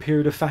within the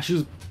period of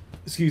fascism.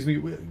 Excuse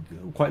me,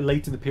 quite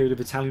late in the period of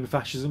Italian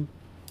fascism.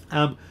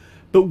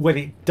 But when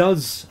it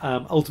does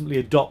ultimately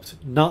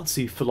adopt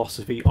Nazi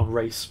philosophy on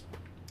race,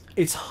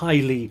 it's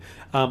highly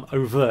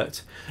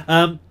overt.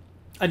 And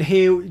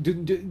here,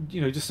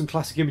 just some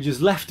classic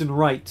images. Left and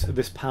right of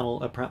this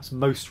panel are perhaps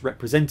most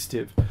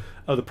representative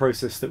of the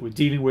process that we're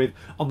dealing with.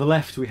 On the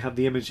left, we have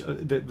the image,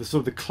 the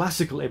sort of the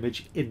classical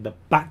image in the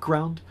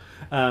background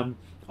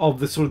of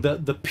the sort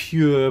of the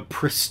pure,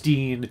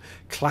 pristine,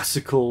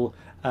 classical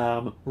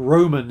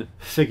Roman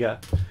figure.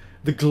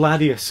 The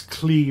gladius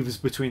cleaves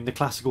between the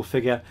classical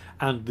figure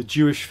and the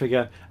Jewish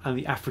figure and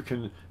the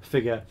African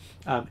figure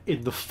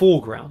in the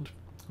foreground.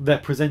 They're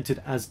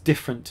presented as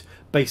different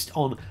based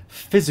on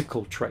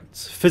physical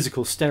traits,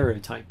 physical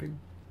stereotyping.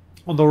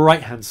 On the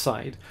right-hand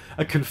side,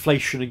 a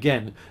conflation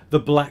again. The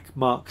black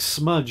mark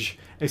smudge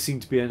is seen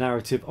to be a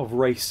narrative of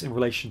race in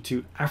relation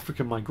to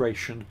African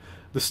migration.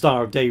 The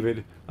Star of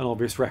David, an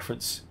obvious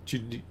reference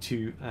to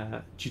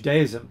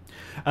Judaism.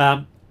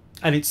 And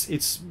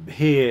it's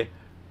here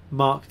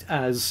marked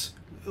as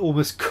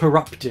almost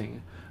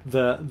corrupting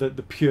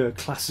the pure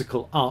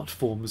classical art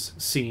forms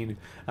seen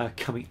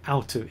coming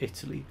out of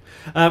Italy.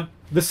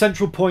 The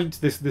central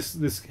point,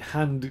 this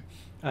hand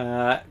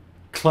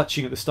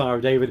clutching at the Star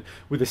of David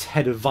with this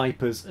head of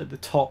vipers at the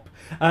top.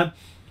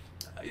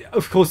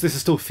 Of course, this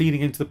is still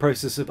feeding into the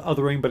process of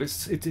othering, but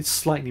it's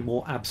slightly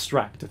more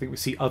abstract. I think we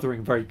see othering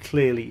very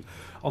clearly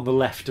on the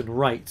left and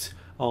right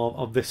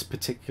of this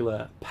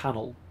particular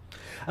panel.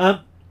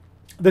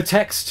 The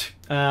text,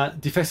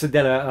 Difesa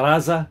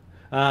della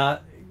Raza,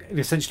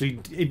 essentially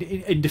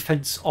in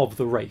defense of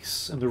the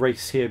race, and the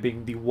race here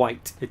being the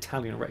white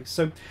Italian race.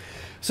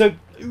 So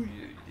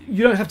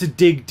you don't have to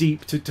dig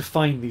deep to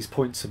find these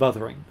points of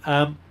othering.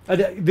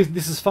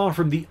 This is far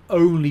from the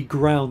only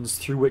grounds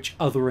through which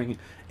othering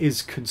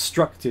is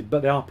constructed,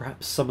 but they are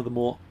perhaps some of the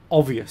more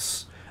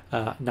obvious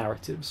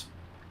narratives.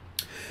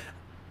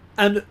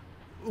 And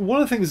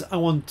one of the things I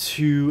want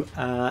to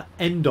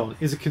end on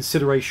is a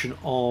consideration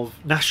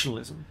of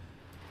nationalism.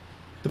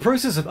 The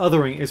process of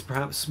othering is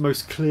perhaps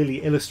most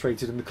clearly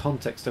illustrated in the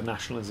context of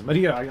nationalism.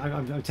 And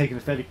I'm taking a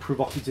fairly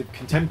provocative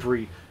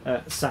contemporary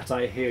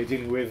satire here,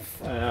 dealing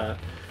with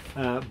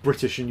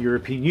British and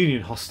European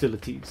Union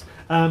hostilities,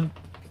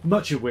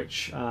 much of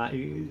which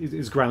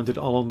is grounded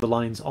along the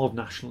lines of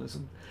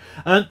nationalism.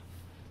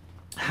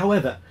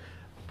 However,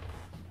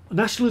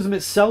 nationalism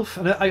itself,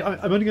 and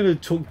I'm only going to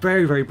talk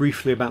very, very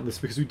briefly about this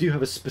because we do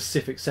have a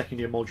specific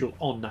second-year module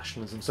on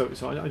nationalism, so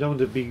I don't want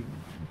to be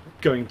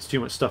going into too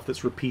much stuff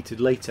that's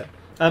repeated later.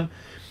 But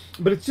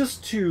it's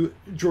just to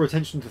draw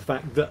attention to the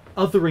fact that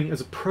othering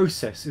as a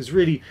process is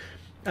really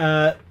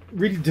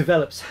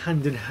develops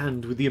hand in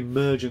hand with the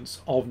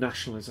emergence of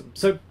nationalism.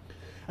 So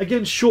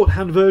again,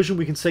 shorthand version,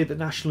 we can say that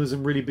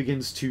nationalism really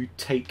begins to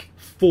take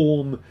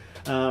form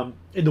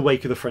in the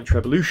wake of the French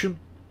Revolution.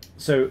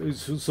 So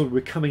it's sort of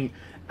we're coming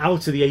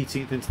out of the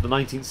 18th into the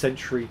 19th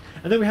century,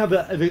 and then we have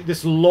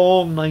this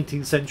long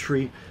 19th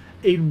century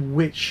in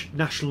which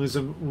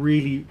nationalism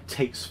really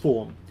takes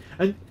form.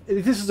 And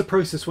this is a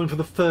process when for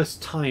the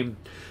first time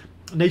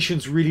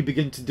nations really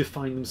begin to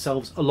define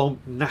themselves along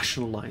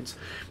national lines.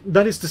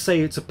 That is to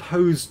say, it's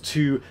opposed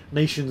to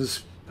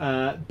nations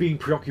being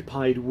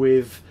preoccupied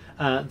with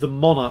the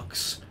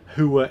monarchs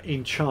who were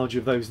in charge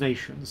of those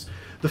nations.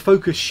 The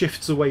focus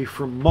shifts away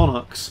from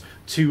monarchs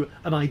to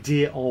an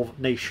idea of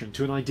nation,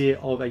 to an idea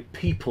of a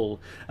people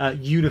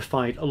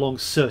unified along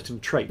certain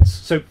traits.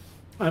 So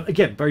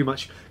again, very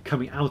much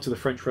coming out of the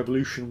French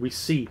Revolution, we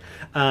see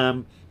a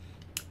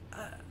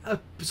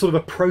sort of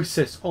a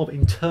process of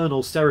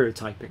internal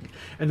stereotyping,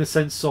 in the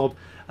sense of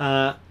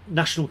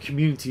national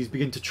communities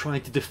begin to try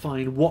to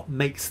define what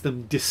makes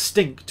them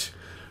distinct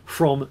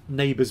from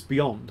neighbours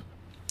beyond.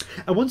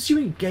 And once you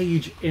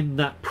engage in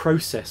that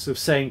process of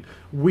saying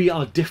we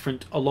are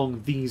different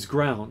along these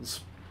grounds,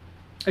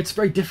 it's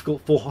very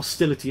difficult for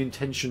hostility and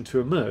tension to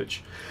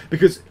emerge,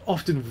 because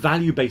often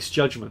value-based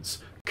judgments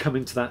come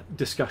into that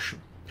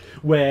discussion,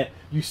 where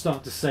you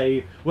start to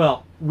say,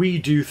 well, we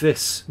do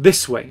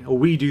this way, or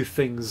we do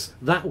things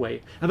that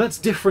way, and that's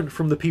different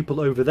from the people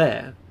over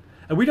there,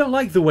 and we don't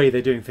like the way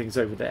they're doing things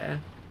over there.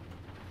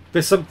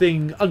 There's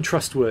something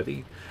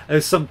untrustworthy,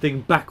 there's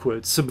something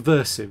backwards,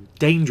 subversive,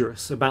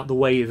 dangerous about the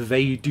way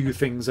they do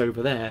things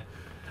over there,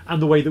 and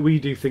the way that we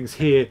do things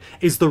here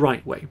is the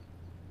right way.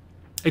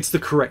 It's the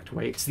correct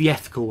way, it's the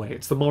ethical way,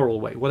 it's the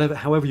moral way,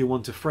 however you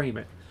want to frame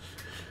it.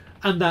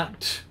 And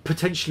that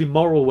potentially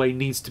moral way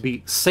needs to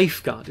be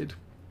safeguarded.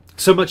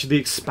 So much of the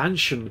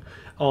expansion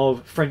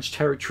of French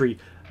territory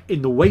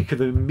in the wake of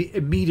the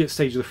immediate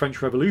stage of the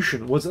French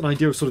Revolution was an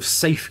idea of sort of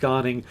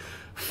safeguarding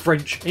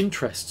French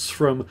interests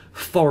from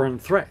foreign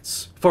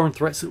threats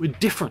that were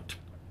different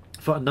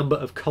for a number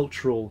of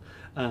cultural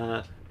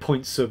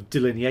points of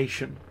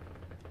delineation.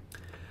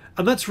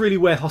 And that's really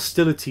where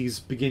hostilities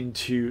begin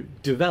to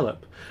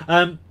develop.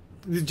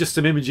 Just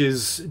some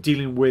images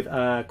dealing with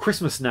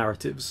Christmas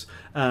narratives,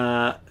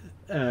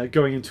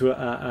 going into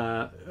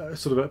a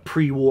sort of a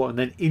pre-war and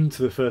then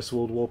into the First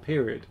World War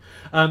period.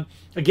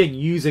 Again,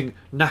 using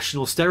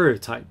national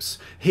stereotypes.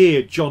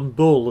 Here, John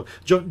Bull.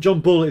 John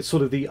Bull is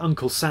sort of the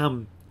Uncle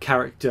Sam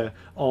character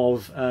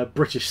of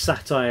British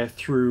satire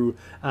through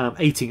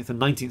 18th and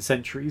 19th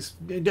centuries,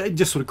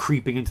 just sort of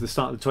creeping into the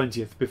start of the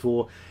 20th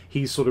before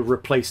he's sort of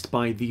replaced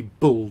by the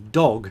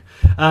Bulldog.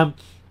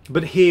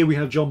 But here we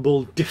have John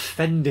Bull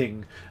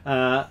defending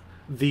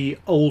the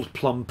old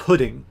plum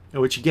pudding,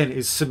 which again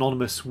is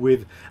synonymous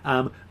with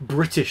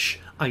British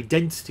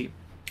identity.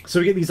 So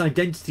we get these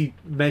identity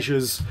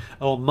measures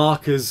or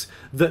markers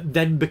that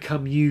then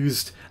become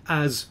used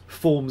as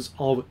forms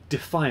of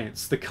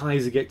defiance. The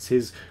Kaiser gets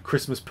his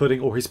Christmas pudding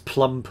or his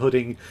plum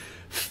pudding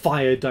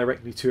fired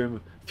directly to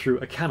him through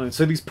a cannon.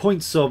 So these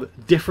points of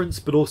difference,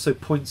 but also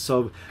points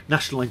of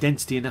national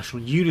identity and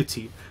national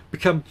unity,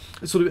 become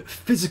sort of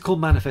physical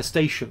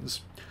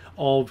manifestations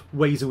of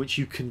ways in which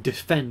you can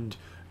defend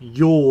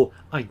your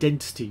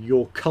identity,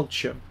 your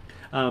culture,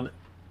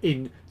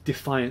 in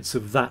defiance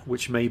of that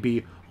which may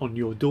be on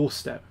your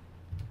doorstep.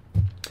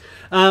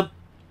 And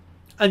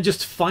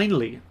just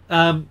finally,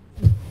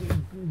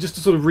 just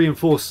to sort of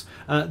reinforce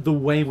the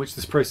way in which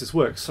this process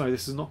works. Sorry,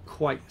 this is not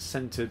quite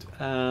centered.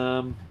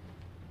 I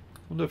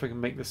wonder if I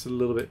can make this a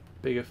little bit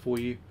bigger for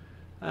you,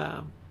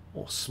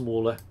 or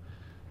smaller.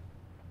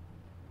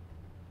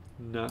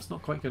 No, it's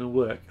not quite going to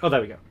work. Oh,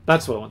 there we go.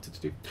 That's what I wanted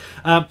to do.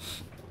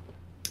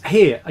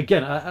 Here,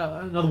 again,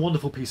 another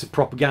wonderful piece of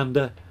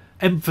propaganda,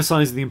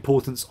 emphasising the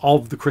importance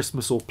of the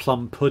Christmas or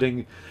plum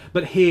pudding.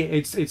 But here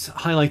it's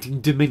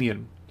highlighting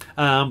dominion.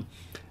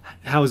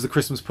 How is the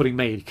Christmas pudding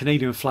made?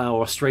 Canadian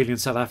flour, Australian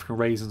South African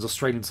raisins,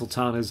 Australian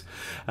sultanas,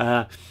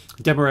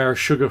 Demerara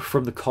sugar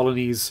from the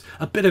colonies,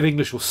 a bit of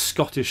English or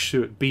Scottish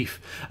suet beef,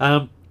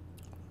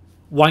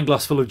 wine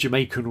glass full of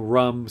Jamaican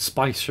rum,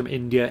 spice from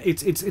India.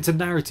 It's a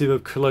narrative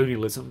of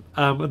colonialism.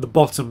 At the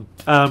bottom,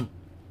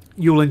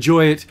 you'll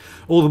enjoy it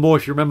all the more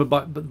if you remember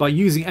by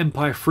using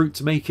Empire fruit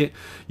to make it,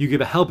 you give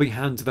a helping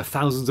hand to the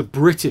thousands of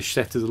British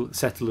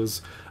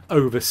settlers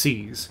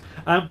overseas.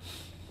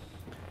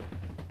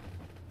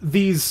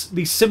 These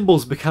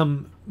symbols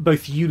become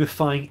both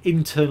unifying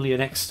internally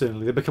and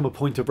externally. They become a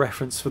point of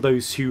reference for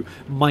those who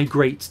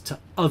migrate to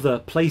other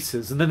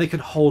places, and then they can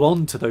hold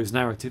on to those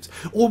narratives,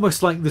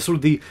 almost like the sort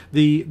of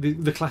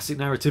the classic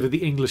narrative of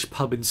the English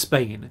pub in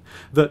Spain,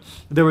 that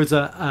there is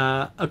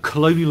a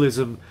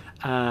colonialism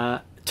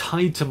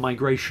tied to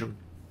migration,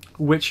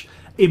 which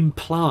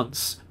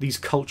implants these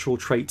cultural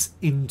traits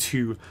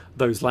into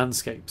those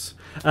landscapes.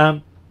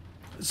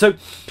 So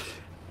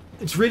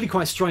it's really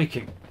quite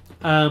striking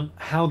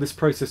how this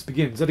process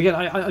begins. And again,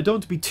 I don't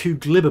want to be too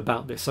glib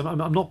about this.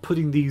 I'm not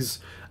putting these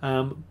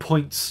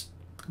points,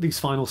 these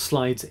final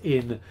slides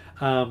in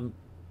to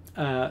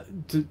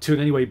in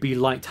any way be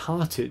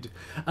light-hearted.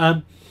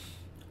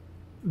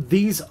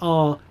 These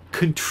are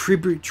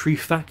contributory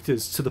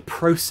factors to the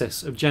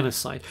process of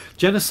genocide.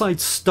 Genocide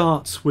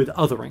starts with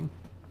othering.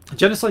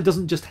 Genocide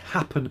doesn't just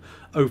happen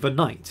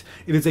overnight.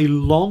 It is a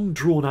long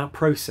drawn-out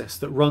process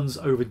that runs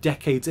over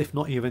decades, if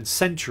not even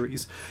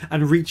centuries,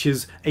 and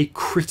reaches a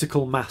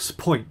critical mass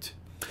point.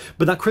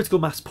 But that critical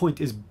mass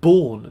point is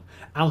born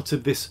out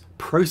of this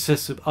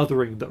process of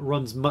othering that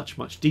runs much,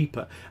 much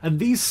deeper. And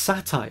these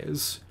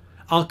satires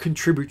are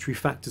contributory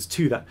factors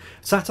to that.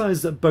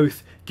 Satires that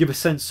both give a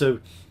sense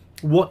of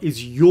what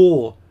is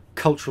your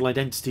cultural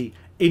identity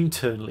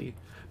internally,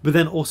 but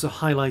then also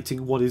highlighting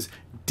what is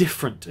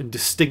different and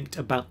distinct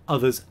about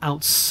others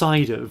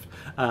outside of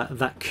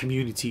that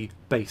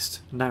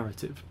community-based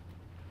narrative.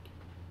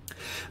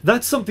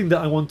 That's something that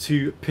I want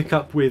to pick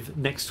up with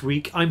next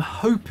week. I'm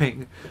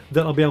hoping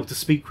that I'll be able to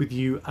speak with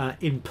you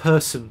in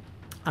person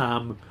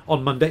on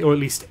Monday, or at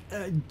least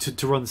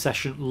to run the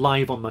session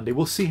live on Monday.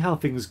 We'll see how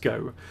things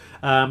go.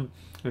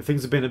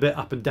 Things have been a bit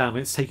up and down.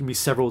 It's taken me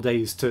several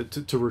days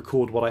to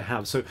record what I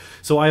have.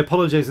 So I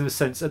apologise in a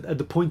sense. At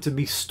the point of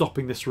me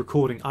stopping this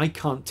recording, I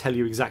can't tell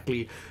you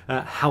exactly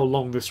how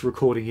long this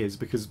recording is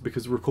because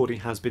the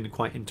recording has been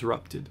quite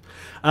interrupted.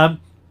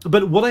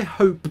 But what I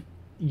hope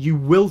you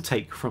will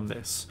take from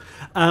this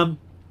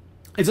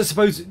is, I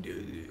suppose,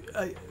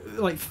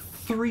 like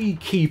 3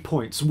 key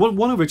points.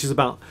 One of which is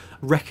about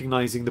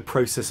recognising the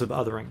process of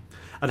othering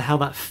and how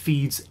that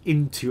feeds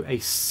into a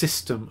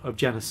system of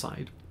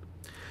genocide.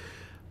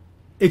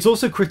 It's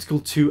also critical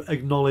to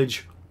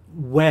acknowledge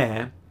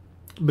where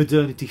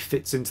modernity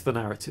fits into the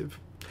narrative.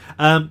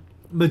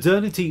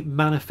 Modernity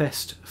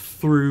manifests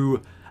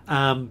through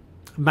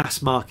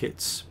mass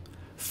markets,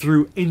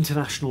 through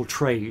international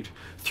trade,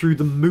 through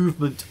the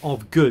movement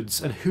of goods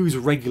and who's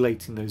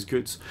regulating those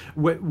goods.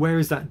 Where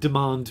is that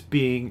demand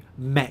being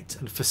met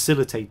and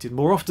facilitated?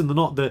 More often than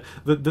not,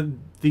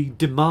 the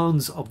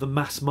demands of the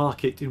mass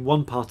market in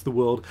one part of the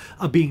world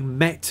are being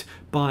met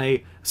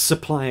by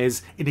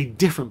suppliers in a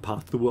different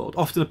part of the world,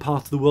 often a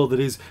part of the world that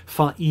is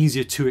far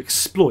easier to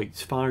exploit,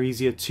 far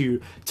easier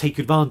to take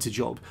advantage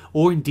of,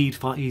 or indeed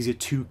far easier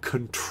to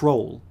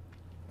control.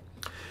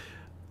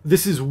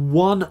 This is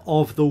one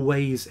of the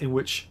ways in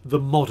which the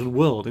modern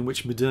world, in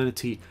which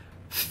modernity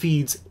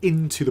feeds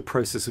into the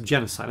process of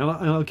genocide. And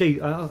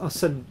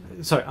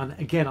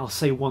I'll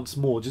say once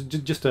more,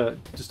 just to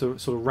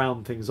sort of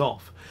round things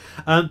off.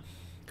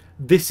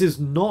 This is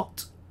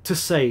not to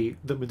say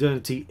that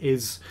modernity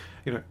is,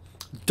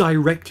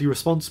 directly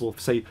responsible for,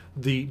 say,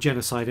 the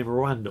genocide in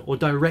Rwanda, or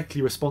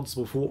directly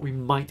responsible for what we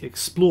might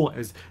explore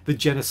as the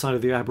genocide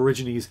of the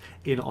Aborigines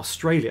in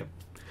Australia.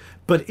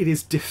 But it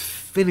is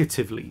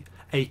definitively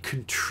a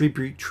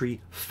contributory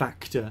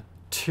factor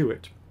to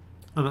it.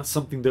 And that's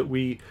something that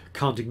we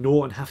can't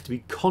ignore and have to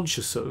be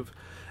conscious of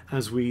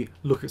as we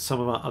look at some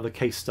of our other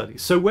case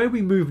studies. So where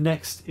we move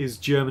next is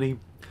Germany,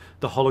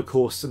 the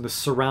Holocaust, and the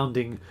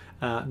surrounding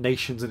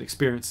nations and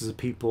experiences of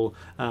people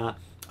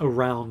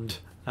around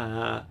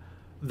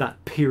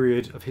that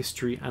period of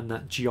history and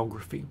that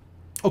geography.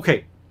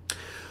 Okay.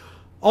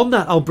 On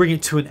that, I'll bring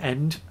it to an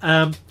end.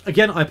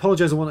 Again, I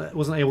apologise I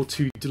wasn't able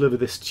to deliver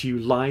this to you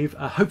live.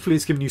 Hopefully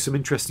it's given you some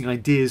interesting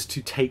ideas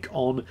to take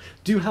on.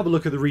 Do have a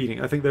look at the reading.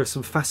 I think there are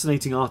some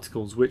fascinating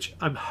articles which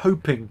I'm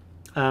hoping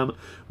will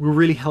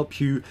really help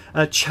you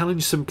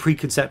challenge some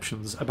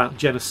preconceptions about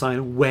genocide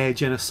and where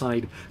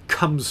genocide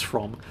comes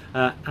from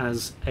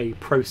as a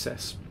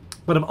process.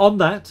 But on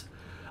that,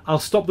 I'll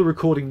stop the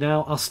recording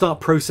now. I'll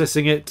start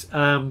processing it.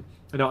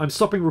 I'm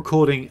stopping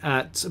recording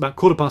at about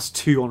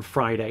 2:15 on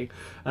Friday,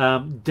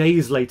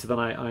 days later than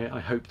I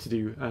hoped to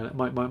do.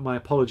 My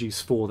apologies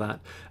for that.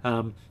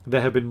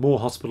 There have been more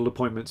hospital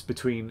appointments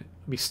between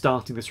me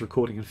starting this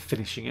recording and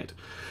finishing it.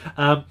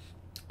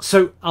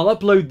 So I'll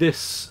upload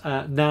this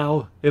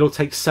now. It'll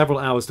take several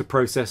hours to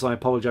process. I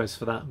apologise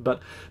for that,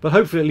 but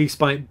hopefully at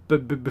least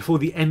before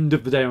the end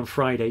of the day on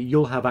Friday,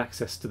 you'll have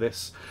access to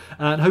this,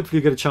 and hopefully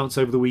you'll get a chance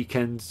over the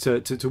weekend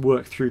to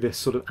work through this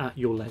sort of at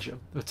your leisure.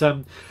 But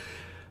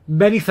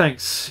many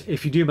thanks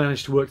if you do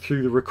manage to work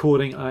through the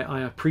recording.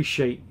 I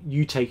appreciate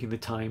you taking the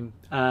time,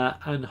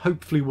 and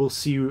hopefully we'll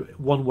see you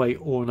one way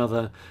or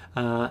another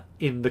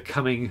in the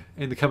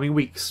coming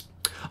weeks.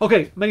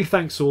 Okay, many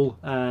thanks all.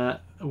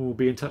 We'll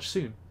be in touch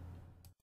soon.